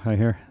guy, beautiful. though, I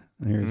hear.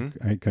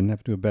 I couldn't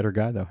have to do a better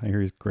guy, though. I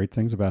hear great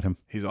things about him.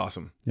 He's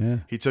awesome. Yeah.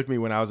 He took me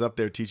when I was up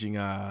there teaching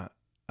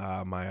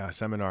my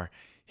seminar.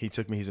 He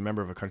took me. He's a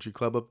member of a country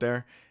club up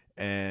there.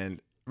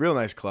 And real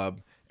nice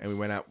club. And we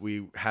went out.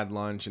 We had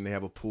lunch, and they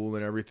have a pool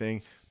and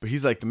everything. But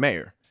he's like the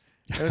mayor.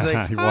 I was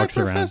like, He hi, walks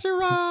around. Professor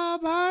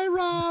Rob. Hi,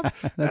 Rob.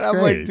 And I'm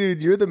great. like,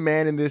 dude, you're the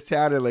man in this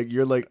town. And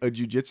you're like a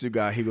jiu-jitsu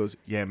guy. He goes,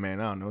 yeah, man,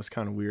 I don't know. It's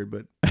kind of weird,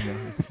 but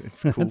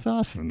it's cool. That's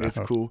awesome. It's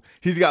cool.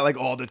 He's got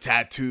all the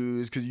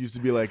tattoos because he used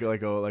to be like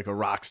a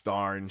rock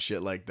star and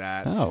shit like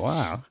that. Oh,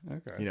 wow.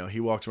 Okay. He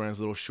walks around in his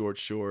little short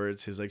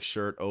shorts, his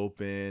shirt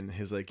open,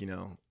 his his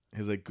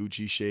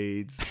Gucci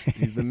shades.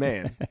 He's the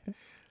man.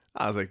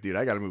 I was like, dude,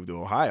 I got to move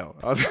to Ohio.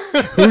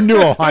 Who knew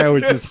Ohio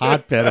was this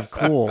hotbed of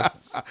cool?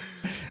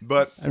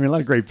 But I mean, a lot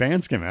of great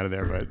bands came out of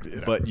there,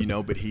 but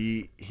but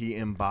he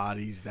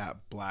embodies that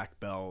black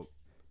belt.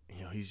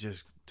 He's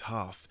just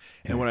tough.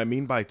 And what I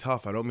mean by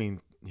tough, I don't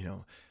mean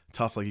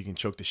tough like you can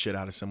choke the shit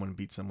out of someone and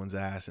beat someone's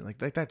ass, and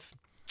that's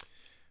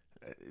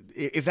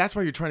if that's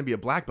why you're trying to be a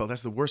black belt,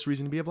 that's the worst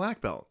reason to be a black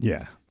belt.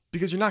 Yeah,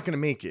 because you're not going to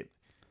make it.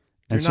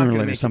 And sooner or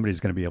later, somebody's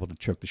going to be able to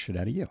choke the shit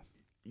out of you.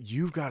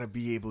 You've got to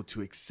be able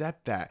to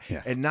accept that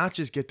and not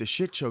just get the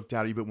shit choked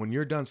out of you, but when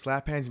you're done,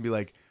 slap hands and be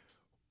like,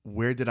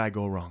 where did I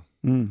go wrong?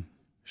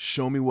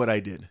 Show me what I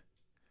did.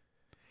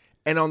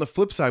 And on the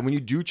flip side, when you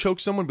do choke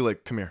someone, be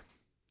like, come here.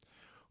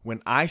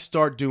 when I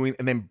start doing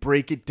and then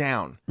break it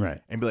down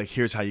Right. and be like,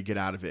 here's how you get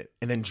out of it,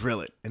 and then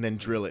drill it and then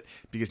drill it,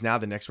 because now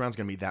the next round's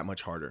going to be that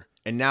much harder.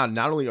 And now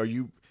not only are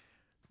you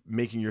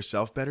making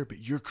yourself better, but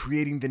you're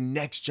creating the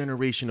next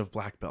generation of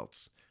black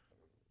belts.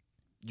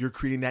 You're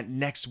creating that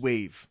next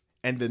wave,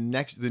 and the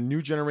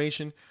new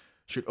generation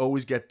should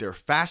always get there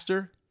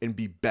faster and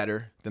be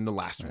better than the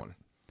last one.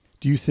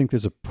 Do you think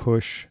there's a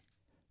push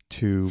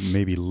to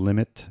maybe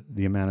limit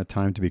the amount of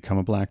time to become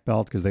a black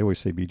belt? Because they always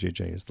say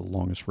BJJ is the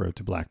longest road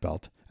to black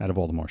belt out of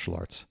all the martial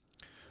arts.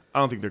 I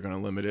don't think they're going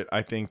to limit it.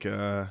 I think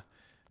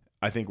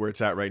where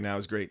it's at right now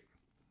is great.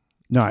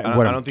 No,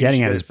 what I'm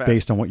getting at is fast.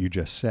 based on what you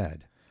just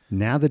said.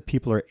 Now that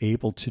people are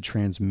able to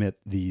transmit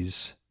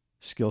these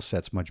skill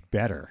sets much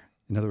better,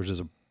 in other words,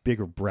 there's a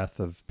bigger breadth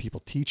of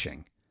people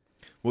teaching.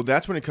 Well,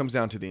 that's when it comes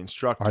down to the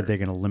instructor. Are they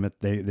going to limit?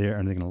 Are they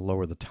going to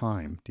lower the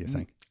time? Do you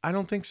think? I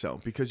don't think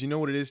so, because you know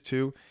what it is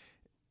too.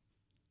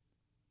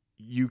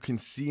 You can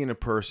see in a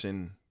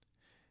person,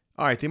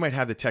 all right, they might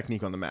have the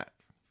technique on the mat.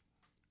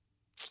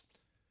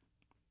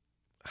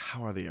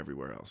 How are they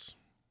everywhere else?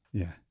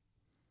 Yeah.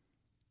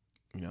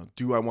 You know,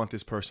 do I want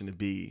this person to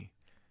be,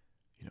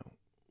 you know,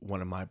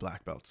 one of my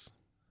black belts?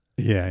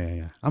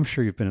 Yeah. I'm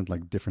sure you've been at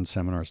like different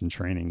seminars and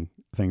training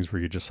things where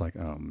you're just like,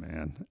 oh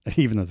man,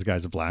 even though the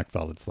guy's a black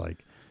belt, it's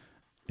like,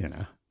 you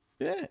know.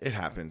 Yeah, it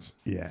happens.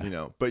 Yeah. You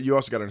know, but you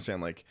also got to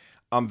understand, like,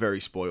 I'm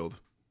very spoiled.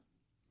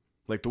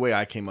 Like, the way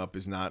I came up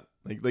is not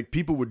like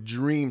people would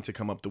dream to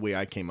come up the way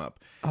I came up.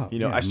 Oh, you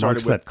know, yeah, I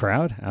started amongst with that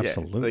crowd.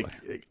 Absolutely.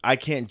 Yeah, like, I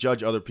can't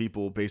judge other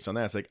people based on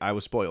that. It's like I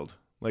was spoiled.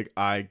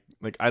 I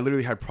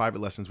literally had private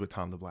lessons with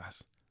Tom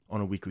DeBlas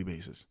on a weekly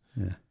basis.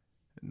 Yeah.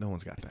 No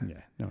one's got that.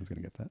 Yeah, no one's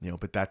gonna get that. You know,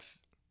 but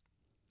that's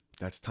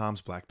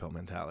Tom's black belt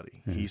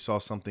mentality. Yeah. He saw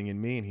something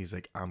in me and he's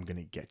like, I'm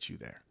gonna get you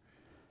there.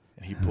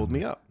 And he pulled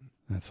me up.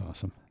 That's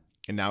awesome.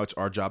 And now it's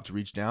our job to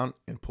reach down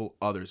and pull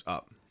others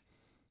up.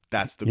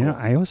 That's the You goal. know,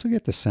 I also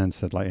get the sense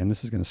that, like, and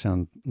this is going to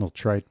sound a little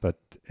trite, but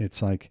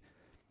it's like,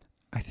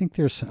 I think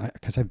there's,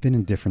 because I've been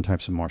in different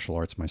types of martial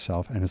arts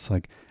myself, and it's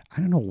like,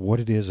 I don't know what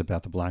it is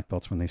about the black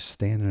belts when they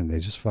stand and they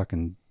just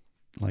fucking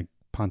like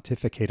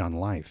pontificate on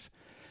life,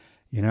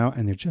 you know,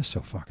 and they're just so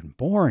fucking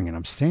boring. And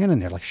I'm standing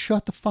there like,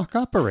 shut the fuck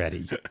up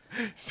already.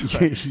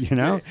 You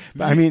know,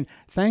 but I mean,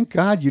 thank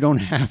God you don't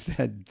have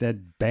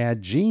that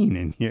bad gene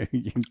in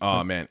you.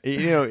 Oh man,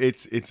 you know,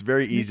 it's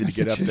very easy to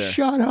get up there.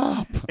 Shut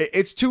up.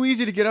 It's too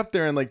easy to get up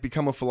there and like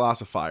become a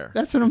philosopher.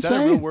 That's what I'm Is that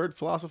saying. a real word,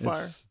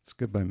 philosopher? It's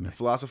good by me.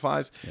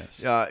 Philosophize.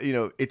 Yes. You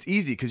know, it's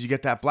easy because you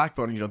get that black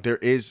belt. And, you know, there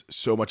is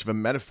so much of a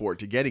metaphor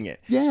to getting it.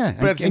 Yeah,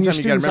 but at the same your time,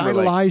 you got to students remember,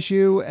 idolize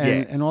you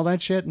Yeah. and all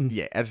that shit. And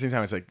yeah. At the same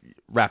time, it's like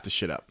wrap the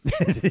shit up.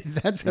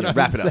 that's what I'm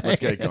Wrap it up. saying. Let's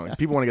get it going.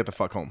 People want to get the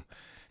fuck home.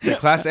 The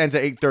class ends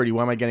at 8:30.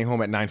 Why am I getting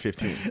home at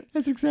 9:15?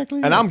 That's exactly.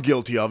 And it. I'm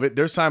guilty of it.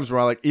 There's times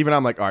where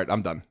I'm like, all right,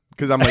 I'm done.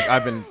 Because I'm like,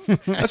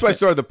 that's why I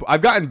started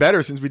I've gotten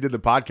better since we did the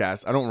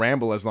podcast. I don't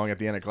ramble as long at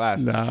the end of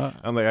class. No.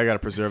 I'm like, I got to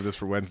preserve this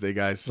for Wednesday,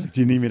 guys. Do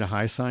you need me to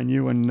high sign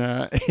you when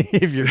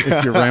if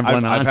you're rambling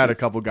on? I've had a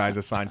couple guys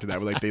assigned to that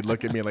where like they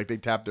look at me and like they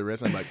tap their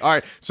wrist. I'm like, all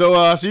right,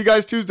 so see you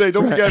guys Tuesday.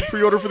 Don't forget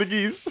pre-order for the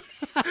geese.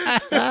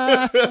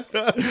 I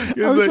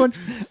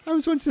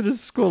was once at a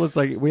school. It's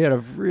like we had a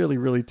really,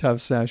 really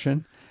tough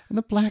session. And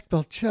the black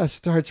belt just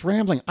starts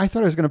rambling. I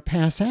thought I was going to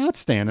pass out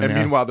standing And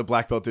there. meanwhile, the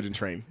black belt didn't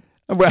train.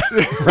 Well,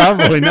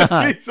 probably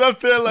not. He's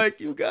up there like,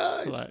 you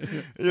guys.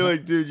 You're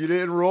like, dude, you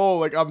didn't roll.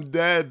 Like, I'm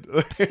dead.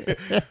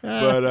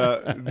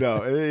 But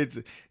no,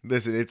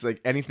 it's like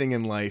anything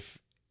in life,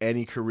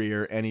 any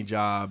career, any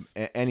job,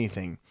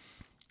 anything.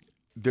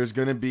 There's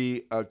going to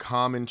be a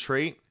common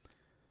trait,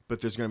 but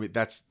there's going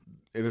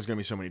to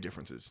be so many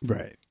differences.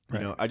 Right. You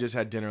know, I just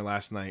had dinner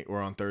last night or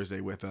on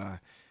Thursday with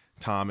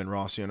Tom and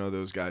Ross, you know,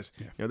 those guys.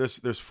 Yeah. You know,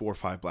 there's 4 or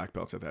 5 black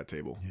belts at that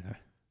table. Yeah.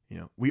 You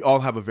know, we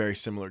all have a very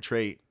similar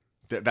trait.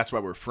 That's why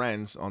we're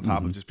friends on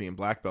top of just being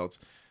black belts,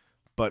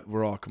 but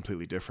we're all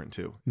completely different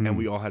too. And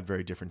we all had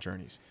very different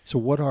journeys. So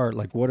what are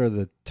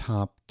the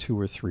top 2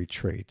 or 3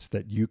 traits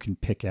that you can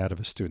pick out of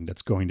a student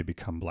that's going to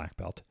become black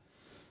belt?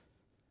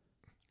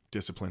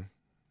 Discipline.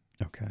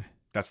 Okay.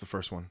 That's the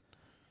first one.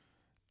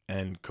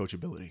 And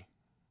coachability.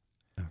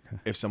 Okay.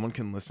 If someone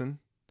can listen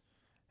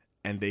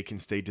and they can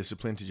stay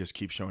disciplined to just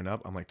keep showing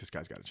up, I'm like, this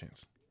guy's got a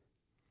chance.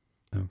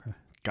 Okay.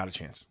 Got a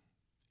chance.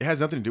 It has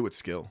nothing to do with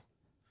skill.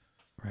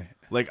 Right.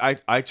 Like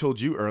I told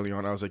you early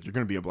on, I was like, you're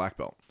going to be a black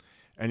belt.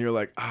 And you're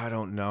like, I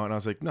don't know. And I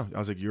was like, no. I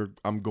was like,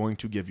 I'm going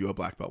to give you a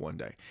black belt one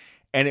day.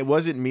 And it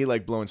wasn't me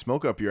like blowing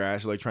smoke up your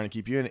ass or like trying to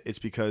keep you in it. It's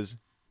because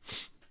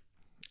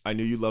I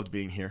knew you loved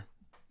being here.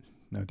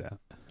 No doubt.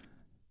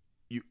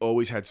 You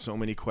always had so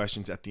many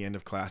questions at the end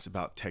of class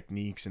about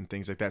techniques and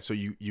things like that. So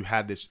you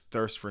had this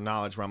thirst for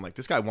knowledge where I'm like,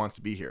 this guy wants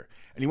to be here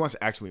and he wants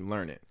to actually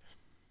learn it.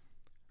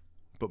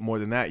 But more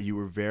than that, you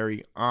were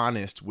very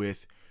honest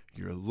with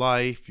your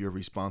life, your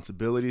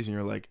responsibilities. And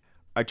you're like,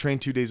 I train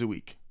 2 days a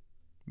week,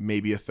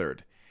 maybe a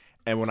third.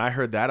 And when I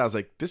heard that, I was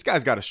like, this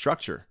guy's got a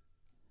structure.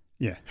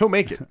 Yeah. He'll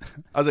make it.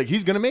 I was like,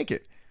 he's going to make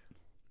it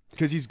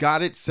because he's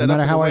got it set up. No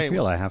matter in how a way I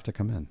feel, I have to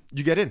come in.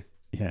 You get in.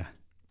 Yeah.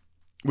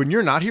 when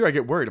you're not here, I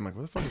get worried. I'm like,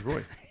 where the fuck is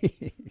Roy?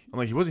 I'm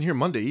like, he wasn't here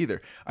Monday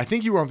either. I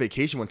think you were on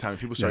vacation one time and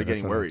people started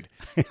getting worried.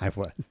 I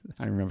was.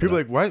 I remember. People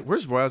were like,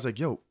 where's Roy? I was like,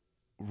 yo,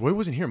 Roy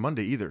wasn't here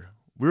Monday either.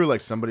 We were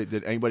like,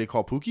 did anybody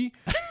call Pookie?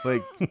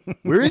 Like,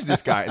 where is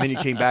this guy? And then you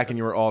came back and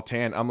you were all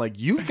tan. I'm like,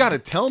 you've got to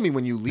tell me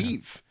when you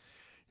leave.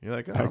 You're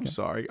like, I'm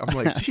sorry. I'm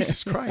like,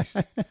 Jesus Christ.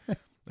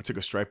 I took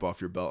a stripe off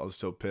your belt. I was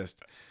so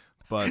pissed.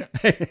 But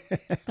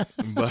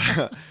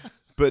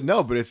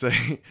it's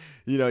like,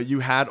 you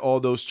had all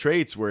those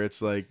traits where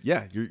it's like,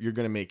 yeah, you're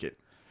going to make it.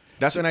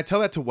 And I tell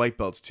that to white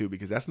belts too,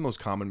 because that's the most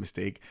common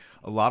mistake.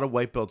 A lot of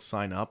white belts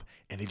sign up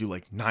and they do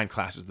like 9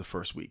 classes the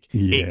first week,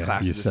 8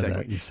 classes the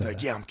second week.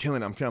 Like, yeah, I'm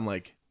killing it. I'm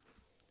like,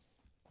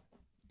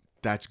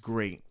 that's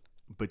great.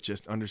 But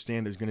just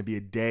understand there's going to be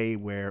a day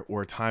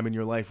or a time in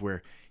your life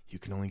where you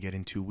can only get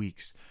in 2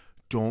 weeks.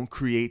 Don't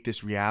create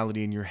this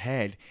reality in your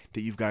head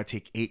that you've got to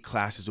take 8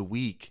 classes a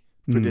week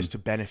for this to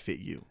benefit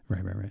you.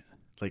 Right.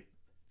 Like,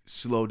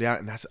 slow down.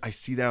 And I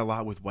see that a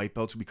lot with white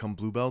belts who become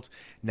blue belts.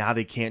 Now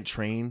they can't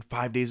train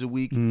 5 days a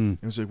week. And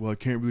it's like, well, I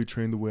can't really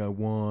train the way I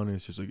want. And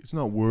it's just like, it's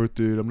not worth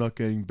it. I'm not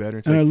getting better.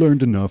 It's and like, I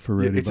learned enough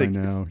already it's by like,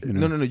 now.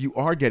 No. You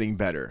are getting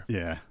better.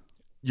 Yeah.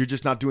 You're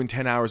just not doing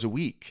 10 hours a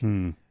week.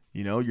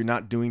 You're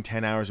not doing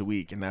 10 hours a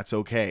week, and that's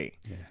okay.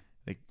 Yeah.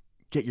 Like,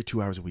 get your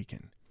 2 hours a week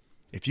in.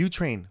 If you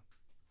train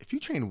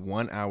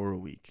 1 hour a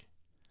week,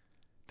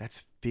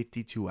 that's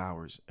 52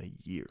 hours a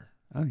year.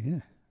 Oh, yeah.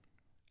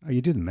 Oh,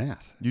 you do the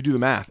math. You do the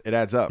math. It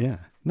adds up. Yeah.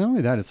 Not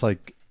only that, it's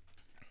like,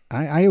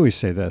 I always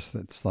say this,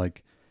 that's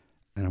like,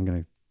 and I'm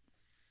going to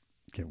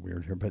get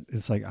weird here, but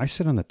it's like, I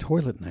sit on the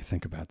toilet and I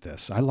think about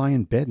this. I lie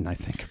in bed and I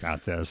think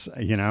about this,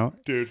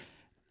 Dude.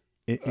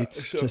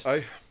 It's just...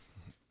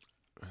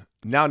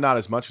 Now, not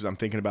as much because I'm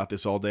thinking about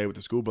this all day with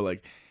the school, but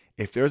like,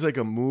 if there's like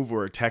a move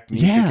or a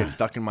technique that gets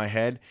stuck in my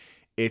head,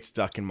 it's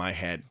stuck in my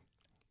head.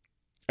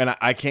 And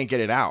I can't get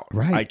it out.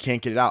 Right. I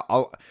can't get it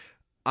out.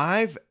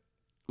 I've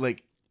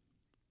like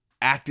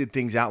acted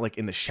things out like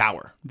in the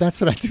shower.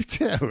 That's what I do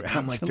too. And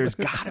I'm like, there's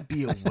got to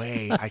be a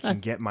way I can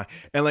get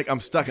and like,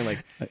 I'm stuck and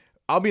like,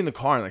 I'll be in the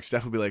car and like,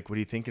 Steph will be like, what are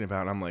you thinking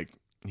about? And I'm like,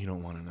 you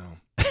don't want to know.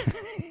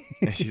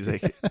 And she's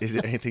like, is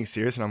it anything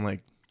serious? And I'm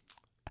like,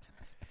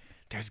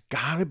 there's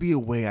got to be a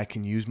way I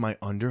can use my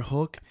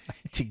underhook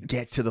to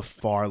get to the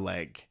far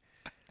leg.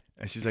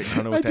 And she's like, I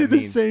don't know what that means. I do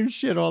the same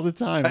shit all the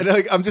time. And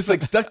I'm just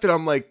like stuck there.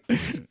 I'm like,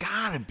 there's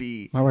got to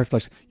be. My wife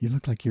likes, you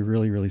look like you're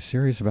really, really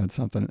serious about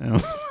something.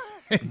 And,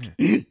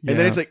 and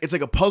then it's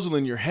like a puzzle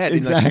in your head.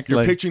 Exactly. And like,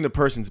 you're picturing the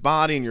person's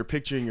body and you're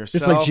picturing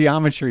yourself. It's like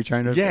geometry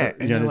trying to. Yeah.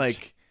 And you're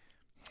like,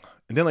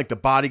 and then like the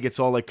body gets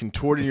all like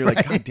contorted and you're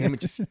like, God damn it,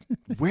 just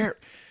where?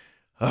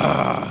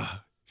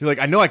 You're like,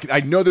 I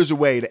know there's a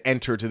way to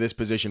enter to this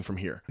position from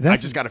here. I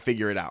just got to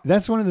figure it out.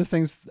 That's one of the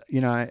things,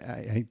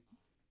 I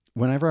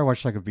whenever I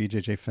watch like a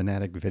BJJ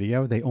Fanatic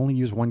video, they only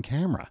use one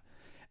camera.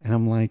 And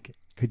I'm like,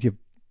 could you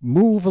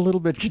move a little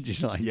bit? Could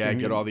you like,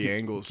 get all the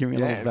angles. Give me a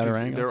little better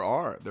angle.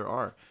 There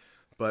are.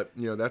 But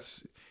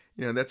that's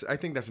I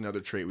think that's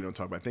another trait we don't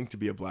talk about. I think to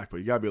be a black belt,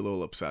 you got to be a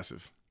little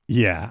obsessive.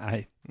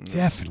 Yeah,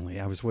 definitely.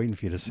 I was waiting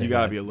for you to say you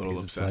got to be a little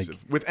obsessive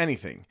with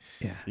anything.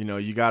 Yeah.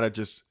 You got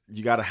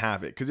to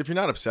have it. Because if you're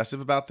not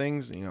obsessive about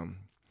things,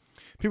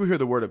 people hear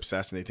the word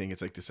obsessed and they think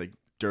it's like this like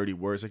dirty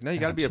word. It's like, no, you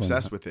got to be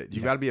obsessed with it.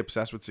 You got to be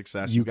obsessed with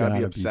success. You got to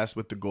be obsessed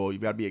with the goal. You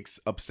got to be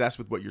obsessed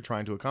with what you're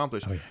trying to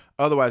accomplish. Oh, yeah.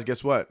 Otherwise,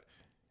 guess what?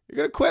 You're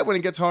going to quit when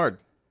it gets hard.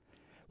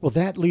 Well,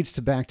 that leads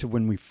back to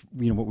when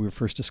what we were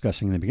first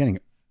discussing in the beginning.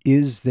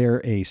 Is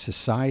there a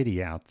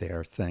society out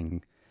there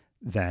thing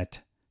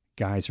that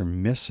guys are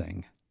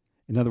missing?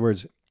 In other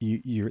words,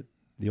 you're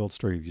the old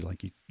story of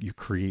you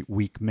create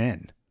weak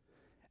men,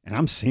 and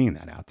I'm seeing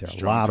that out there.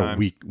 Strong a lot times.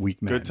 Of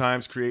weak men. Good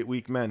times create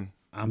weak men.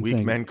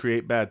 Weak men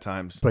create bad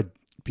times. But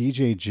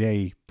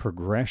BJJ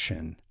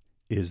progression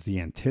is the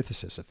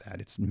antithesis of that.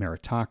 It's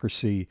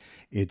meritocracy.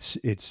 It's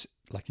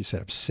like you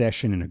said,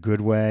 obsession in a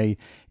good way.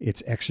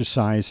 It's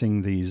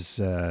exercising these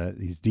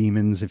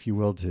demons, if you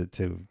will,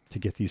 to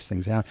get these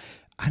things out.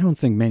 I don't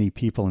think many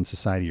people in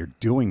society are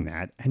doing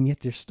that, and yet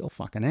they're still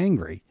fucking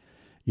angry,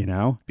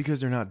 Because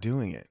they're not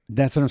doing it.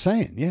 That's what I'm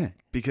saying, yeah.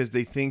 Because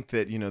they think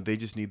that, they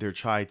just need their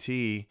chai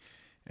tea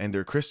and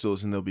their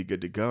crystals and they'll be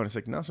good to go. And it's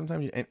like, no,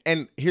 sometimes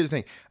and here's the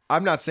thing.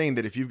 I'm not saying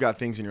that if you've got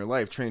things in your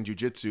life, train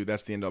jujitsu,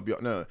 that's the end all be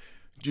all. No,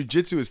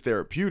 jujitsu is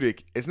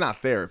therapeutic. It's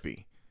not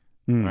therapy.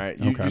 Right?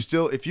 You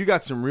still, if you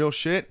got some real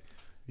shit,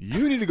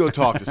 you need to go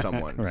talk to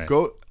someone. Right.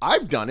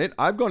 I've done it.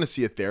 I've gone to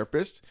see a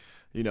therapist.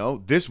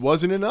 This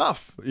wasn't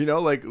enough.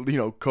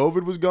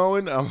 COVID was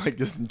going. I'm like,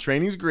 this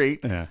training's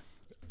great. Yeah.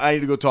 I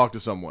need to go talk to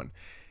someone.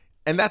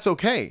 And that's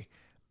okay.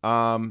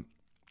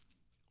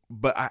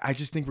 But I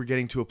just think we're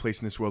getting to a place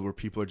in this world where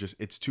people are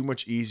it's too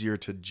much easier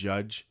to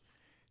judge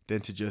than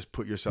to just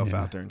put yourself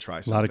out there and try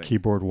something. A lot of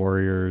keyboard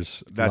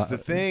warriors. That's the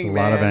thing, a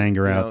lot of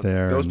anger out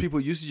there. Those people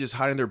used to just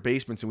hide in their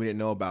basements and we didn't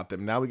know about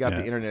them. Now we got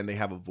the internet and they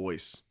have a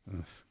voice.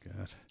 Oh,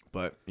 God.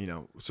 But,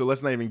 so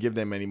let's not even give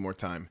them any more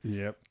time.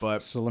 Yep.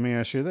 But so let me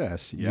ask you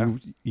this. Yeah.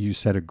 You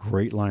said a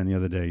great line the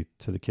other day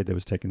to the kid that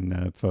was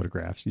taking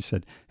photographs. You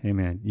said, hey,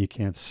 man, you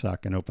can't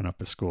suck and open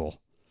up a school.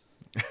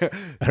 No,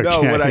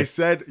 Okay. what I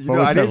said, What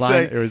was I that didn't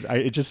line?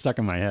 say. It just stuck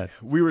in my head.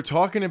 We were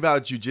talking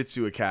about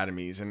jujitsu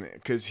academies, and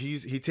because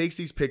he takes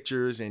these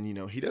pictures, and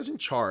he doesn't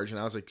charge. And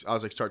I was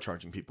like, start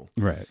charging people.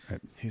 Right.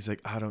 He's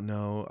like, I don't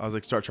know. I was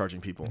like, start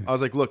charging people. I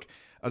was like, look,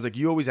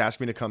 you always ask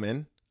me to come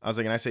in. I was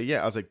like, and I say,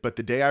 yeah. I was like, but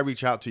the day I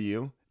reach out to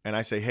you and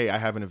I say, hey, I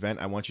have an event,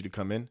 I want you to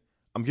come in,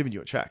 I'm giving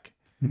you a check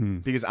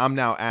because I'm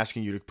now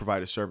asking you to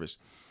provide a service.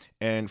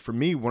 And for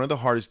me, one of the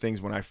hardest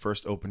things when I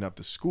first opened up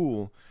the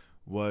school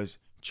was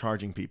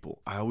charging people.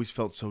 I always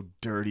felt so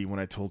dirty when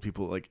I told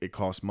people like it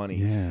costs money.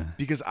 Yeah.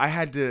 Because I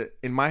had to,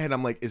 in my head,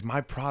 I'm like, is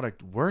my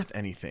product worth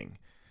anything?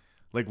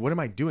 Like, what am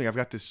I doing? I've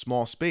got this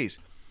small space.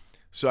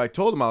 So I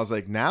told them, I was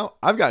like, now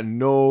I've got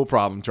no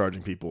problem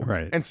charging people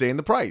and saying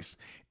the price.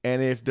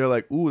 And if they're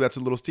like, ooh, that's a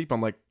little steep,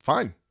 I'm like,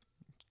 fine,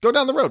 go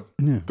down the road,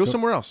 go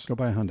somewhere else. Go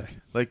buy a Hyundai.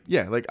 Like,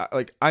 yeah,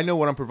 like I know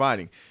what I'm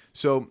providing.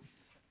 So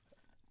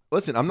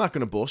listen, I'm not going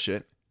to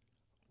bullshit.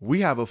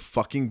 We have a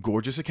fucking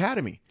gorgeous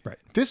academy. Right.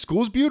 This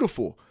school's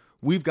beautiful.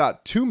 We've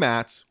got 2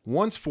 mats.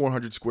 One's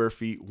 400 square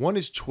feet. One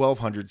is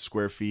 1,200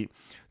 square feet.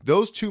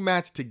 Those 2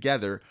 mats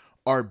together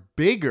are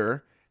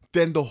bigger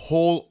than the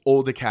whole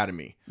old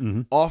academy.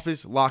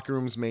 Office, locker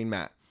rooms, main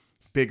mat.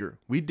 Bigger.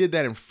 We did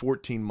that in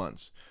 14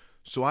 months.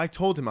 So I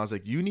told him, I was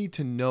like, you need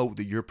to know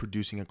that you're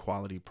producing a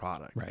quality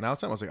product. Right. And I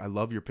was like, I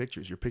love your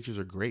pictures. Your pictures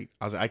are great.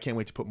 I was like, I can't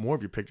wait to put more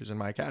of your pictures in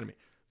my academy.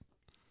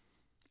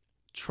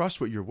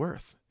 Trust what you're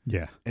worth.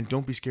 Yeah. And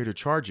don't be scared to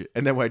charge it.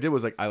 And then what I did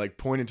was like, I like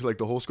pointed to like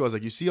the whole school. I was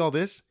like, you see all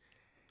this?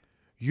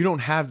 You don't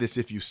have this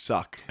if you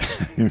suck.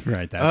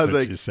 Right. That's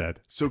what you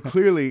said. So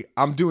clearly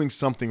I'm doing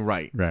something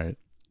right. Right.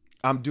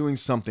 I'm doing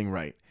something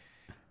right.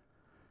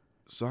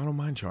 So I don't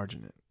mind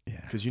charging it.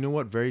 Yeah. Because you know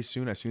what? Very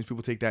soon, as soon as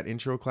people take that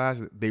intro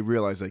class, they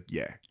realize like,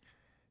 yeah,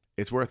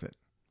 it's worth it.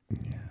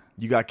 Yeah.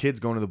 You got kids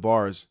going to the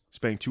bars,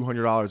 spending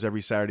 $200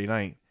 every Saturday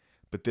night,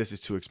 but this is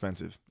too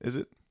expensive. Is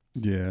it?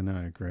 Yeah, no,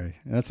 I agree.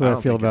 And that's what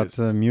I feel about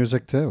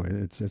music too.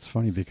 It's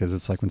funny because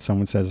it's like when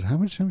someone says, how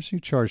much do you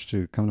charge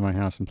to come to my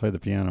house and play the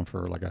piano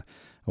for like a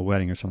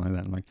wedding or something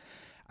like that? I'm like,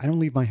 I don't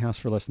leave my house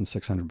for less than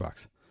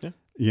 $600.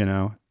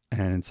 Yeah.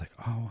 And it's like,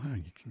 oh, wow,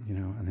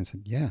 and I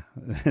said, yeah,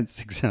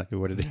 that's exactly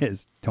what it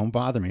is. Don't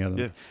bother me. I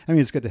mean,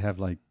 it's good to have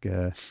like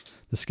the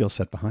skill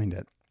set behind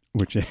it,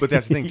 but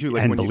that's the thing too.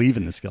 Like and when believe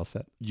in the skill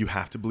set. You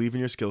have to believe in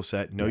your skill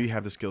set, know you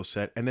have the skill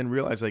set, and then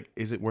realize like,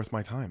 is it worth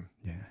my time?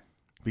 Yeah.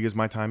 Because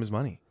my time is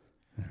money.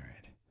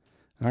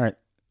 All right.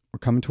 We're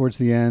coming towards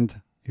the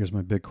end. Here's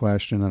my big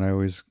question that I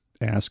always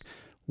ask.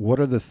 What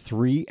are the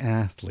 3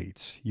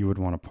 athletes you would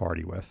want to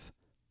party with?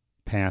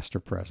 Past or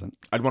present?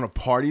 I'd want to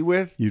party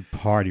with? You'd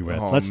party with.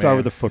 Oh, Let's start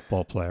with a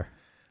football player.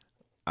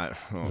 I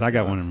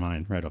got one in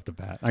mind right off the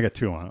bat. I got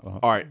 2 on it. All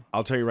right.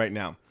 I'll tell you right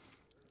now.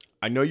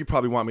 I know you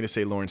probably want me to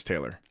say Lawrence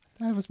Taylor.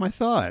 That was my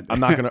thought. I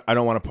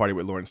don't want to party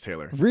with Lawrence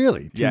Taylor.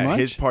 Really? Too much?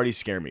 His parties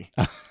scare me.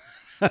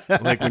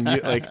 Like when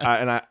you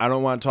I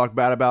don't want to talk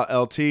bad about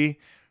LT,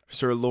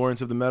 Sir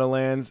Lawrence of the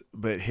Meadowlands,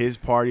 but his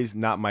party's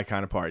not my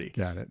kind of party.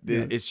 Got it.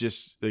 It's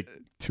just like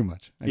too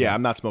much.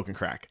 I'm not smoking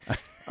crack.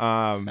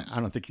 I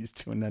don't think he's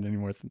doing that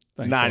anymore.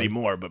 Not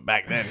anymore, but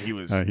back then he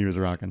was. He was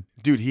rocking.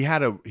 Dude, he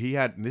had.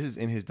 This is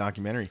in his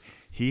documentary.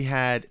 He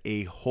had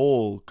a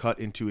hole cut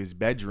into his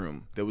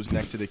bedroom that was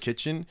next to the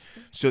kitchen.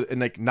 So, and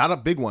like not a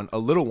big one, a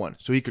little one,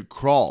 so he could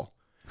crawl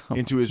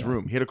into his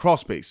room. He had a crawl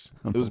space.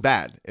 It was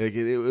bad.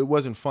 It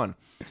wasn't fun.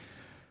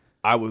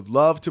 I would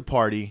love to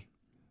party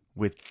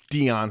with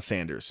Deion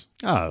Sanders.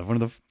 Oh,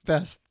 one of the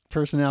best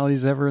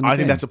personalities ever in the I game.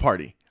 think that's a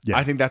party. Yeah.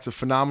 I think that's a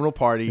phenomenal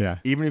party. Yeah.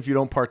 Even if you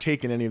don't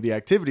partake in any of the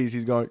activities,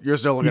 he's going, you're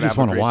still going to have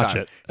a great watch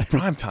time. it. It's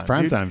prime time. It's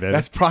prime dude. time, baby.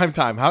 That's prime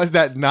time. How is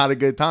that not a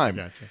good time?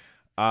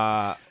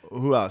 Gotcha.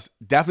 Who else?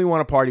 Definitely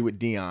want to party with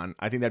Deion.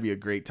 I think that'd be a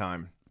great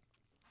time.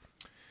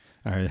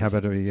 All right. How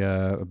about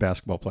a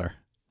basketball player?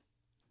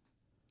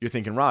 You're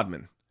thinking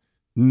Rodman.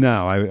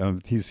 No,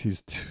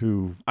 he's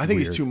too. I think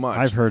weird. he's too much.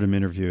 I've heard him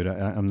interviewed.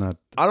 I'm not.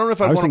 I don't know if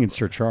I was thinking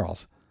Sir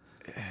Charles.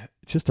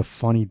 Just a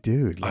funny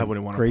dude. I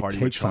wouldn't want to great party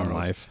with takes on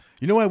Charles. life.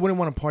 You know, I wouldn't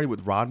want to party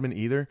with Rodman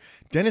either.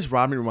 Dennis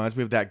Rodman reminds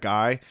me of that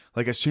guy.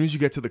 Like as soon as you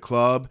get to the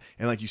club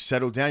and like you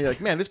settle down, you're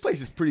like, man, this place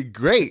is pretty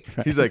great.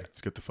 He's like,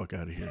 let's get the fuck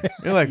out of here.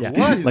 You're like, Yeah.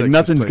 what? He's Like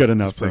nothing's this good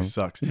enough This place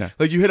for him. sucks. Yeah.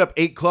 Like you hit up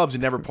 8 clubs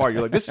and never party.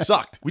 You're like, this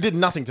sucked. We did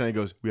nothing tonight. He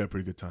goes, we had a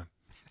pretty good time.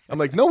 I'm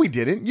like, no, we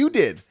didn't. You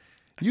did.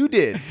 You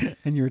did.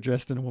 And you were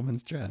dressed in a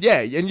woman's dress.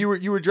 Yeah, and you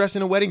were dressed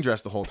in a wedding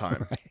dress the whole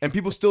time, and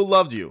people still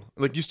loved you.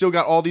 Like you still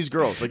got all these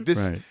girls. Like this,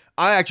 Right.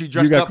 I actually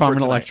dressed You got up for Carmen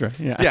tonight. Electra.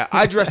 Yeah. Yeah,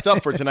 I dressed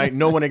up for tonight.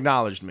 No one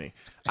acknowledged me.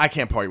 I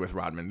can't party with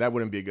Rodman. That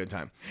wouldn't be a good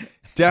time.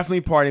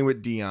 Definitely partying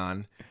with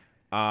Deion.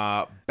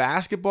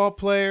 Basketball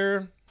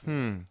player.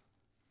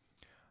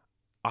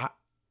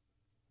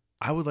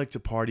 I would like to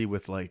party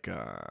with like.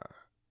 I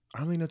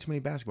don't really know too many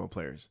basketball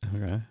players,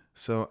 Okay.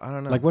 so I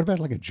don't know. Like what about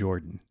like a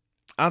Jordan?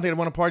 I don't think I'd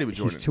want to party with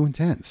Jordan. He's too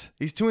intense.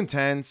 He's too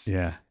intense.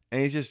 Yeah.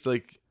 And he's just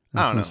like,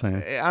 That's I don't what I'm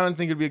know. I don't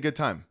think it'd be a good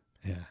time.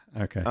 Yeah.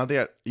 Okay. I don't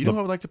think you know who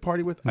I would like to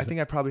party with? I think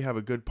I'd probably have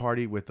a good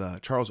party with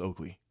Charles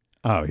Oakley.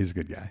 Oh, he's a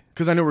good guy.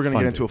 Because I know we're going to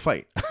Fun get into a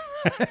fight.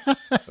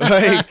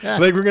 like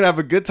we're gonna have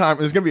a good time.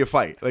 There's gonna be a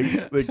fight. Like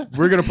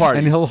we're gonna party.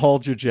 And he'll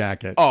hold your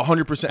jacket. Oh,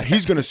 100%.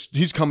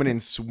 He's coming in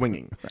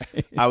swinging.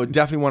 Right. I would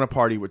definitely want to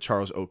party with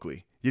Charles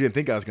Oakley. You didn't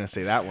think I was gonna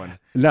say that one.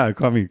 No, it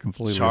caught me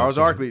completely. Charles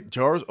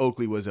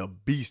Oakley was a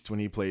beast when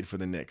he played for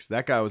the Knicks.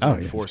 That guy was an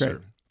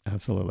enforcer.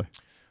 Absolutely.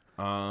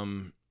 I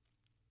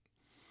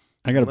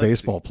got a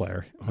baseball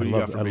player. I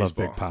love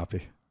Big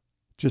Papi.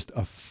 Just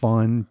a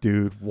fun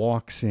dude.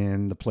 Walks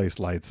in, the place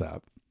lights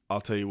up. I'll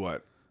tell you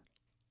what.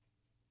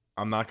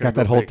 I'm not gonna got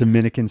that whole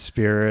Dominican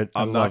spirit.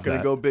 I'm not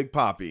gonna go Big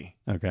Papi.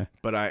 Okay.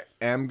 But I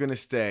am gonna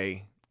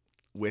stay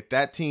with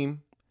that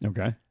team.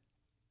 Okay.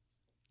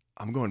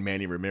 I'm going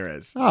Manny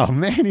Ramirez. Oh,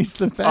 Manny's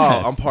the best.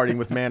 Oh, I'm partying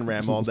with Man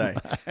Ram all day.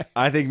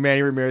 I think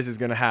Manny Ramirez is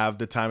going to have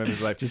the time of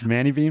his life. Just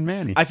Manny being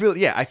Manny. I feel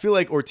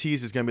like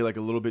Ortiz is going to be like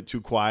a little bit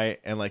too quiet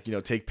and like,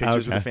 take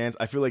pictures with the fans.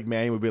 I feel like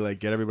Manny would be like,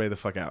 get everybody the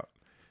fuck out.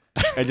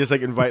 And just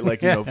like invite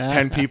like,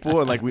 10 people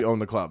and like we own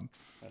the club.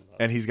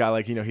 And he's got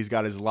like, he's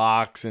got his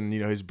locks and,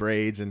 his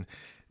braids and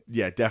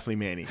yeah, definitely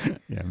Manny.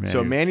 Yeah, Manny.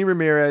 So Manny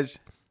Ramirez,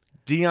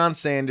 Deion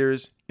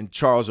Sanders, and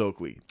Charles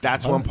Oakley.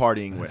 That's who I'm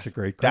partying with. That's a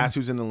great crowd. That's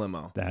who's in the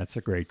limo. That's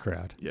a great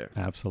crowd. Yeah.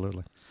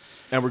 Absolutely.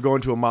 And we're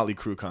going to a Motley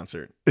Crue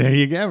concert. There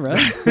you go, bro.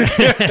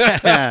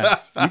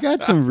 You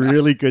got some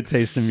really good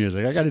taste in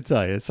music. I got to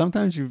tell you.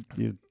 Sometimes you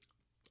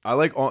I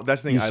like all.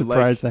 That's the thing. You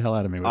surprise the hell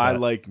out of me with I that.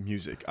 like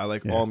music. I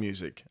like all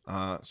music.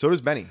 So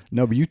does Benny.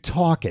 No, but you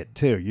talk it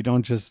too. You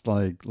don't just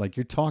like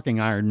you're talking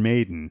Iron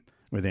Maiden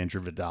with Andrew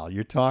Vidal.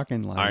 You're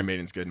talking like Iron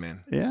Maiden's good,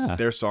 man. Yeah.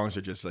 Their songs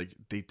are just like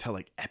they tell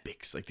like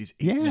epics, like these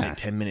 8-minute,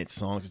 10-minute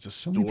songs. It's a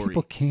story. So many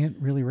people can't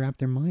really wrap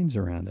their minds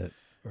around it.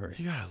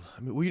 You gotta.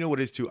 Well, you know what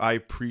it is too. I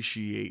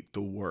appreciate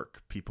the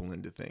work people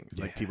into things.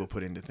 Like people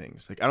put into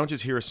things. Like I don't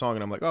just hear a song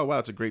and I'm like, oh wow,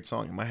 it's a great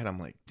song. In my head, I'm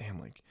like, damn,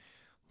 like.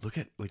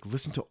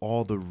 Listen to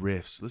all the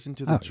riffs, listen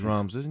to the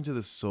drums, listen to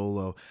the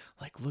solo.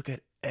 Like, look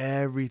at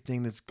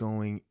everything that's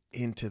going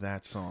into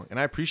that song. And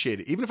I appreciate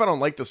it. Even if I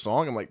don't like the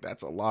song, I'm like,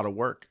 that's a lot of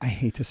work. I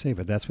hate to say,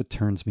 but that's what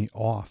turns me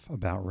off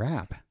about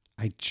rap.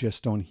 I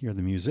just don't hear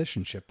the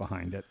musicianship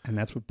behind it. And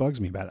that's what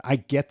bugs me about it. I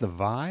get the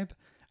vibe.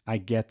 I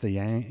get the,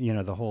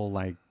 the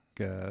whole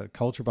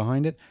culture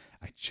behind it.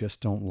 I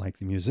just don't like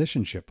the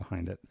musicianship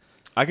behind it.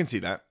 I can see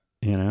that.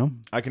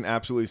 I can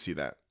absolutely see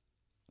that.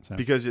 So.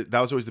 Because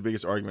that was always the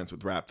biggest arguments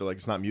with rap. They're like,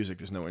 it's not music,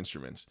 there's no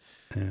instruments.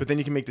 Yeah. But then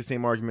you can make the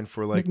same argument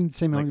for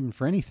argument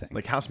for anything.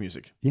 Like house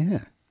music. Yeah.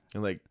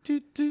 And like,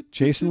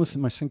 Jason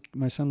listened,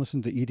 my son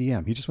listened to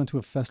EDM. He just went to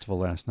a festival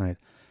last night.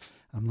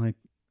 I'm like,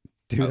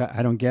 dude,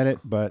 I don't get it,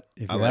 but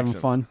if you're having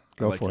fun,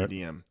 go for it.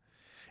 EDM.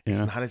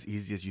 It's not as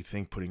easy as you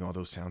think putting all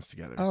those sounds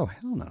together. Oh,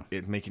 hell no.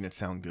 Making it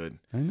sound good.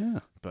 I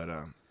know. But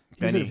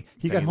Benny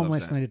got home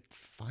last night at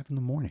 5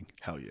 a.m.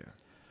 Hell yeah.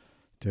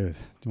 Dude, do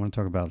you want to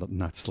talk about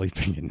not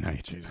sleeping at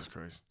night? Jesus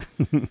Christ.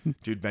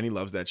 Dude, Benny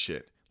loves that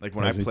shit. Like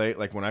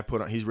when I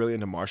put on, he's really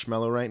into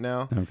Marshmello right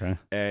now. Okay.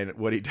 And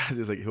what he does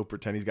is like, he'll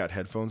pretend he's got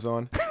headphones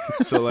on.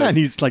 So like, and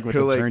he's like with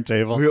the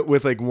turntable.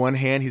 With like one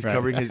hand, he's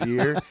covering his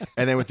ear.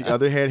 And then with the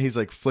other hand, he's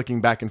like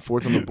flicking back and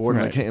forth on the board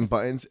and like hitting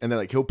buttons. And then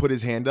like, he'll put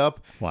his hand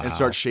up and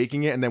start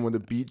shaking it. And then when the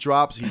beat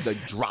drops, he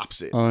like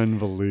drops it.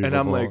 Unbelievable. And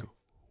I'm like,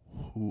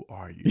 who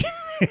are you?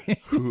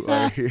 Who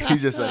are you?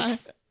 He's just like,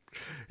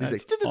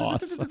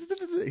 awesome.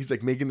 He's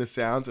like making the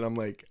sounds, and I'm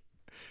like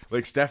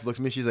Steph looks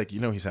at me. She's like,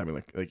 he's having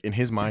like in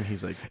his mind,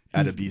 he's like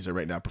at Ibiza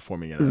right now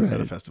performing at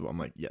a festival. I'm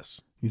like,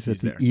 yes, he's at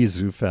the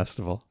Izu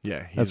Festival.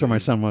 Yeah, that's where my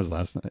son was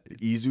last night.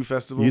 Izu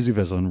Festival. Izu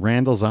Festival in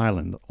Randall's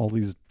Island. All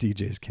these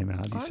DJs came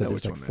out. He said it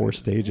was like 4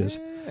 stages.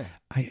 Yeah.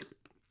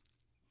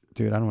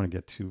 Dude, I don't want to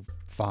get too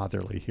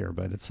fatherly here,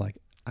 but it's like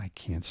I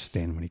can't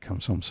stand when he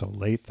comes home so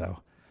late though.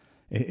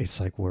 It's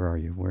like, where are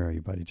you? Where are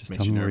you, buddy? Just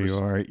tell me where you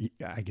are.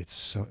 I get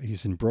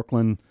he's in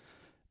Brooklyn,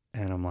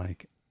 and I'm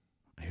like,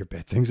 I hear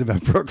bad things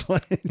about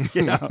Brooklyn.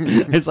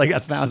 It's like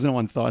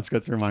 1,001 thoughts go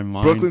through my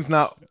mind. Brooklyn's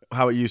not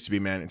how it used to be,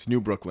 man. It's New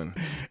Brooklyn.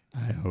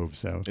 I hope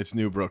so. It's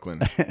New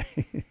Brooklyn.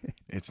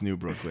 It's New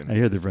Brooklyn. I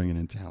hear they're bringing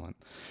in talent.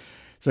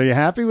 So you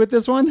happy with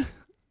this one?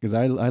 Because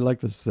I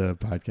like this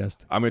podcast.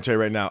 I'm going to tell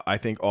you right now, I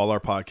think all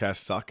our podcasts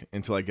suck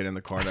until I get in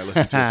the car and I listen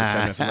to it for 10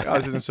 minutes. I'm like, oh,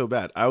 this isn't so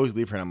bad. I always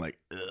leave here and I'm like,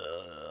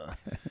 ugh.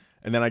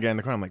 And then I get in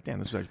the car, I'm like, damn,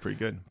 this is actually pretty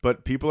good.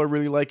 But people are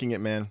really liking it,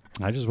 man.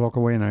 I just walk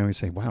away and I always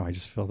say, wow, we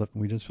just filled up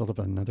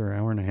another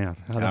hour and a half.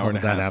 How the hell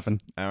did that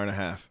happen? Hour and a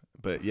half.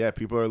 But yeah,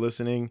 people are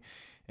listening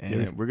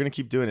and we're going to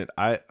keep doing it.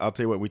 I'll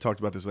tell you what, we talked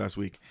about this last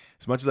week.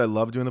 As much as I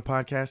love doing the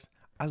podcast,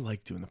 I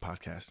like doing the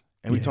podcast.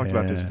 And we talked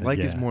about this.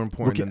 Is more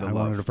important than the love. I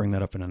wanted to bring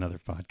that up in another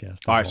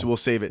podcast. All right, so we'll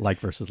save it.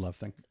 Like versus love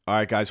thing. All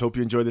right, guys. Hope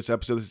you enjoyed this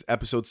episode. This is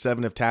episode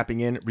 7 of Tapping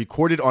In.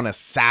 Recorded on a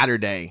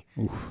Saturday,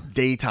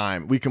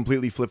 daytime. We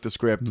completely flipped the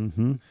script.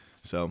 Mm-hmm.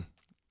 So,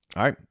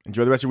 all right.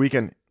 Enjoy the rest of your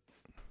weekend.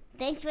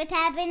 Thanks for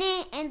tapping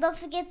in, and don't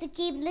forget to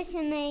keep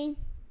listening.